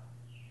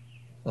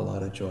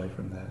lot of joy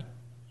from that.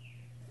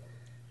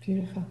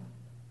 Beautiful.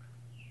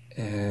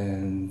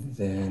 And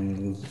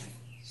then,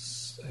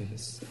 I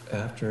guess,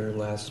 after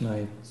last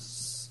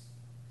night's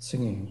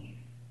singing,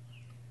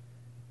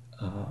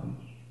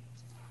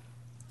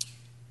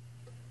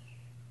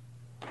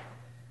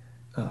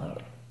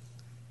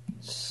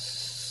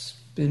 it's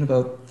been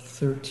about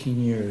 13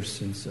 years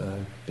since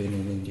I've been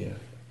in India,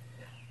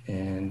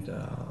 and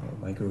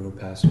my guru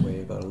passed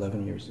away about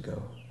 11 years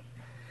ago.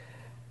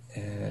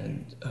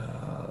 And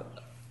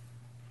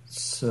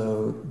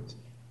so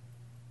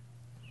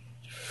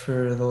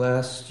for the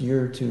last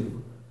year or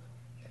two,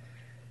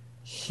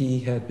 he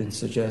had been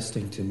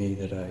suggesting to me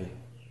that I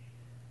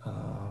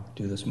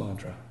do this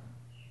mantra.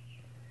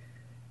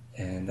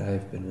 And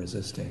I've been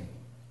resisting.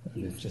 I've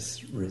been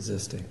just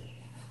resisting.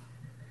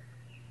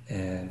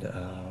 And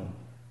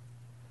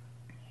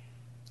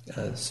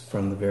as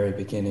from the very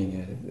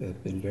beginning,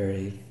 I've been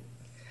very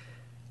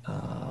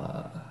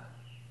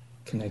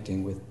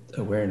connecting with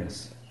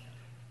awareness.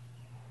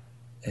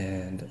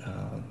 And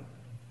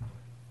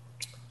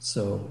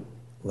so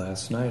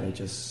last night I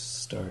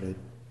just started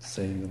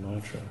saying the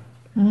mantra.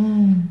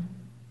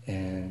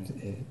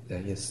 And I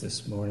guess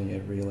this morning I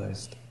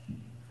realized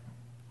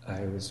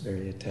I was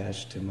very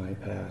attached to my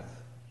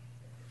path,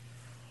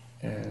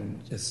 and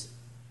just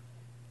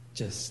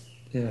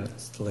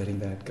letting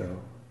that go,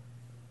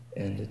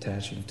 and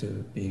attaching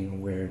to being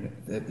aware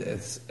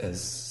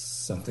as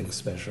something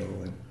special,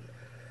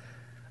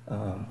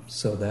 and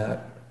so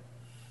that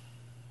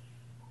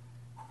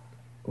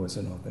was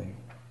an opening.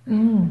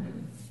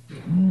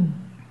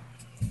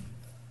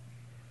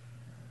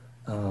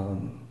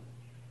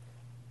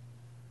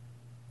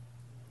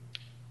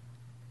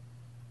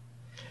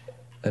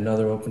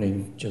 Another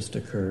opening just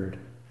occurred.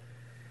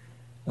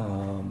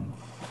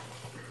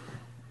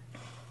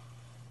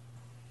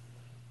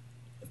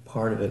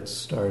 Part of it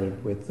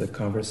started with the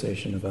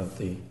conversation about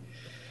the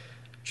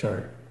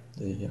chart,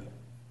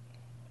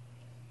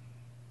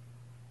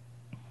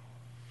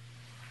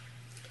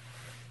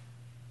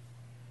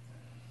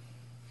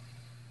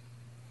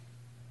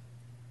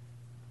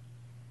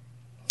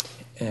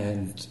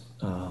 and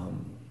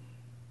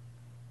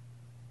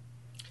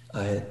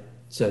I had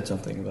said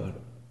something about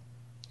it.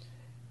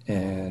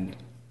 And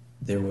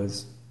there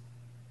was,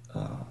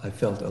 I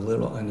felt a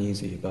little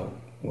uneasy about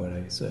what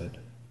I said.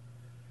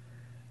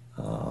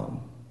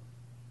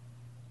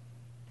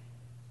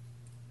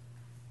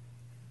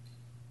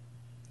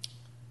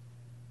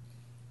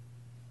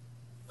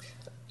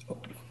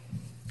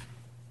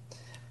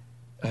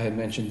 I had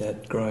mentioned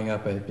that growing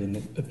up I had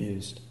been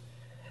abused,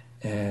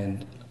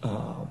 and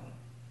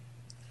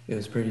it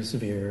was pretty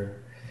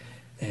severe,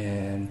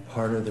 and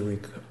part of the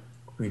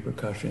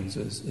repercussions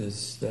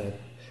is that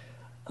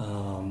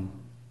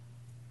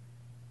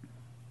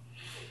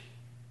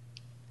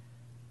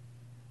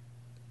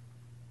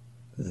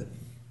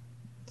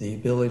the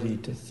ability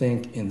to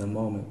think in the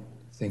moment,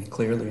 think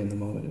clearly in the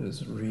moment,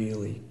 is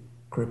really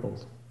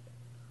crippled.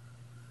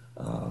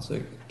 So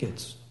it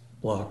gets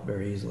blocked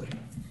very easily.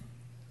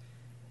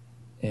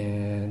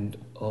 And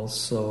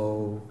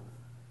also,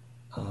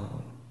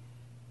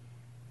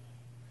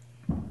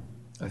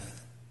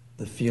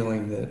 the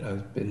feeling that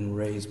I've been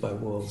raised by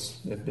wolves,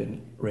 I've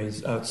been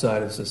raised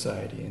outside of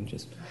society, and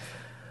just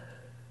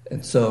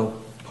And so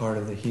part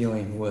of the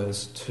healing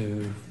was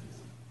to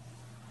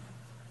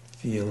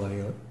feel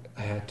like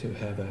I had to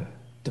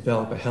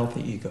develop a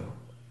healthy ego.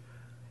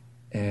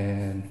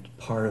 And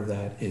part of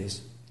that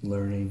is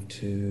learning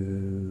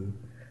to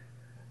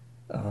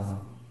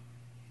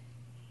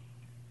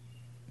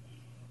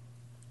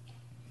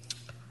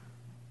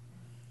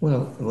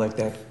like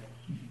that,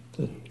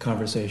 the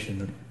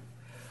conversation,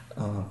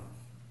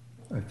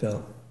 I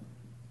felt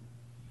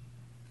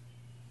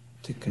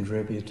to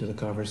contribute to the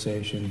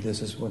conversation.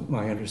 This is what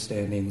my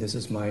understanding, this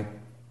is my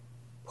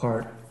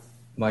part,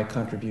 my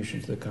contribution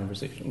to the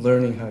conversation,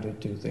 learning how to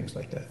do things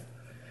like that.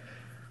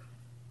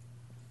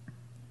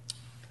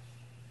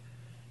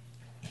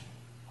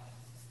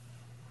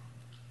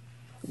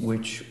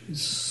 Which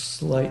is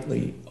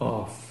slightly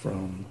off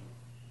from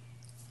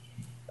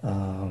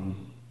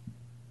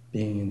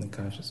being in the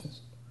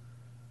consciousness.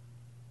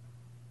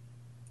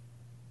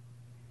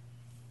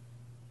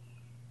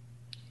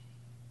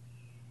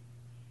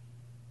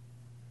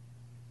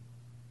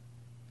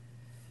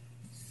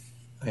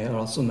 I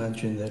also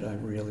mentioned that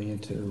I'm really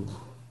into,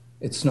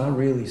 it's not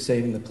really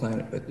saving the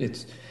planet, but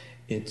it's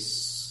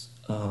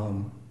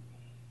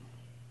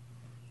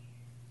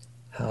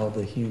how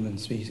the human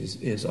species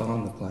is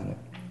on the planet.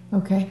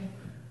 Okay.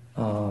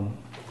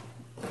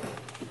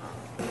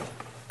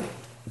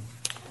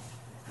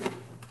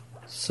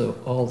 So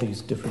all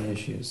these different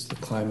issues, the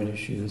climate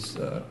issues,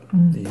 the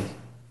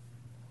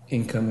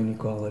income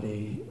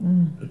inequality,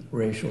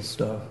 racial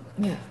stuff,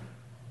 Yeah.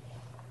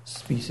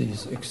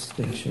 species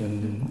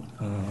extinction,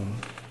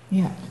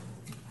 Yeah.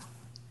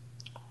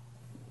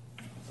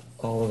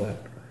 all of that.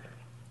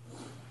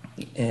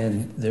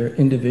 And they're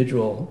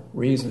individual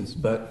reasons,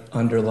 but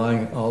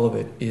underlying all of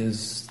it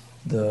is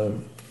the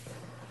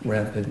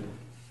rampant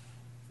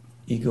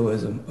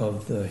egoism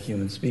of the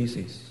human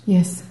species.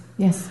 Yes.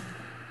 Yes.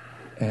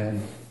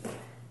 And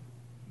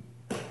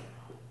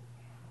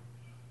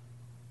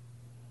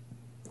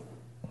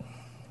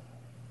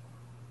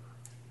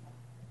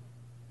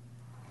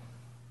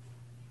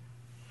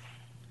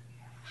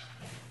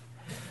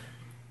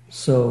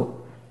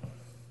so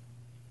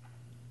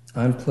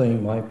I'm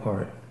playing my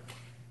part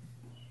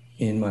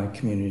in my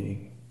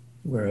community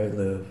where I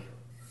live.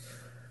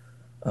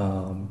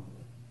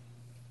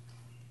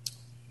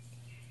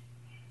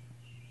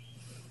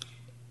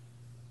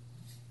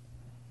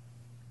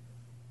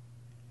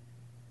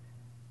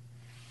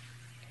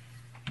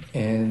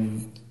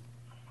 And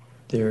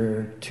there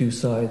are two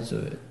sides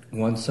of it.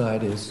 One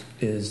side is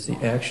the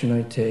action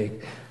I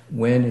take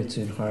when it's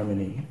in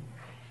harmony,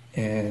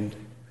 and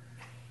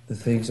the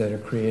things that are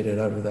created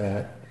out of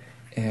that,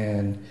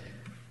 and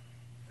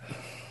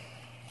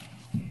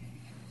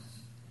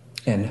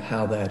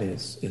how that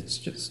is. It's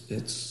just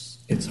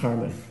it's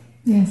harmony.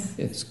 Yes.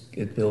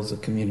 It builds a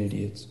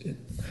community.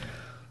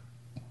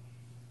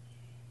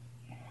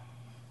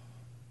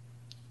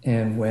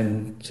 And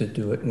when to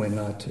do it, when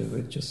not to.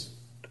 It just.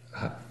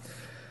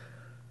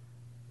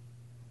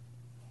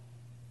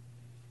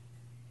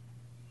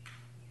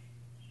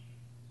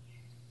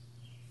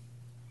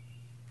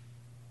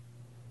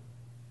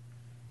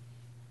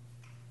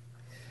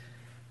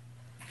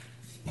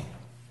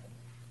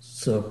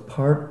 So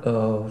part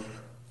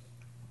of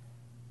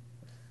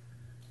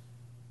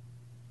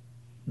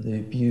the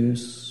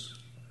abuse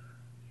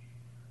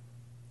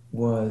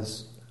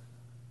was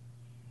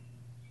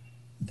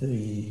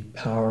the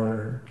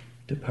power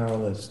to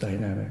powerless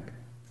dynamic.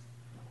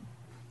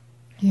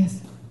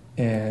 Yes.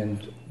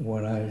 And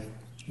what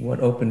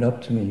opened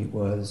up to me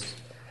was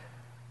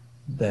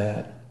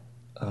that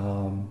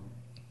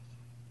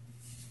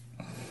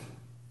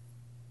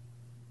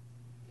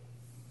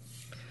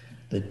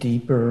the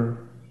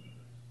deeper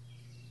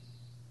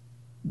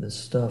the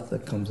stuff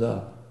that comes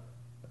up,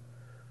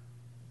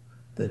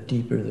 the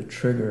deeper the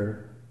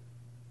trigger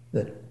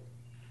that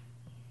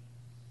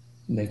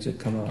makes it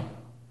come up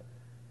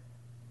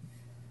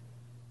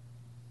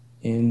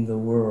in the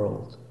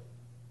world.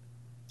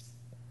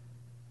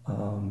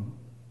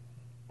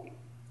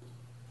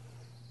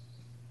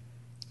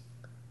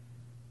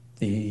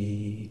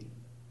 The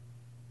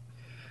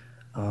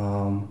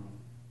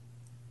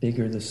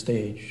bigger the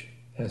stage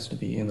has to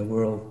be in the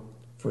world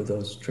for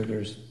those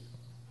triggers.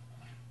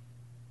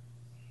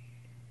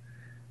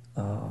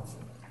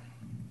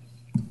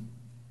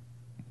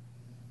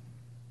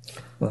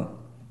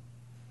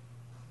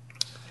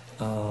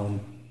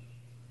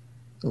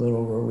 A little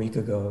over a week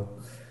ago,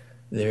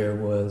 there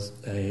was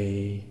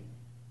a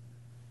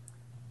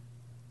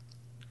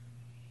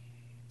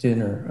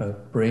dinner, a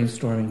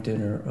brainstorming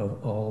dinner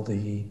of all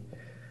the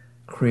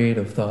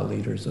creative thought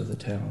leaders of the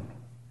town.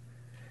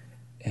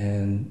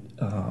 And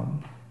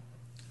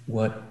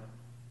what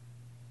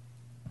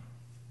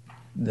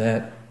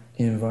that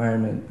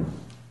environment,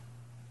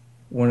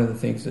 one of the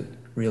things that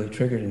really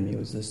triggered in me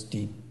was this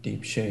deep,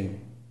 deep shame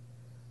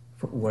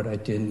for what I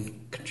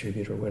didn't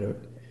contribute or whatever.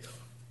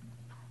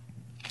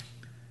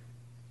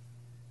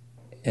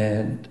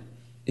 And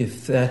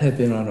if that had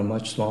been on a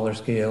much smaller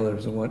scale, there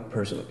was a one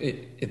person,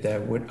 I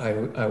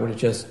would have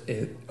just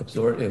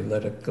absorbed it,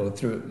 let it go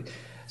through.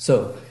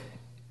 So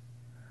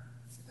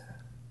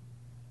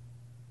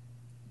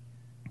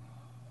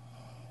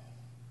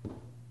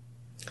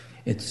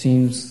it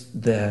seems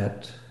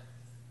that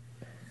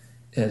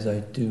as I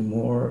do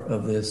more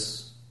of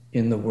this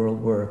in the world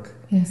work,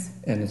 Yes.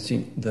 and it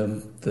seems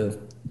the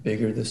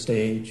bigger the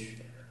stage,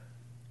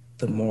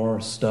 the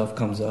more stuff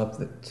comes up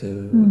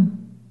to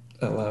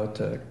allow it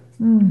to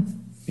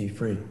be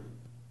free.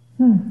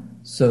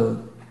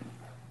 So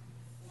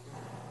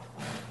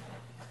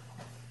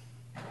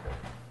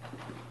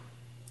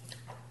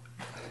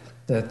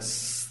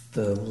that's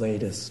the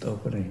latest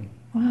opening.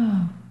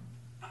 Wow.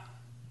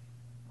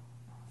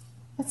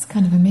 That's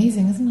kind of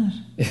amazing, isn't it?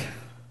 Yeah.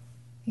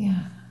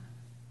 Yeah.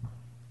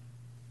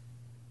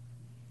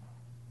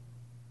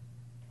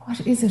 What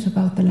is it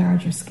about the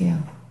larger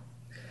scale?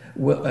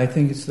 Well, I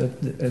think it's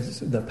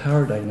the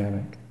power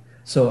dynamic.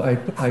 So I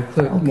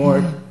put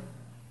more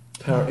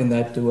power in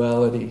that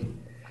duality.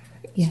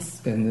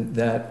 Yes. And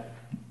that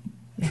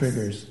Yes.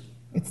 triggers.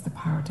 It's the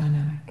power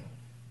dynamic.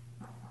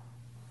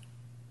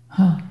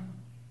 Huh.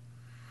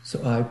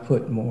 So I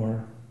put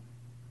more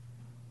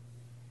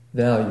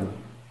value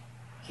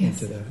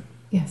Yes. into that.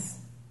 Yes.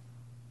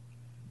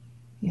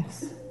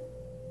 Yes.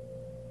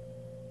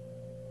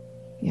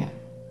 Yeah.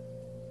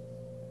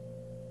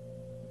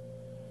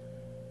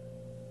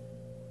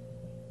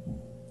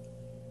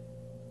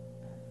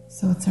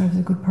 So it serves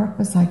a good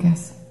purpose, I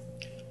guess.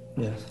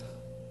 Yes.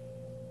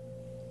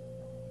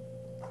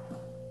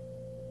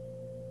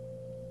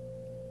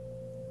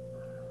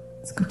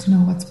 It's good to know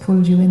what's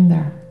pulled you in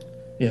there.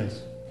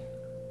 Yes.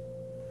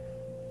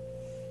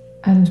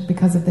 And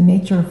because of the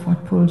nature of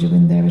what pulled you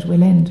in there, it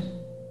will end.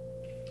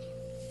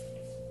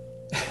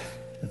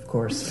 Of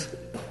course.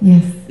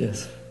 Yes.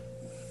 Yes.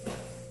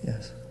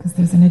 Yes. Because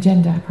there's an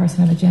agenda, a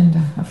personal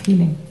agenda of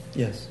healing.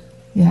 Yes.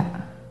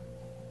 Yeah.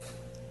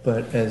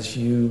 But as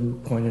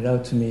you pointed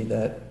out to me,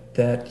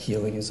 that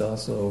healing is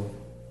also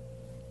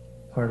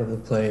part of the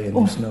play, and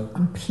there's no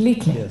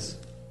completely. Yes.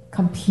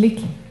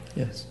 Completely.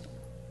 Yes.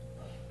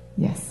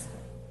 Yes.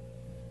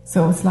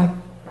 So it's like,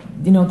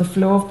 the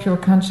flow of pure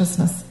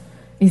consciousness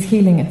is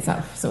healing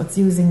itself. So it's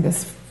using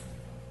this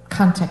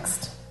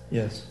context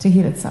Yes. to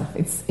heal itself.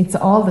 It's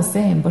all the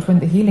same, but when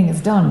the healing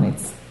is done,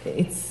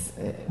 it's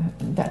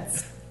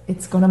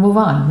going to move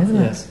on, isn't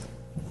Yes. it?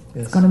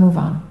 Yes. It's going to move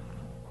on.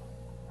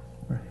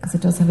 Right. Because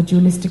it does have a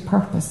dualistic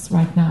purpose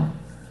right now.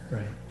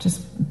 Right.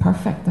 Just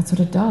perfect. That's what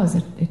it does.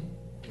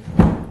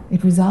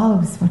 It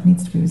resolves what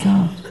needs to be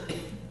resolved.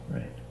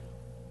 Right.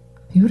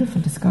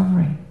 Beautiful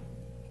discovery.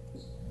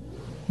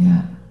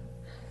 Yeah.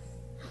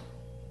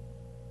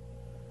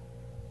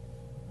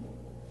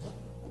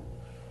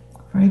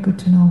 Very good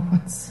to know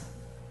what's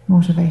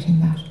motivating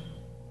that.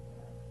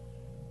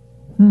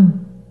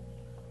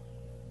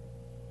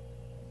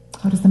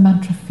 How does the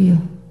mantra feel?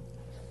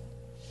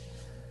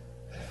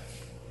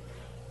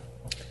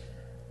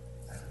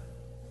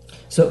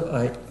 So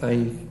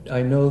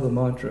I know the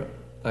mantra.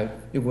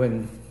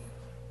 When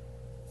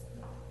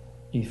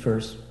you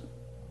first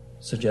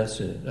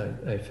suggested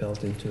it, I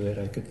felt into it.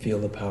 I could feel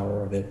the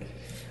power of it.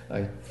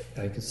 I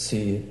could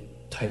see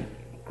it tight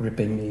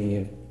gripping me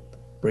and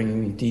bringing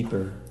me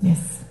deeper.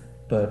 Yes.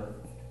 But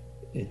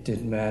it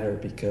didn't matter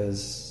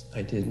because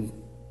I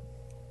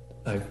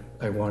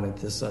wanted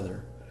this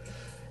other.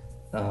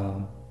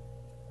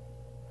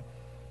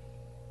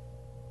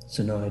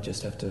 So now I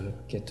just have to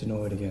get to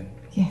know it again.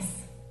 Yes.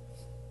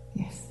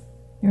 Yes.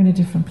 You're in a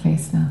different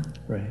place now.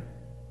 Right.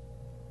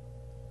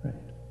 Right.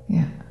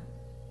 Yeah.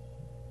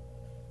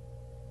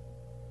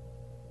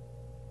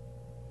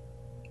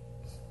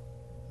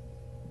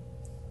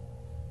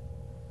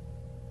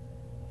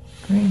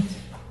 Great.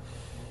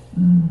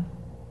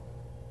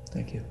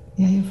 Thank you.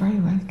 Yeah, you're very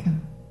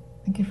welcome.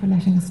 Thank you for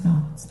letting us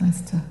know. It's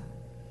nice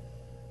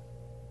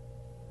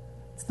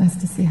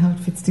to see how it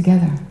fits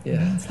together.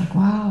 Yeah. It's like,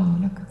 wow,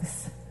 look at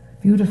this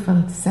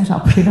beautiful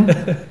setup,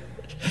 The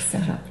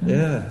setup.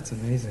 Yeah, it's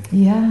amazing.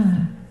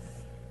 Yeah.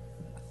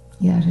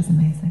 Yeah, it is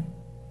amazing.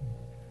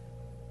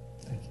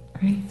 Thank you.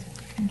 Great.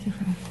 Thank you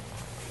for that.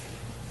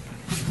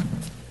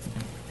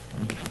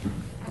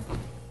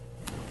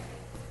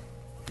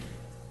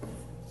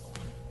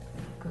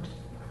 Good.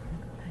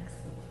 Thanks.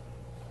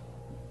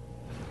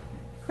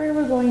 Where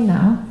we're going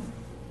now?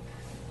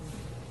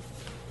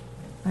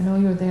 I know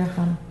you're there,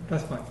 Fran.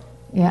 That's fine.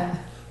 Yeah.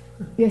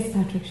 Yes,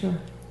 Patrick, sure. Would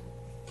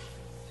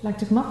you like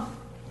to come up?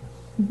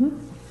 Mm-hmm.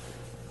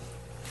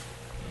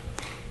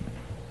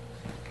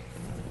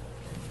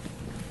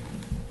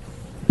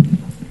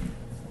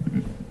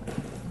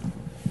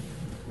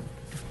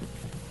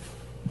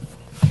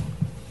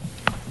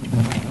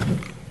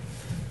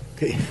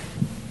 Okay.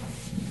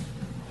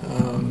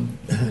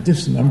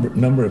 Just a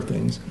number of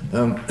things.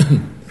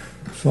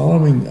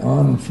 Following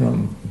on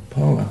from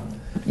Paula,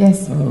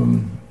 Yes.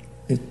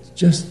 it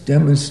just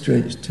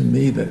demonstrates to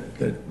me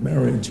that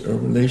marriage or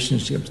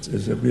relationships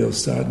is a real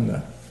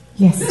sadhana.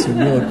 Yes.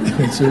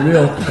 It's a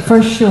real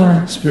For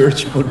sure.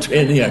 spiritual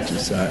training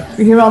exercise.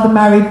 We hear all the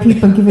married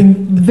people giving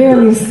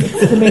various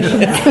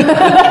exclamations.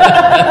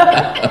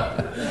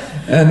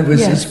 And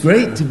it's Yes.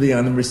 great to be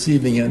on the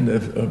receiving end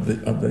of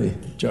the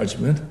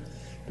judgment,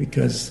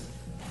 because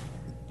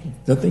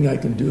nothing I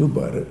can do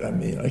about it. I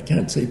mean, I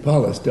can't say,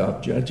 Paula,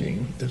 stop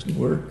judging. It doesn't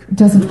work. It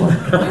doesn't work.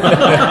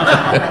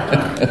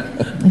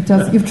 It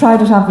does. You've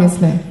tried it,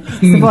 obviously. It's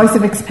the voice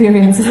of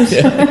experience, isn't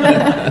it?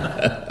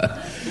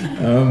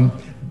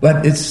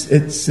 But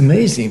it's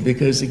amazing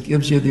because it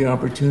gives you the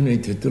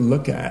opportunity to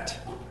look at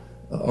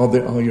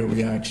all your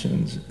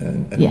reactions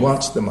and Yes.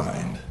 watch the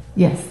mind.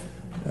 Yes.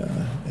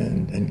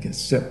 And get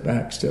step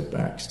back.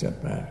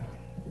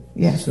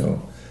 Yes.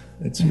 So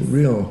it's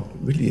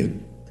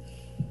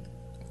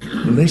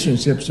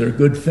relationships are a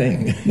good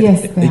thing.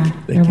 Yes, they are.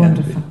 They're can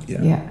wonderful. be,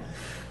 Yeah.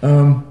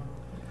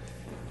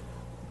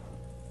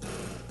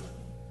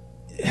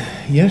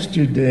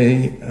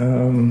 Yesterday,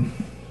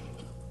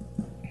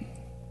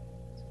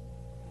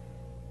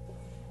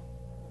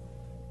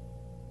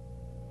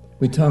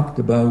 we talked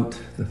about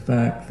the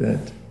fact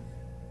that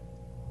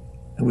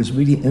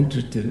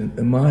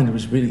the mind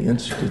was really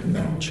interested in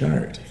that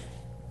chart.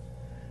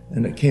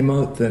 And it came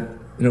out that,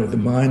 the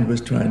mind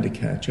was trying to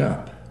catch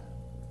up.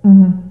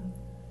 Mm-hmm.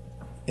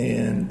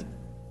 And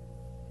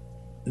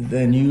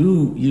then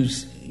you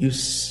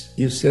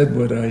said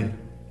what I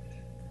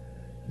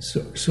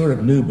sort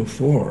of knew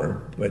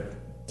before, but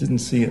didn't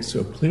see it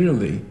so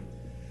clearly,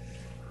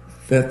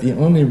 that the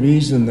only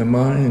reason the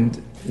mind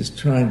is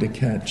trying to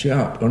catch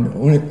up, the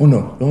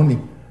only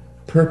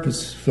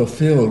purpose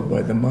fulfilled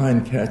by the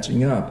mind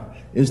catching up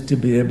is to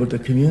be able to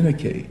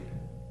communicate.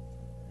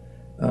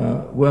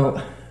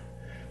 Well,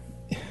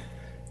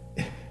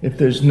 if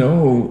there's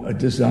no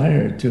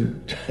desire to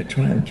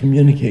try and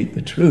communicate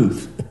the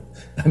truth,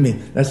 I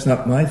mean, that's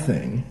not my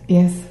thing.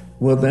 Yes.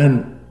 Well,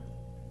 then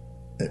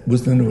it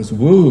was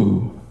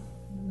woo.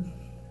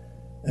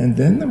 And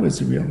then there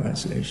was a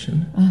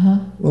realization,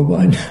 well,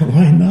 why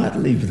not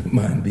leave the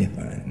mind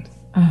behind?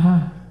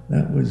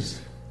 That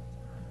was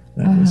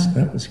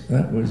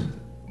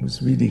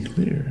really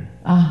clear.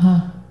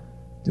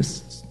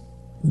 Just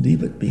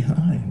leave it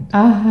behind.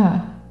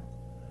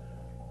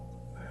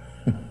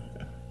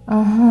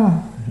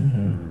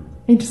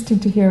 Interesting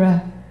to hear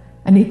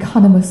an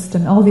economist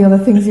and all the other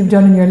things you've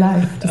done in your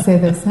life to say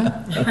this, huh?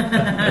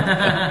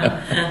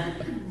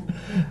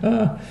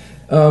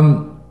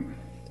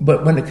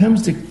 But when it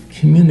comes to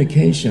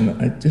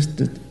communication, I just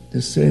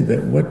to say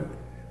that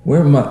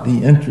where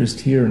the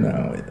interest here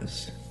now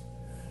is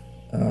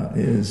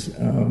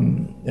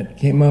it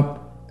came up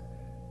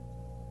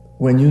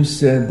when you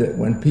said that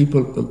when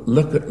people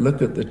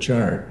look at the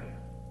chart,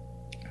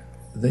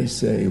 they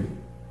say,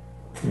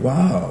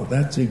 "Wow,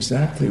 that's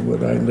exactly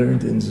what I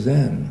learned in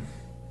Zen,"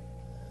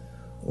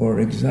 or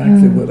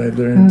exactly what I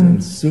learned in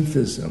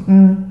Sufism,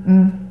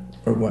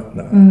 or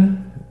whatnot.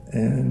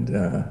 And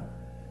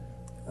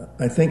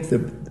I think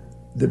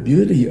the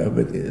beauty of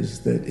it is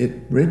that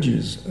it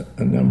bridges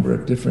a number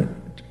of different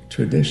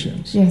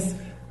traditions. Yes.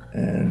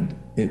 And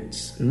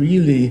it's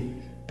really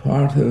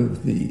part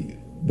of the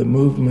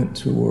movement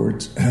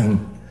towards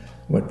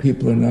what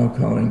people are now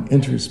calling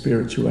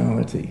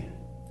interspirituality.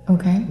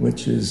 Okay.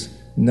 Which is,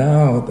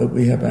 now that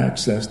we have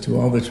access to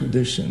all the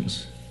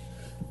traditions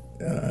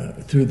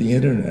through the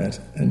internet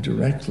and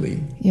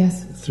directly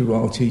through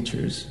all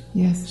teachers,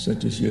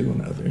 such as you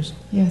and others,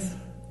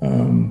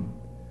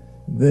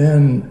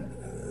 then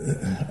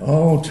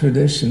all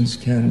traditions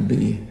can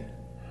be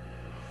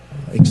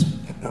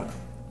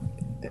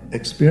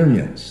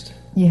experienced.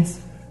 Yes.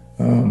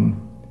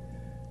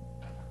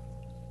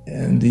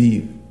 And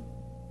the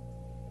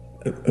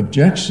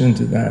objection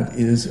to that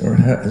is, or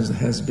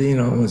has been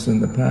always in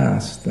the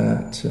past,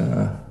 that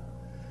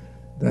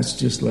that's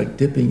just like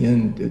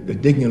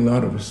digging a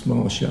lot of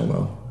small,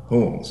 shallow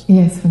holes.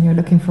 Yes, when you're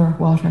looking for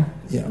water.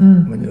 Yeah,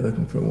 when you're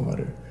looking for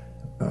water.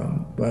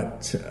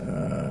 But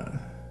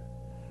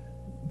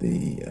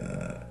the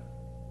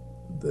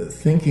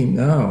thinking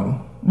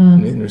now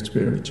in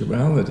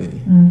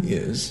interspirituality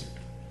is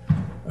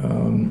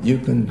you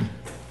can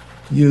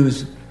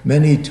use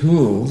many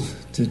tools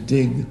to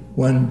dig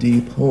one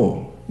deep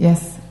hole.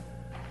 Yes.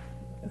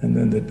 And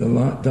then the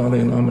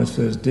Dalai Lama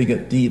says, dig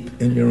it deep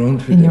in your own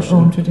tradition. In your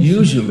own tradition.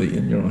 Usually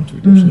in your own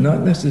tradition,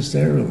 not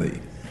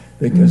necessarily,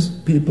 because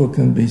people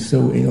can be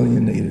so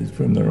alienated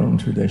from their own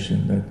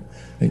tradition that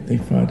they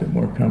find it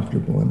more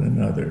comfortable in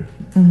another.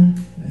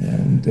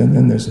 And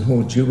then there's a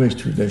whole Jewish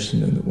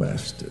tradition in the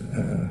West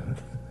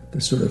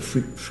that sort of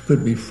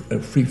could be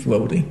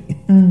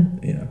free-floating.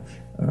 Yeah.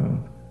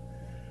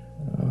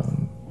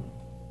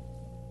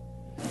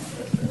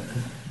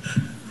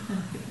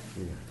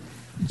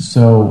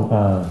 So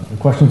the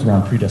question's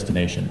around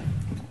predestination.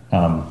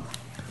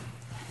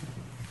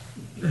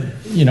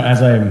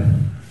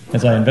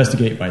 As I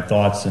investigate my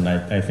thoughts and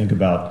I think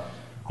about,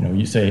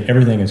 you say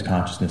everything is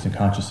consciousness and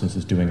consciousness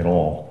is doing it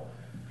all.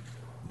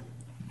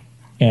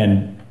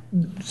 And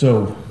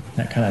so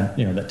that kind of,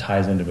 that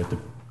ties into with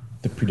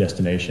the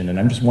predestination. And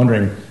I'm just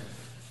wondering,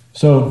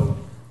 so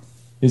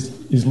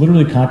is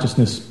literally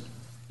consciousness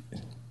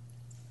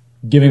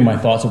giving my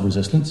thoughts of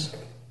resistance?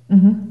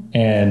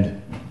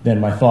 And then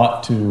my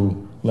thought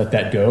to let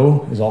that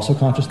go is also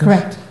consciousness?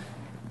 Correct.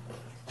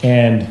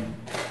 And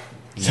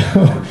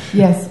so...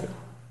 Yes.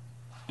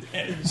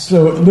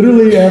 So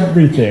literally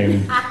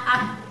everything.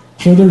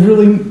 So there's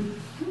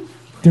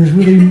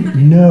really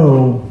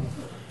no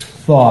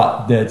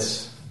thought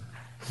that's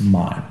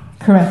mine.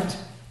 Correct.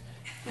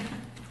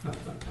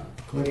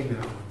 Including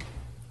that one.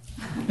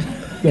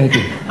 Thank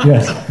you.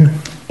 Yes.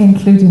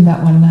 Including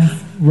that one,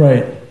 nice.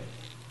 Right.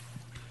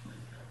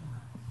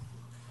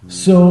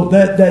 So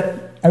that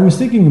I was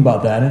thinking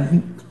about that,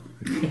 and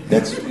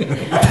that's.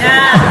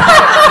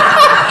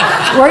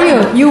 Were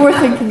you? You were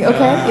thinking,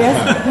 okay, yes.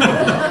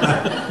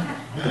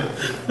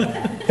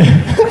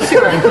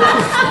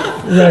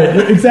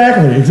 Right,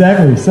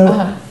 exactly.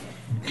 So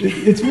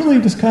it's really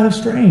just kind of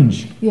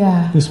strange.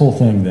 Yeah. This whole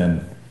thing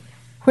then.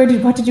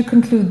 What did you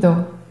conclude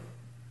though?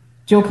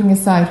 Joking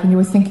aside, when you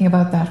were thinking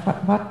about that,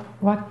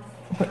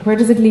 where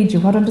does it lead you?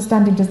 What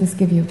understanding does this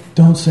give you?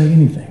 Don't say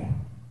anything.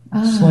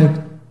 It's like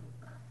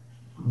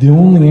the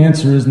only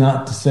answer is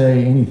not to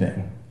say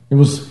anything. It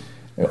was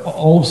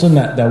all of a sudden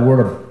that word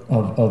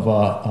of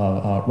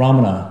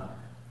Ramana,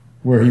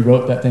 where he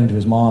wrote that thing to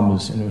his mom,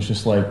 and it was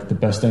just like the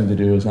best thing to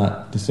do is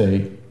not to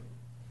say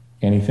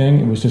anything.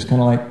 It was just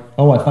kind of like,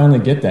 oh, I finally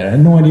get that. I had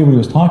no idea what he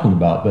was talking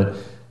about, but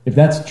if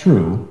that's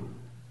true,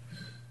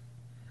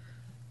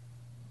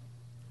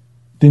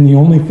 then the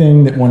only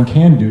thing that one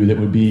can do that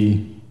would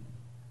be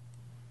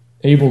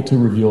able to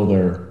reveal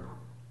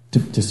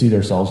to see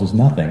themselves is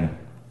nothing,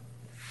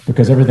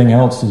 because everything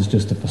else is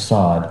just a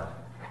facade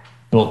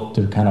built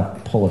to kind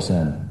of pull us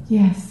in.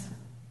 Yes.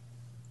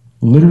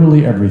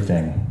 Literally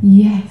everything.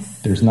 Yes.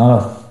 There's not a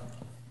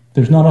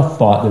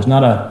thought. There's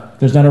not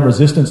a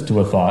resistance to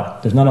a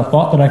thought. There's not a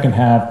thought that I can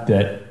have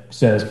that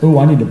says, "Oh,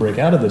 I need to break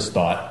out of this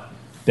thought."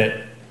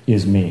 That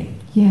is me.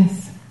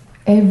 Yes.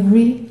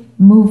 Every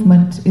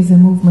movement is a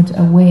movement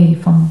away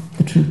from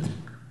the truth.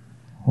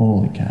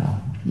 Holy cow.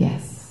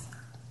 Yes.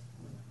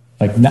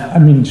 Like, I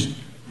mean, just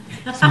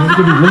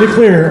to be really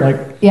clear,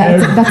 like... Yeah,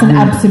 that's an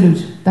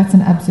absolute. That's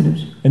an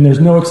absolute. And there's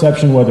no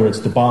exception whether it's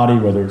the body,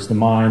 whether it's the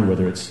mind,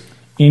 whether it's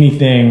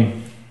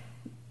anything.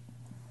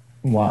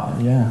 Wow,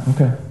 yeah,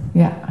 okay.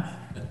 Yeah.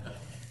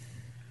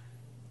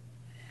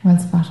 Well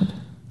spotted.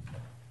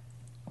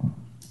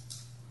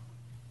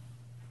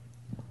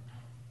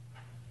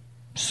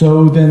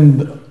 So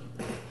then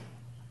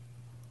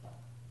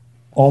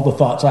all the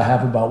thoughts I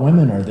have about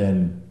women are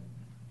then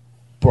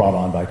brought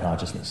on by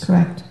consciousness.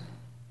 Correct.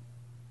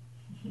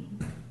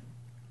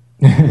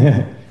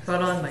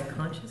 Brought on by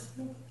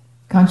consciousness?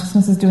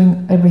 Consciousness is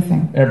doing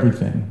everything.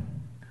 Everything.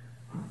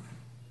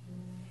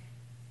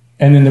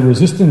 And then the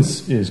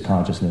resistance is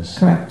consciousness.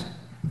 Correct.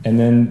 And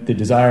then the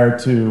desire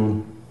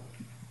to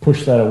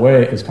push that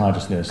away is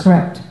consciousness.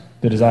 Correct.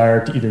 The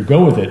desire to either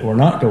go with it or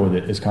not go with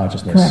it is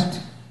consciousness. Correct.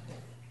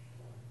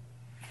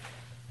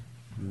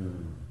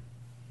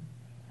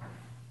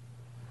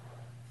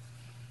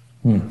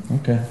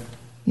 Okay.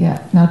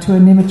 Yeah. Now, to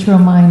an immature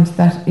mind,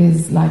 that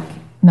is like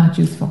not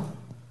useful.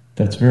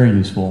 That's very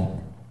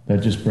useful.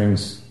 That just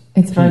brings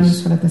It's peace. very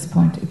useful at this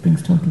point. It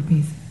brings total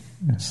peace.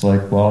 It's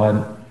like,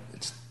 well,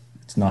 it's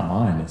not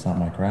mine. It's not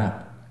my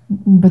crap.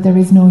 But there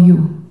is no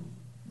you.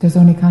 There's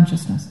only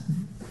consciousness.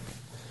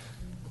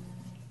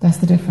 That's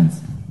the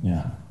difference.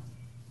 Yeah.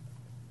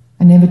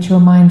 An immature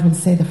mind will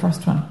say the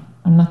first one.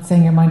 I'm not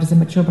saying your mind is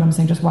immature, but I'm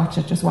saying just watch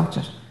it, just watch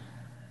it.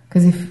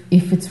 Because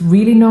if it's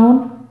really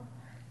known,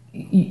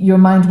 your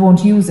mind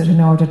won't use it in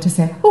order to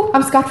say, oh,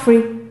 I'm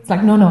scot-free. It's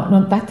like,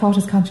 no, that thought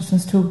is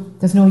consciousness too.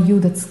 There's no you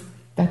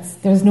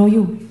there's no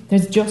you.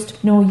 There's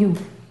just no you.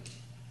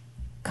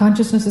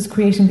 Consciousness is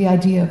creating the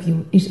idea of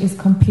you. It is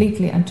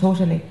completely and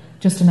totally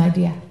just an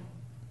idea.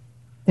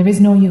 There is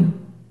no you.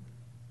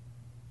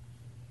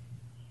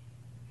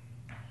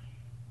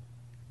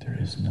 There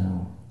is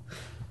no...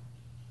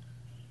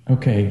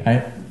 Okay,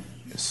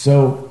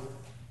 so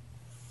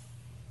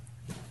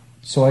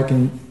I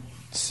can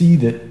see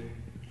that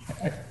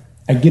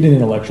I get it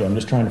intellectual. I'm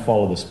just trying to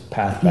follow this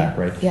path back,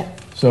 right? Yeah.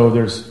 So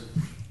there's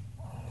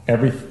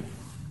everything.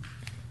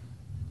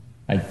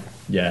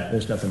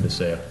 There's nothing to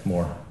say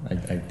more. I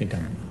think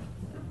I'm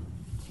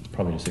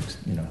probably just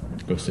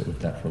go sit with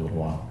that for a little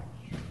while.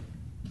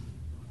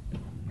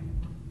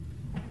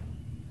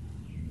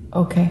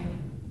 Okay.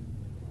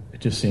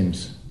 It just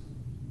seems,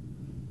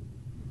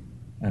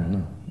 I don't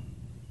know.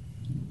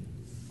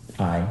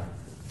 I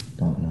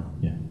don't know.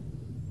 Yeah.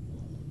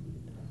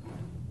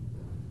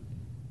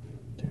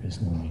 There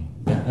is no me.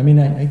 Yeah, I mean,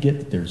 I get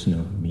that there's no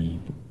me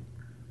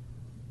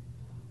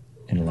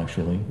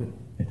intellectually,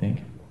 I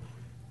think.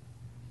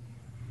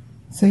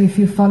 So if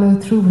you follow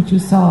through what you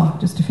saw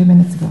just a few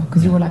minutes ago,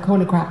 because you were like,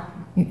 holy crap,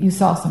 you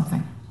saw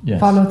something. Yes.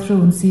 Follow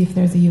through and see if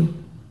there's a you.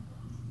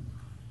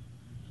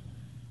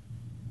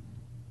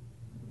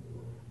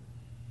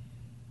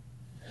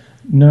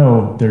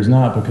 No, there's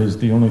not, because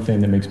the only thing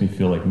that makes me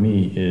feel like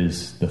me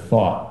is the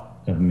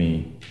thought of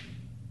me,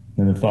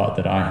 and the thought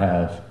that I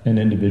have an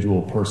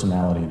individual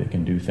personality that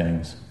can do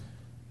things.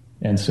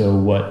 And so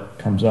what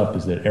comes up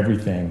is that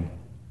everything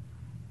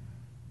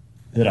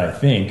that I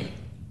think,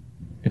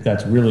 if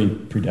that's really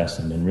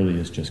predestined and really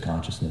is just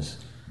consciousness,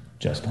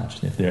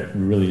 if there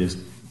really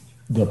is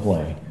the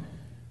play,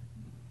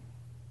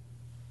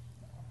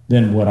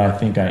 then what I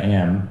think I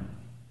am,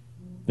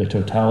 the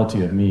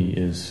totality of me,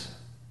 is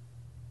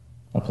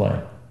a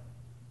play.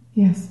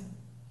 Yes.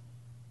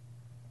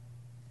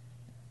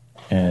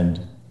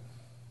 And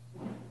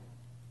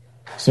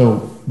so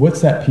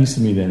what's that piece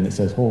of me then that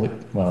says,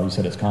 you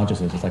said it's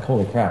consciousness. It's like,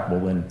 holy crap,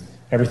 well then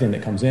everything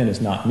that comes in is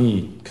not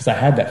me. Because I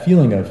had that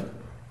feeling of,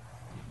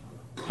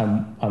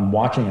 I'm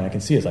watching and I can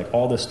see it's like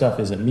all this stuff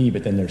isn't me,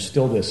 but then there's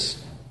still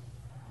this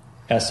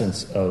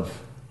essence of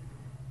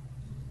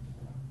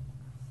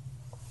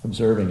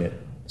observing it.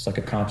 It's like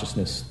a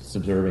consciousness that's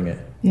observing it.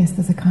 Yes,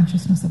 there's a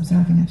consciousness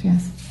observing it,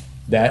 yes.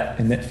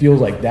 That feels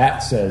like that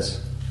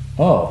says,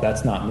 oh,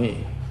 that's not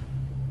me.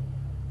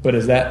 But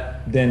is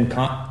that then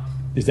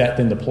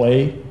the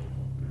play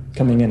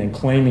coming in and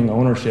claiming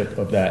ownership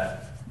of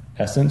that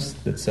essence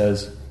that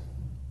says,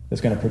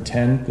 that's going to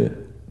pretend that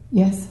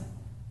yes,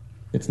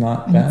 it's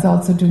not and that? it's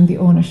also doing the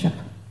ownership.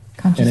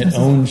 Consciousness.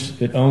 And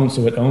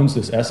it owns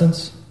this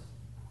essence.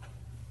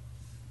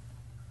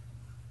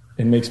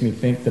 It makes me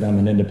think that I'm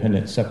an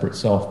independent, separate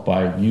self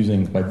by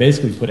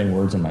basically putting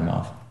words in my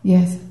mouth.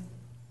 Yes.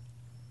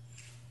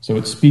 So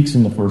it speaks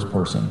in the first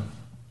person.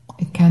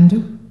 It can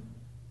do.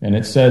 And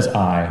it says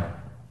I,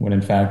 when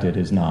in fact it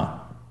is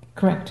not.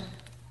 Correct.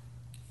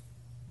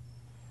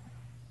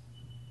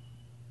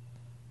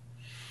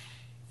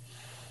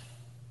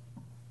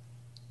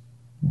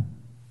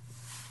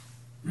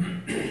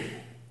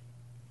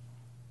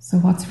 So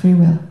what's free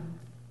will?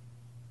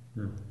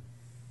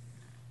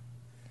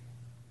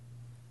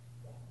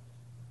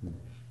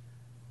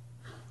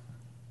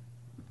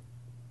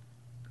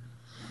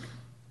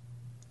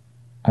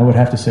 I would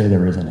have to say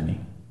there isn't any.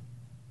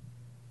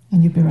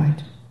 And you'd be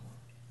right.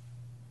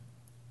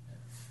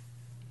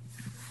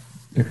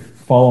 A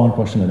follow-on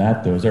question to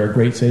that, though, is there are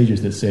great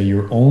sages that say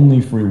your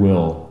only free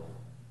will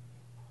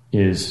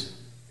is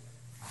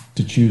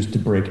to choose to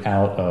break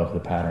out of the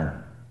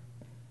pattern.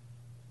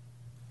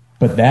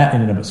 But that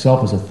in and of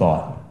itself is a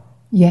thought.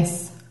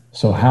 Yes.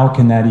 So how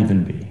can that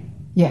even be?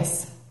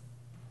 Yes.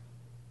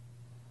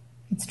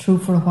 It's true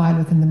for a while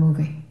within the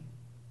movie.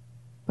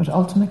 But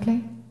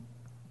ultimately?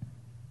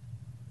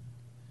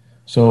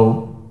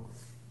 So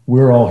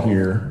we're all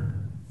here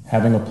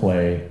having a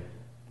play.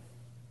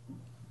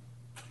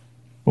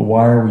 But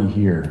why are we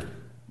here?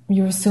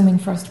 You're assuming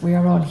first we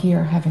are all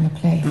here having a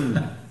play.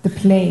 The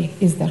play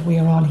is that we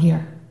are all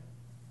here.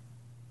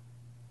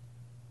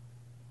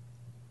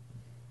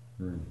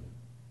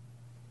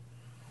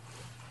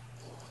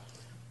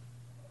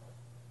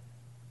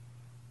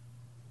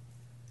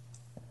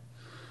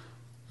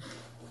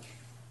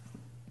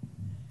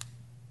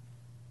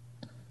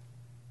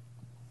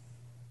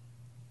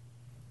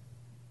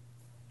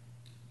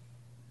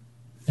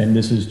 And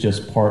this is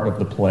just part of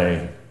the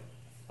play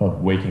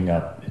of waking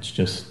up. It's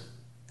just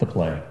the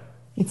play.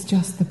 It's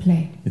just the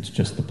play. It's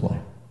just the play.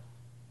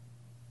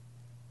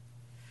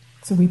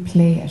 So we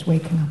play at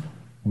waking up.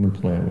 And we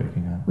play at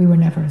waking up. We were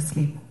never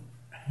asleep.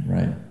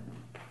 Right.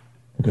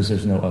 Because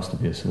there's no us to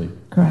be asleep.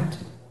 Correct.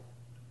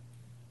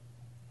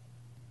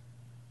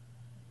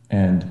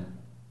 And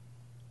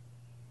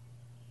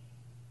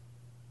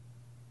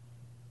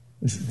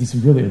this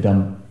is really a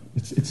dumb...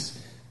 It's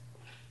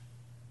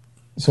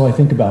so I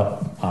think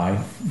about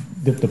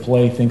the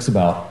play thinks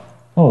about,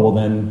 oh, well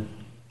then,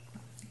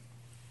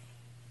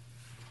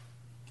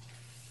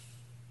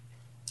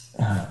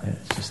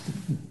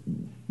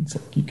 it's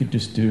like you could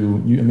just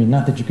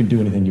not that you can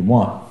do anything you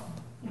want,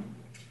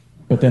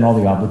 but then all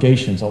the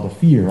obligations, all the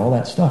fear, all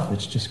that stuff,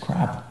 it's just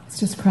crap. It's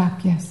just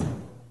crap, yes.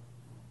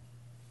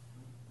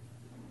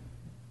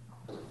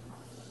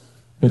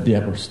 But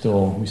yet we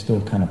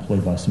still kind of play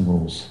by some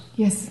rules.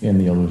 Yes. In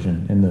the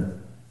illusion, in the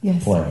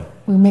play.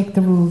 We make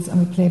the rules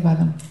and we play by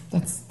them.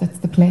 That's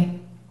the play.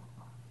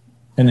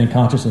 And then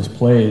consciousness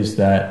plays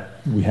that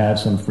we have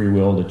some free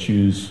will to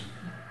choose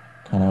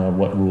kind of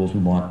what rules we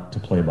want to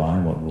play by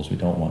and what rules we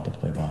don't want to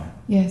play by.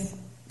 Yes.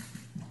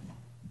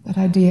 That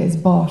idea is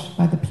bought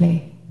by the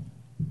play.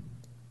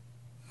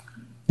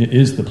 It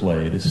is the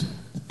play. That's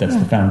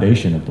the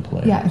foundation of the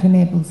play. Yeah, it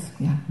enables,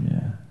 yeah. Yeah.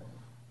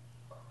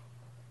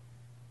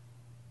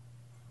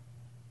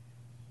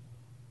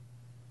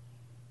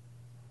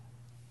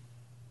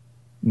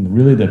 And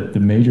really the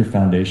major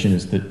foundation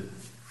is that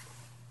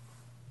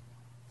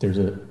there's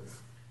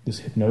this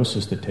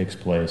hypnosis that takes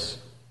place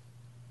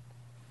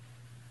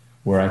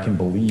where I can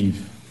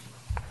believe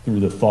through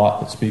the thought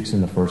that speaks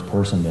in the first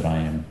person that I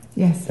am.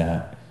 Yes.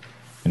 That.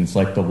 And it's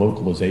like the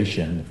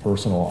localization, the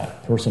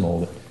personal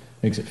that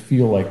makes it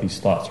feel like these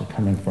thoughts are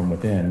coming from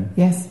within.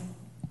 Yes.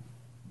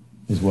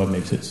 Is what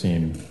makes it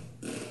seem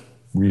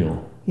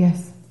real.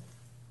 Yes.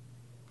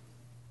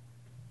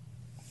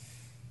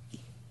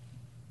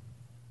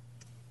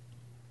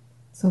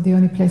 So the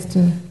only place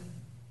to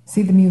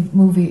see the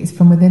movie is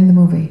from within the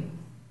movie,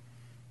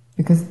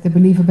 because the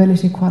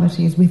believability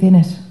quality is within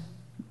it.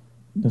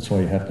 That's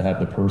why you have to have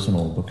the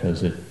personal,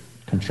 because it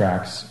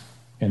contracts,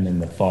 and then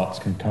the thoughts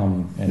can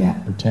come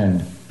and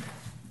pretend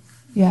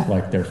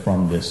like they're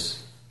from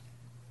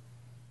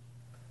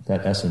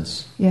that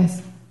essence.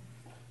 Yes.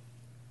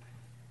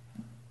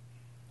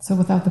 So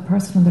without the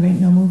personal, there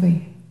ain't no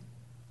movie.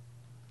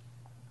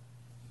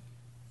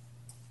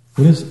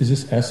 What is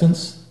this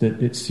essence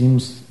that it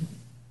seems,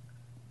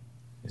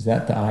 is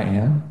that the I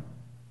am?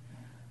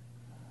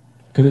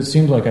 Because it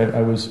seemed like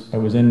I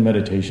was in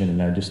meditation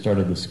and I just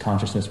started this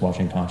consciousness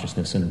watching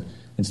consciousness, and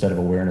instead of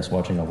awareness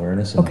watching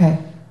awareness. And okay.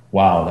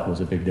 Wow, that was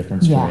a big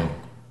difference for me.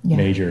 Yeah.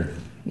 Major.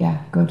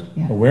 Yeah, good.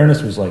 Yeah.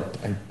 Awareness was like,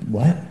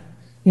 what?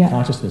 Yeah.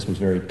 Consciousness was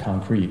very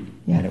concrete.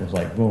 Yeah. And it was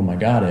like, boom, I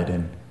got it.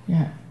 And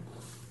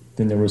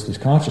then there was this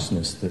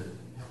consciousness that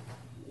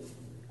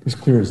was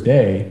clear as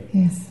day.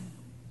 Yes.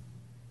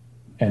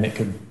 And it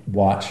could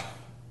watch.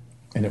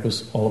 And it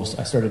was all of a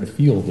sudden, I started to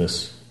feel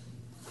this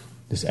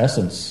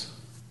essence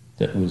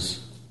that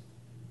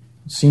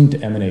seemed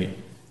to emanate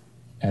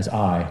as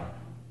I.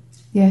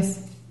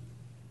 Yes.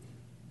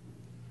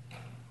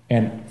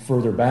 And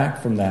further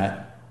back from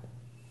that,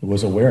 it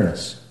was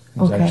awareness.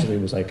 It was okay.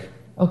 it was like...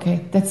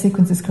 Okay, that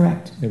sequence is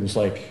correct. It was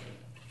like,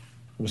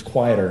 it was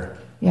quieter.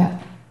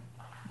 Yeah.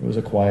 It was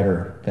a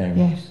quieter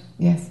thing.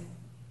 Yes.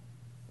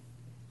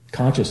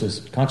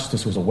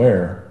 Consciousness was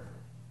aware,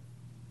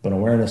 but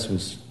awareness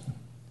was,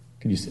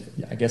 could you say,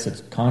 I guess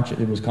it's conscious.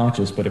 It was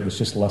conscious, but it was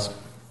just less.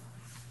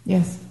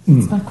 Yes,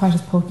 it's not quite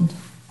as potent.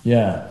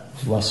 Yeah, it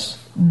was less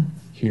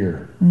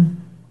here.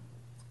 And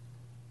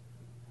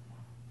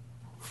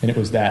it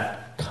was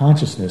that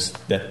consciousness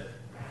that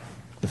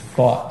the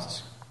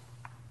thoughts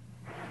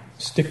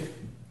stick.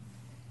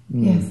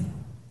 Yes.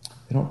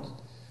 They don't.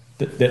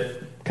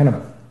 That kind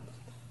of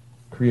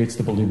creates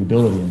the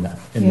believability in that,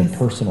 in the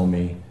personal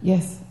me.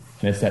 Yes.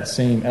 And it's that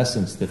same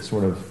essence that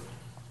sort of,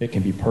 it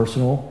can be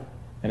personal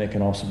and it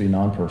can also be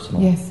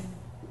non-personal. Yes.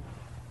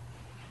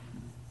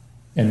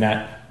 And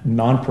that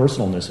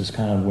non-personalness is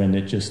kind of when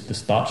the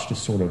thoughts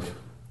just sort of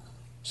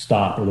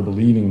stop, or the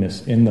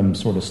believingness in them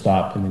sort of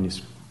stop, and then you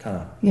kind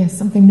of... Yes,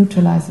 something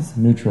neutralizes.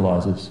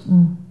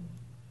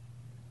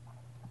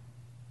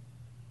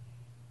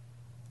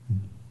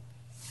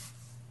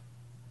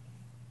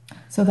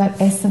 So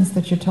that essence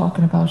that you're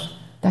talking about,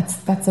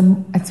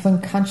 it's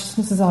when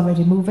consciousness is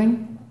already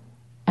moving,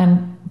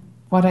 and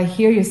what I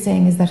hear you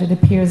saying is that it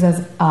appears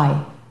as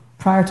I.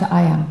 Prior to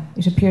I am,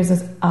 it appears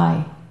as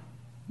I.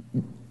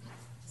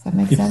 Does that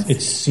make sense?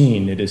 It's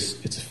seen.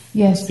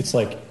 Yes. It's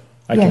like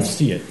I can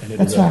see it, and it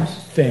is a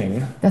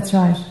thing. That's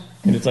right.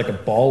 And it's like a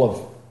ball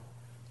of,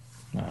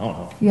 I don't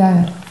know.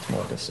 Yeah. It's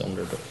more like a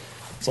cylinder, but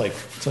it's like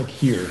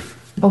here.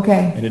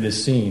 Okay. And it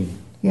is seen.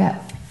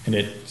 Yeah. And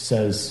it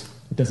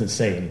doesn't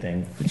say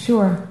anything.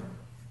 Sure.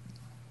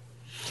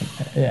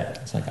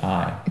 It's like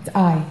I. It's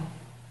I.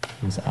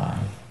 It's I.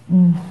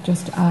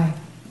 Just I.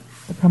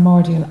 The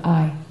primordial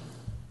I.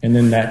 And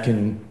then there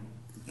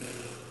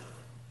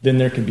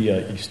can be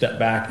you step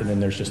back, and then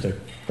there's just a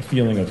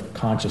feeling of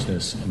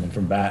consciousness, and then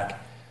from back,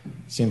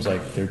 it seems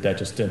like that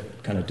just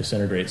kind of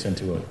disintegrates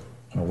into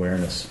an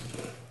awareness.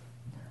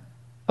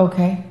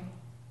 Okay.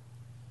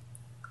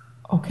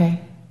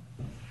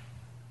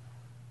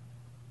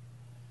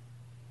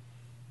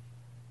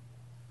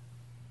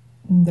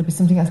 There'll be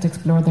something else to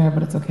explore there,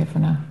 but it's okay for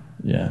now.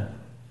 Yeah.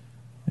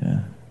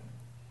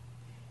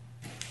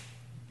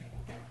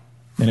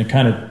 And it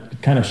kind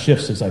of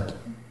shifts as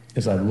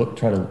I look,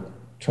 try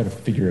to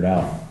figure it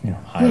out.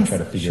 I try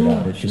to figure it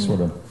out. It just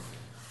sort of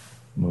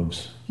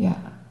moves. Yeah.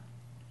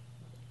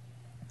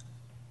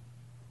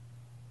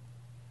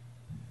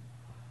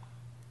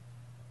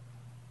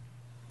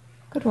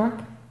 Good work.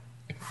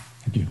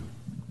 Thank you.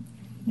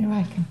 You're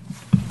welcome.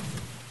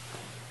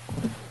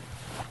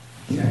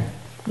 Okay.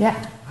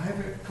 Yeah. I have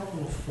a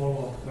couple of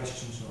follow-up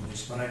questions on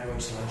this, but I know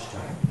it's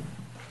lunchtime.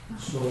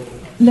 So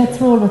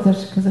let's roll with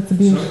it, because it's a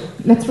beauty. Sorry?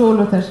 Let's roll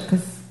with it,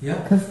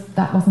 because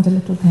that wasn't a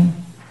little thing.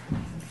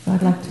 So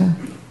I'd like to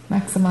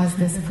maximize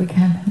this if we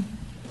can.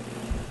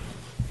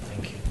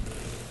 Thank you.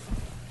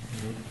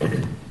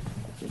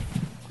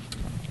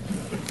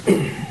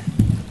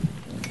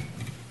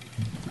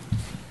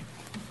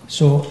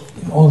 So,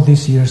 in all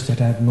these years that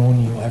I've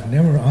known you, I've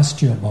never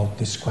asked you about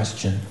this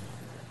question,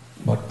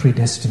 about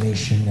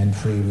predestination and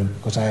free will,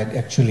 because I had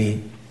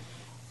actually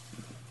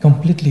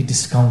completely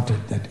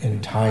discounted that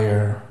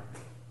entire,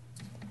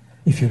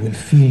 if you will,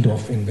 field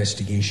of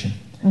investigation.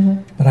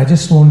 Mm-hmm. But I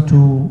just want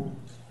to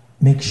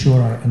make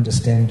sure I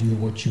understand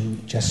what you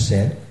just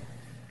said.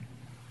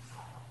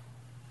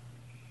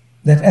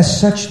 That as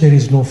such, there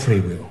is no free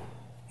will.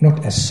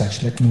 Not as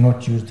such, let me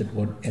not use that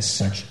word as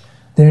such.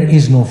 There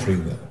is no free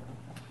will.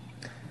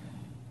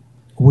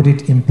 Would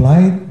it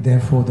imply,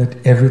 therefore,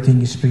 that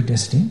everything is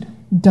predestined?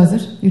 Does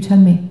it? You tell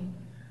me.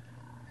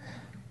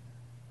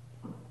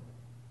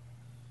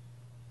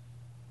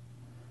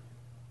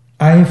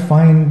 I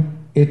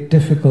find it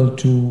difficult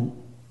to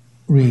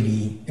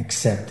really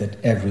accept that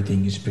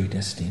everything is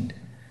predestined.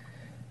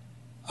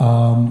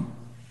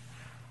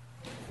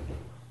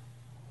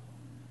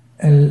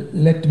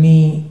 Let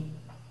me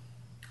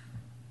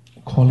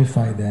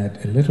qualify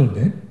that a little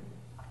bit.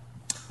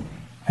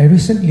 I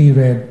recently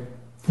read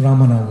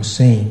Ramana was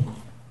saying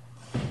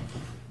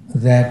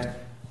that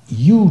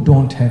you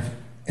don't have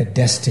a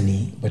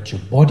destiny, but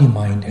your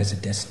body-mind has a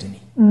destiny.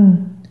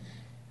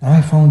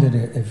 I found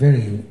it a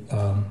very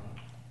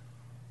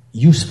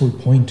useful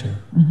pointer.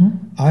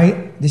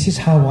 This is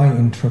how I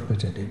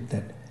interpreted it,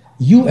 that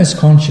you as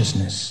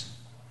consciousness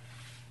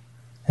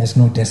has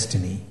no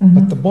destiny,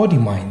 but the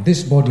body-mind,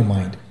 this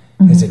body-mind,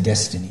 has a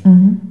destiny.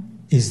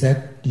 Is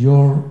that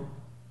your...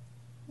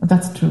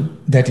 That's true.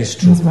 That is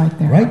true. He's right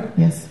there. Right?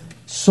 Yes.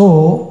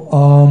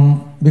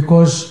 So,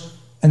 because,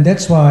 and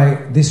that's why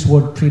this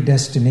word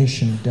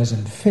predestination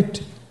doesn't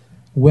fit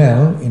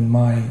well in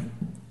my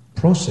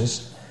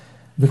process,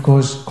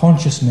 because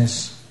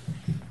consciousness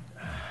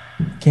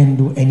can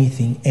do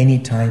anything,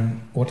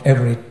 anytime,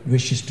 whatever it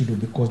wishes to do,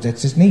 because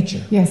that's its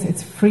nature. Yes,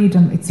 it's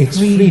freedom. It's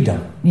free.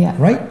 Freedom. Yeah.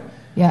 Right?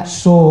 Yeah.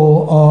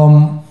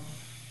 So,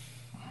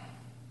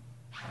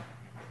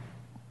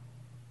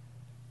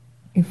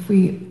 if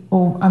we,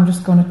 I'm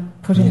just going to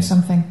put in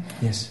something.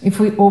 Yes. If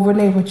we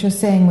overlay what you're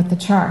saying with the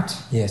chart.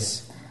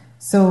 Yes.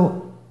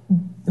 So,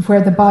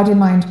 where the body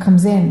mind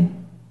comes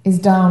in is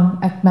down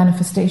at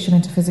manifestation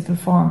into physical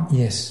form.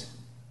 Yes.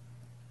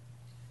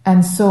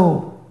 And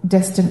so,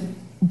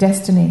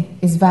 destiny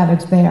is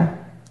valid there.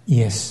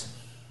 Yes.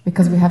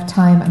 Because we have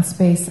time and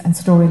space and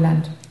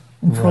storyland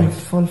in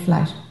full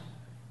flight.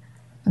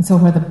 And so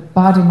where the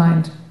body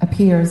mind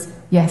appears,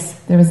 yes,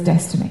 there is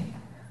destiny.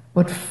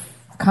 But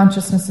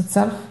consciousness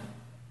itself,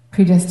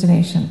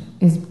 predestination,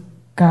 is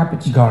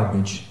garbage.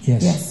 Garbage,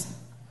 yes. Yes.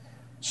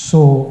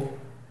 So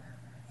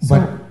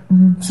sorry.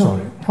 I'm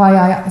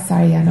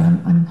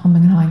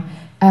humming and hawing.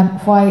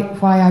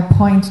 Why I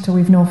point to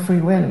we've no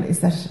free will is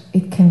that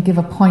it can give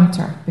a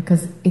pointer,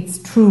 because it's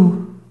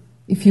true.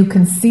 If you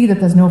can see that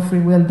there's no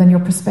free will, then your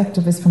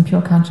perspective is from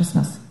pure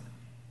consciousness.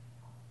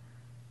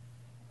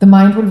 The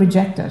mind will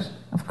reject it.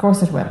 Of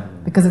course it will,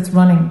 because it's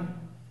running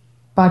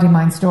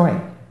body-mind story.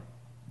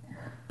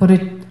 But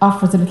it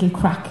offers a little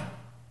crack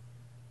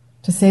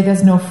to say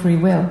there's no free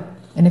will.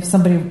 And if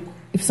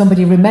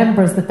somebody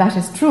remembers that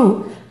is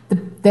true,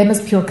 them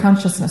as pure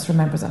consciousness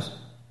remembers it.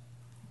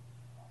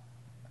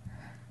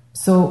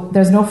 So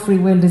there's no free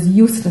will is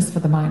useless for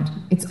the mind.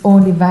 It's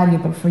only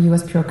valuable for you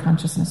as pure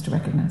consciousness to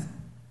recognize.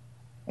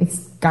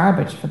 It's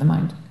garbage for the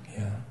mind.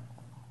 Yeah.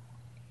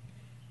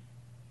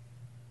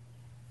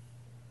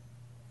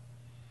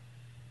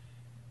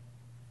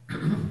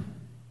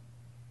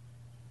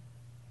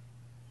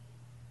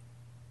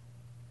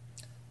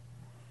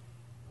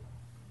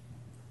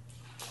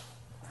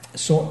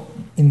 So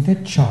in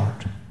that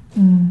chart,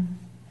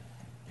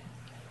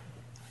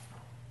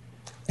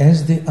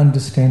 as the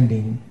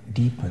understanding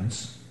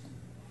deepens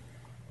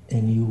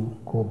and you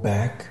go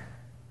back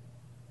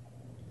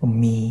from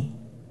me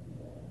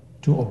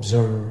to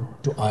observer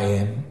to I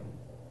am,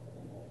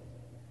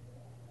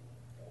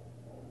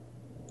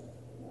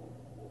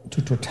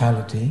 to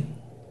totality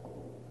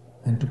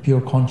and to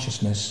pure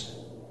consciousness,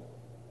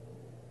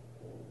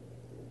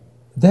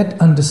 that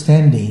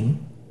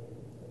understanding,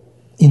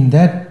 in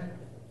that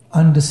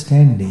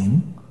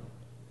understanding,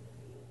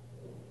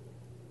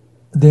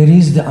 there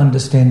is the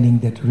understanding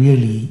that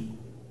really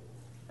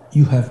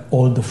you have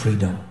all the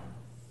freedom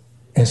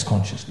as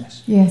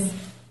consciousness. Yes.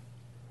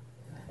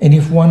 And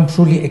if one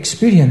truly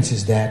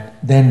experiences that,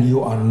 then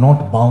you are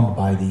not bound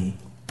by the...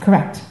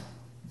 Correct.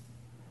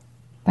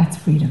 That's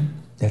freedom.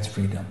 That's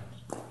freedom.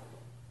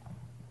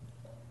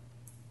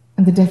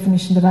 And the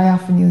definition that I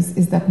often use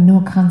is that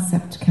no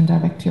concept can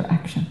direct your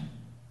action.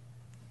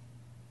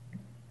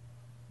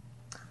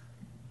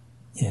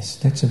 Yes,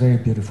 that's a very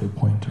beautiful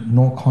point.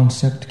 No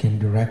concept can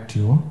direct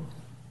your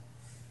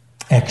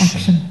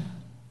action.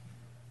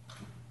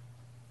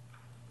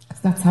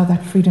 That's how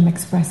that freedom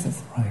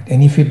expresses. Right.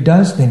 And if it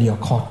does, then you're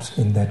caught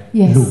in that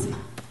loop.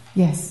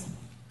 Yes.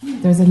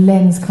 There's a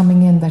lens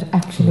coming in that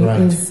actually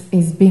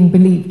is being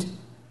believed.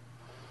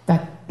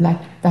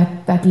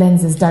 That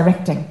lens is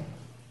directing.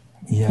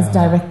 Yeah. Is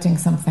directing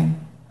something.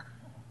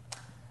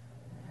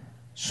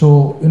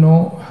 So,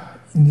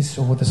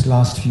 over this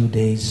last few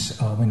days,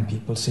 when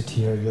people sit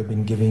here, you've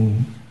been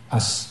giving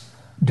us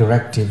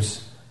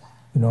directives,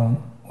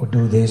 or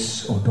do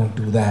this or don't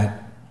do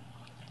that.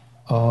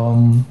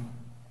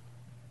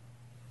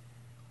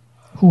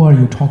 Who are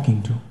you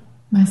talking to?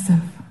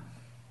 Myself.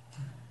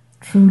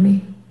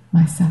 Truly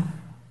myself.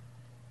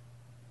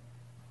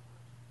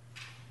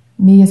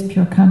 Me as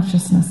pure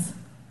consciousness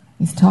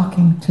is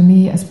talking to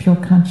me as pure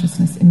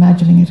consciousness,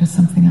 imagining it as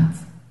something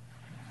else.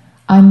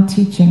 I'm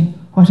teaching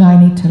what I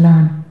need to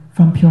learn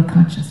from pure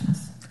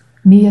consciousness.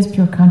 Me as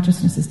pure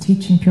consciousness is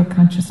teaching pure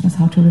consciousness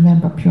how to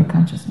remember pure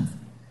consciousness.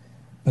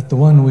 But the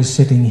one who is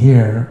sitting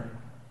here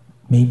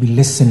may be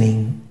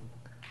listening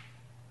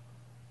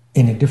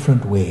in a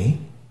different way,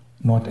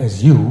 not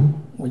as you,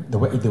 the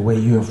way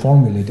you have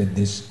formulated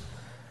this.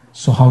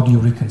 So how do you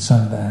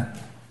reconcile that?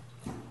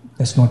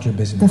 That's not your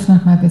business. That's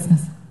not my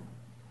business.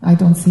 I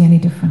don't see any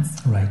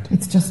difference. Right.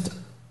 It's just,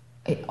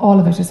 all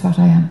of it is what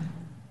I am.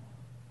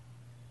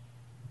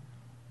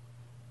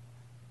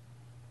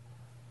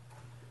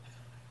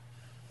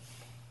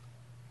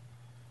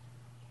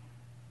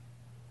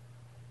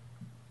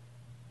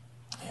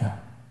 Yeah.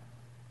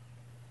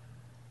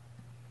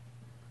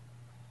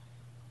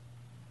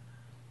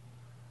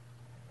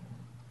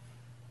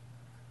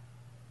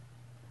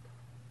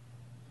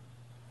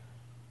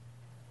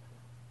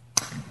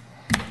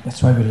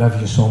 That's why we love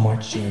you so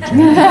much, Jack.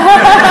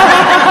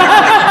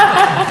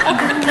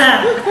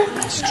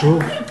 It's true.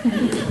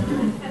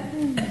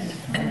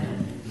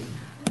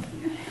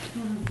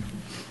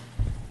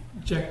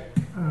 Jack,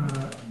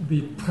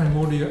 the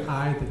primordial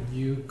I that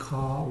you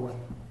call what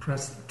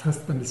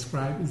Preston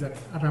described, is that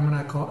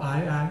Ramana called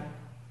I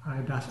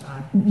dash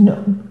I?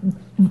 No,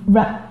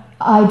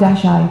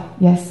 I-I,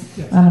 yes.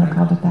 Ramana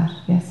called it that,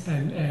 yes.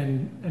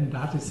 And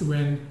that is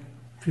when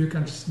pure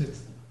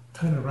consciousness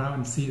turn around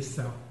and see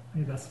itself.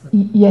 Right? That's what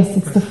Yes,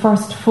 it's the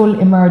first full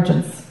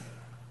emergence.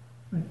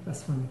 Right?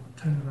 That's when it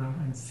turn around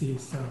and see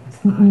itself as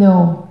I.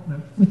 No,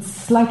 it's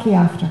slightly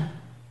after.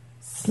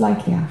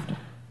 Slightly after.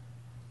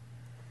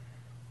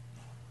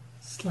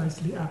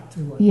 Slightly after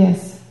what?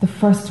 Yes, the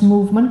first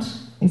movement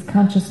is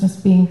consciousness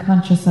being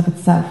conscious of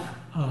itself.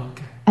 Oh,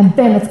 okay. And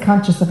then it's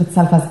conscious of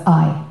itself as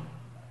I.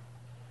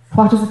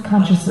 What is it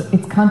conscious?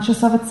 It's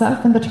conscious of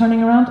itself in the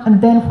turning around,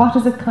 and then what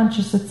is it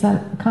conscious of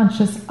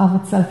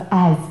itself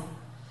as?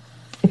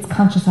 It's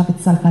conscious of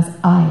itself as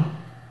I.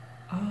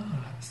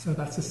 So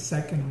that's the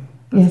second.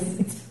 Yes,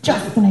 it's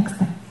just the next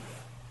thing.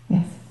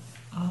 Yes.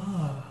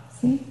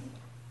 See?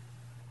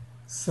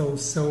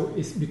 So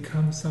it's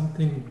become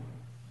something.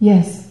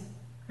 Yes.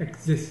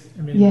 Exists.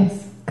 I mean.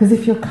 Yes, because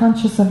if you're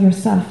conscious of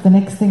yourself, the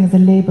next thing is a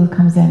label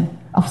comes in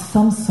of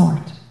some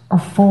sort or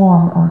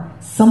form, or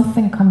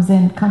something comes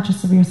in,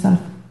 conscious of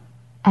yourself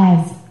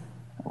as.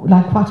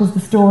 Like, what is the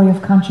story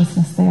of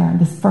consciousness there? And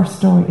this first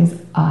story is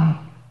I.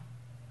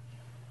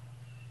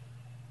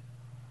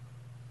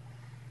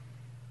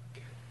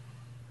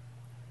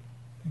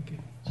 Thank you.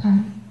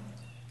 Charlie?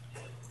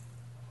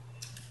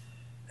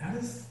 How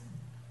does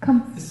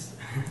Come. this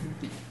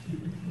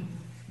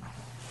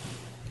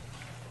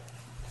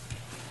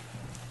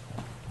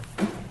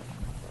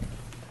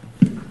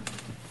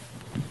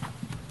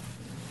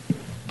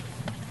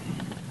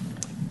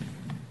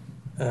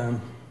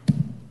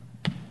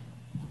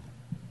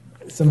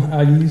somehow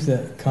I use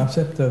that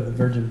concept of the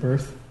virgin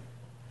birth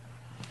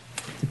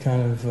to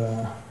kind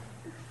of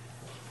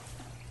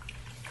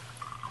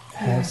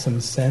have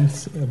some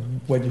sense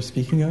of what you're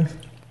speaking of,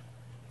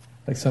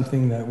 like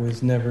something that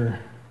was never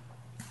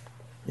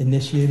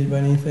initiated by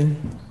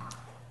anything,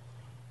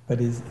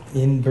 but is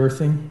in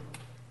birthing.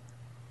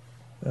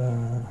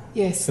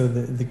 Yes. So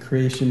the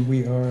creation,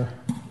 we are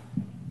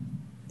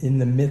in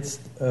the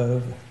midst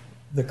of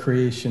the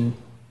creation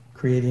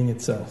creating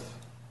itself.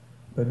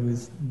 But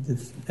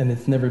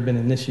it's never been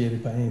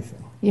initiated by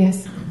anything.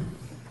 Yes.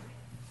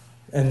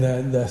 And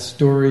the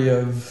story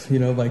of,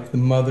 like the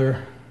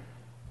mother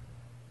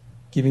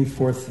giving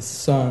forth the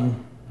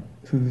son,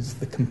 who's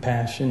the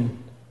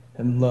compassion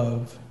and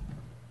love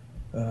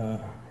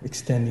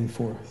extending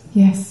forth.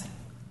 Yes.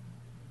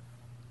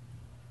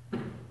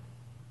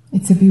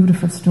 It's a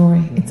beautiful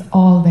story. It's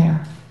all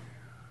there.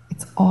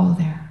 It's all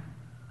there.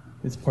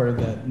 It's part of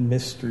that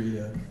mystery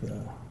of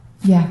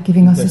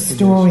giving us a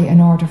story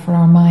in order for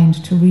our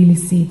mind to really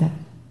see that,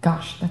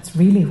 gosh, that's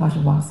really what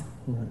it was.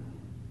 Right.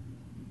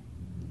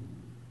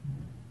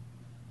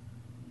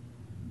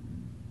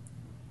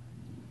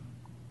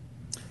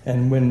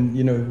 And when,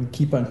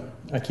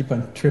 I keep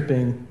on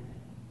tripping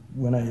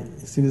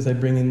as soon as I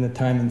bring in the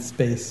time and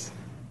space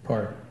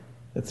part,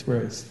 that's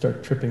where I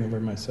start tripping over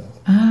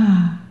myself.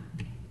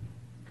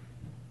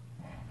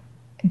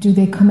 Do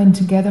they come in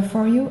together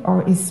for you,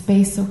 or is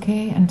space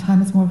okay and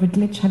time is more of a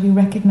glitch? Have you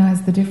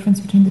recognized the difference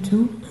between the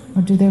two,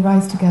 or do they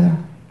rise together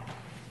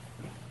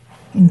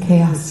in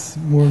chaos? It's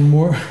more and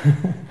more,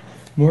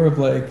 more of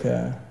like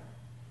the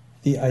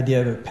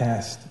idea of a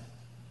past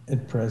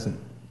and present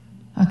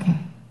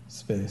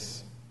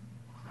space.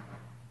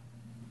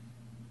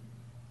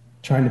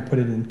 Trying to put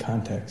it in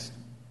context.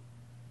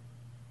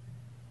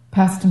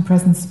 Past and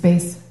present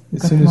space.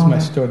 As soon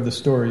as the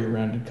story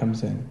around it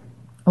comes in.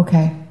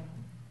 Okay.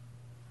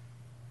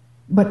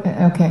 But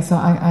so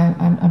I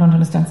don't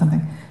understand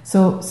something.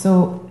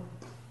 So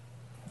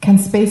can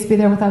space be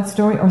there without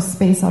story, or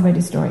space already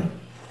story?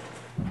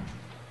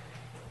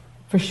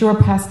 For sure,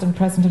 past and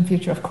present and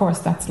future. Of course,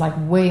 that's like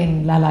way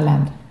in La La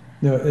Land.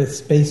 No, it's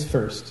space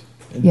first,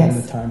 and then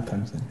the time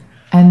comes in.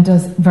 And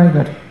very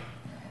good.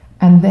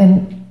 And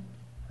then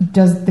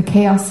does the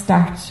chaos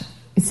start?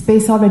 Is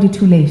space already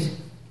too late?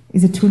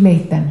 Is it too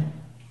late then?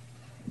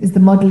 Is the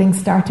muddling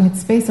starting at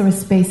space, or is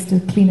space still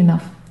clean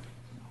enough?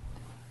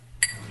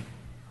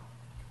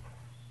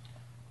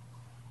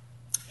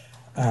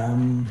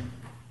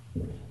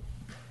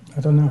 I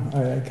don't know.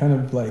 I kind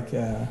of like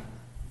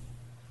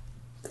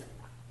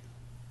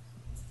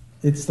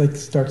it's like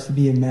starts to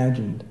be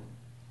imagined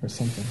or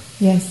something.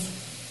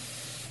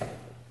 Yes.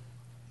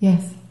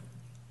 Yes.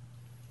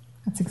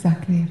 That's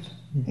exactly it.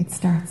 It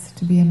starts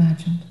to be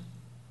imagined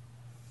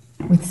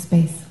with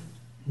space.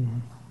 Mm-hmm.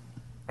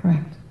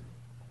 Correct.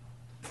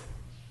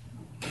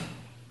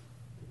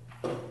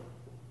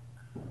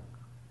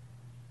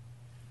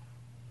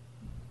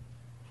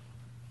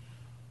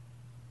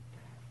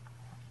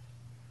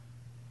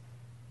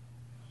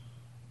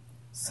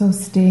 So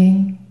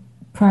staying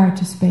prior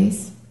to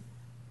space,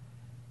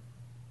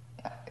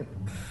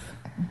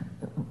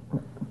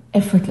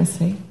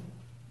 effortlessly,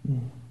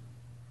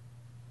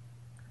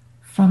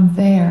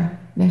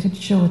 let it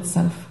show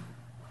itself.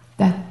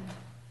 That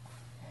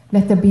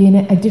let there be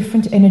a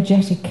different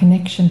energetic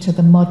connection to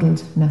the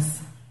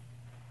muddledness.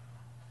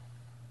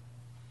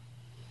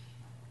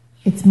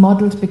 It's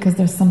muddled because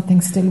there's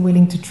something still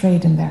willing to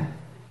trade in there.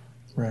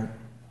 Right.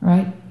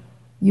 Right?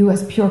 You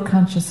as pure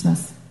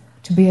consciousness,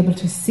 to be able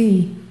to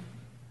see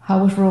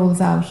how it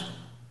rolls out,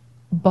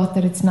 but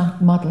that it's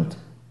not muddled.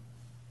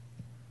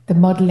 The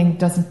muddling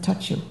doesn't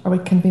touch you, or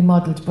it can be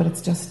muddled, but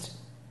it's just,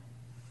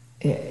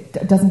 it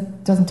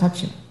doesn't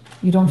touch you.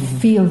 You don't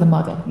feel the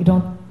muddle. You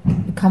don't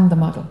become the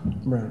muddle.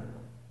 Right.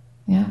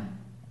 Yeah?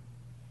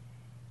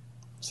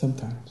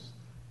 Sometimes.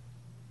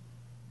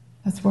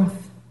 That's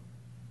worth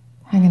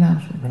hanging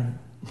out with. Right.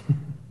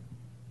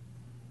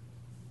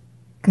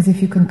 Because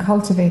if you can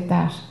cultivate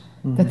that,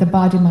 that the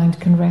body-mind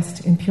can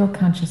rest in pure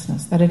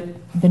consciousness, that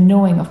the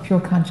knowing of pure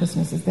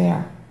consciousness is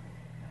there.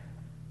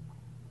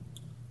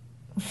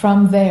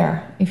 From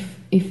there,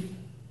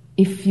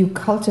 if you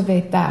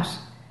cultivate that,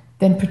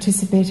 then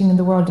participating in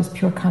the world as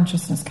pure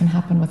consciousness can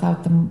happen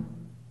without the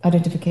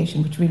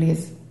identification, which really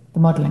is the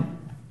muddling.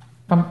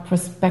 From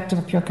perspective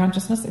of pure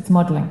consciousness, it's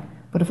muddling.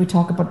 But if we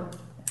talk about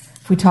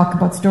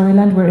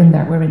Storyland, we're in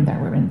there,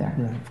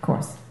 Right. of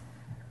course.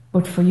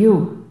 But for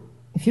you,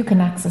 if you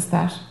can access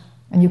that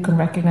and you can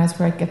recognize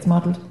where it gets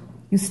muddled,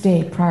 you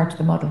stay prior to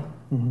the muddle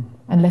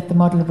and let the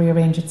muddle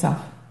rearrange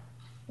itself.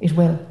 It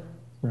will.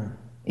 Right.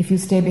 If you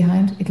stay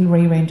behind, it'll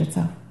rearrange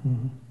itself.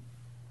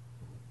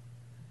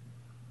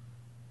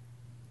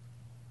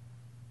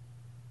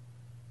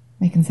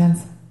 Making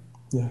sense?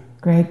 Yeah.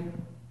 Great.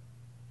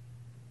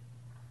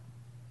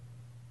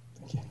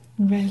 Thank you.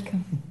 You're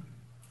welcome.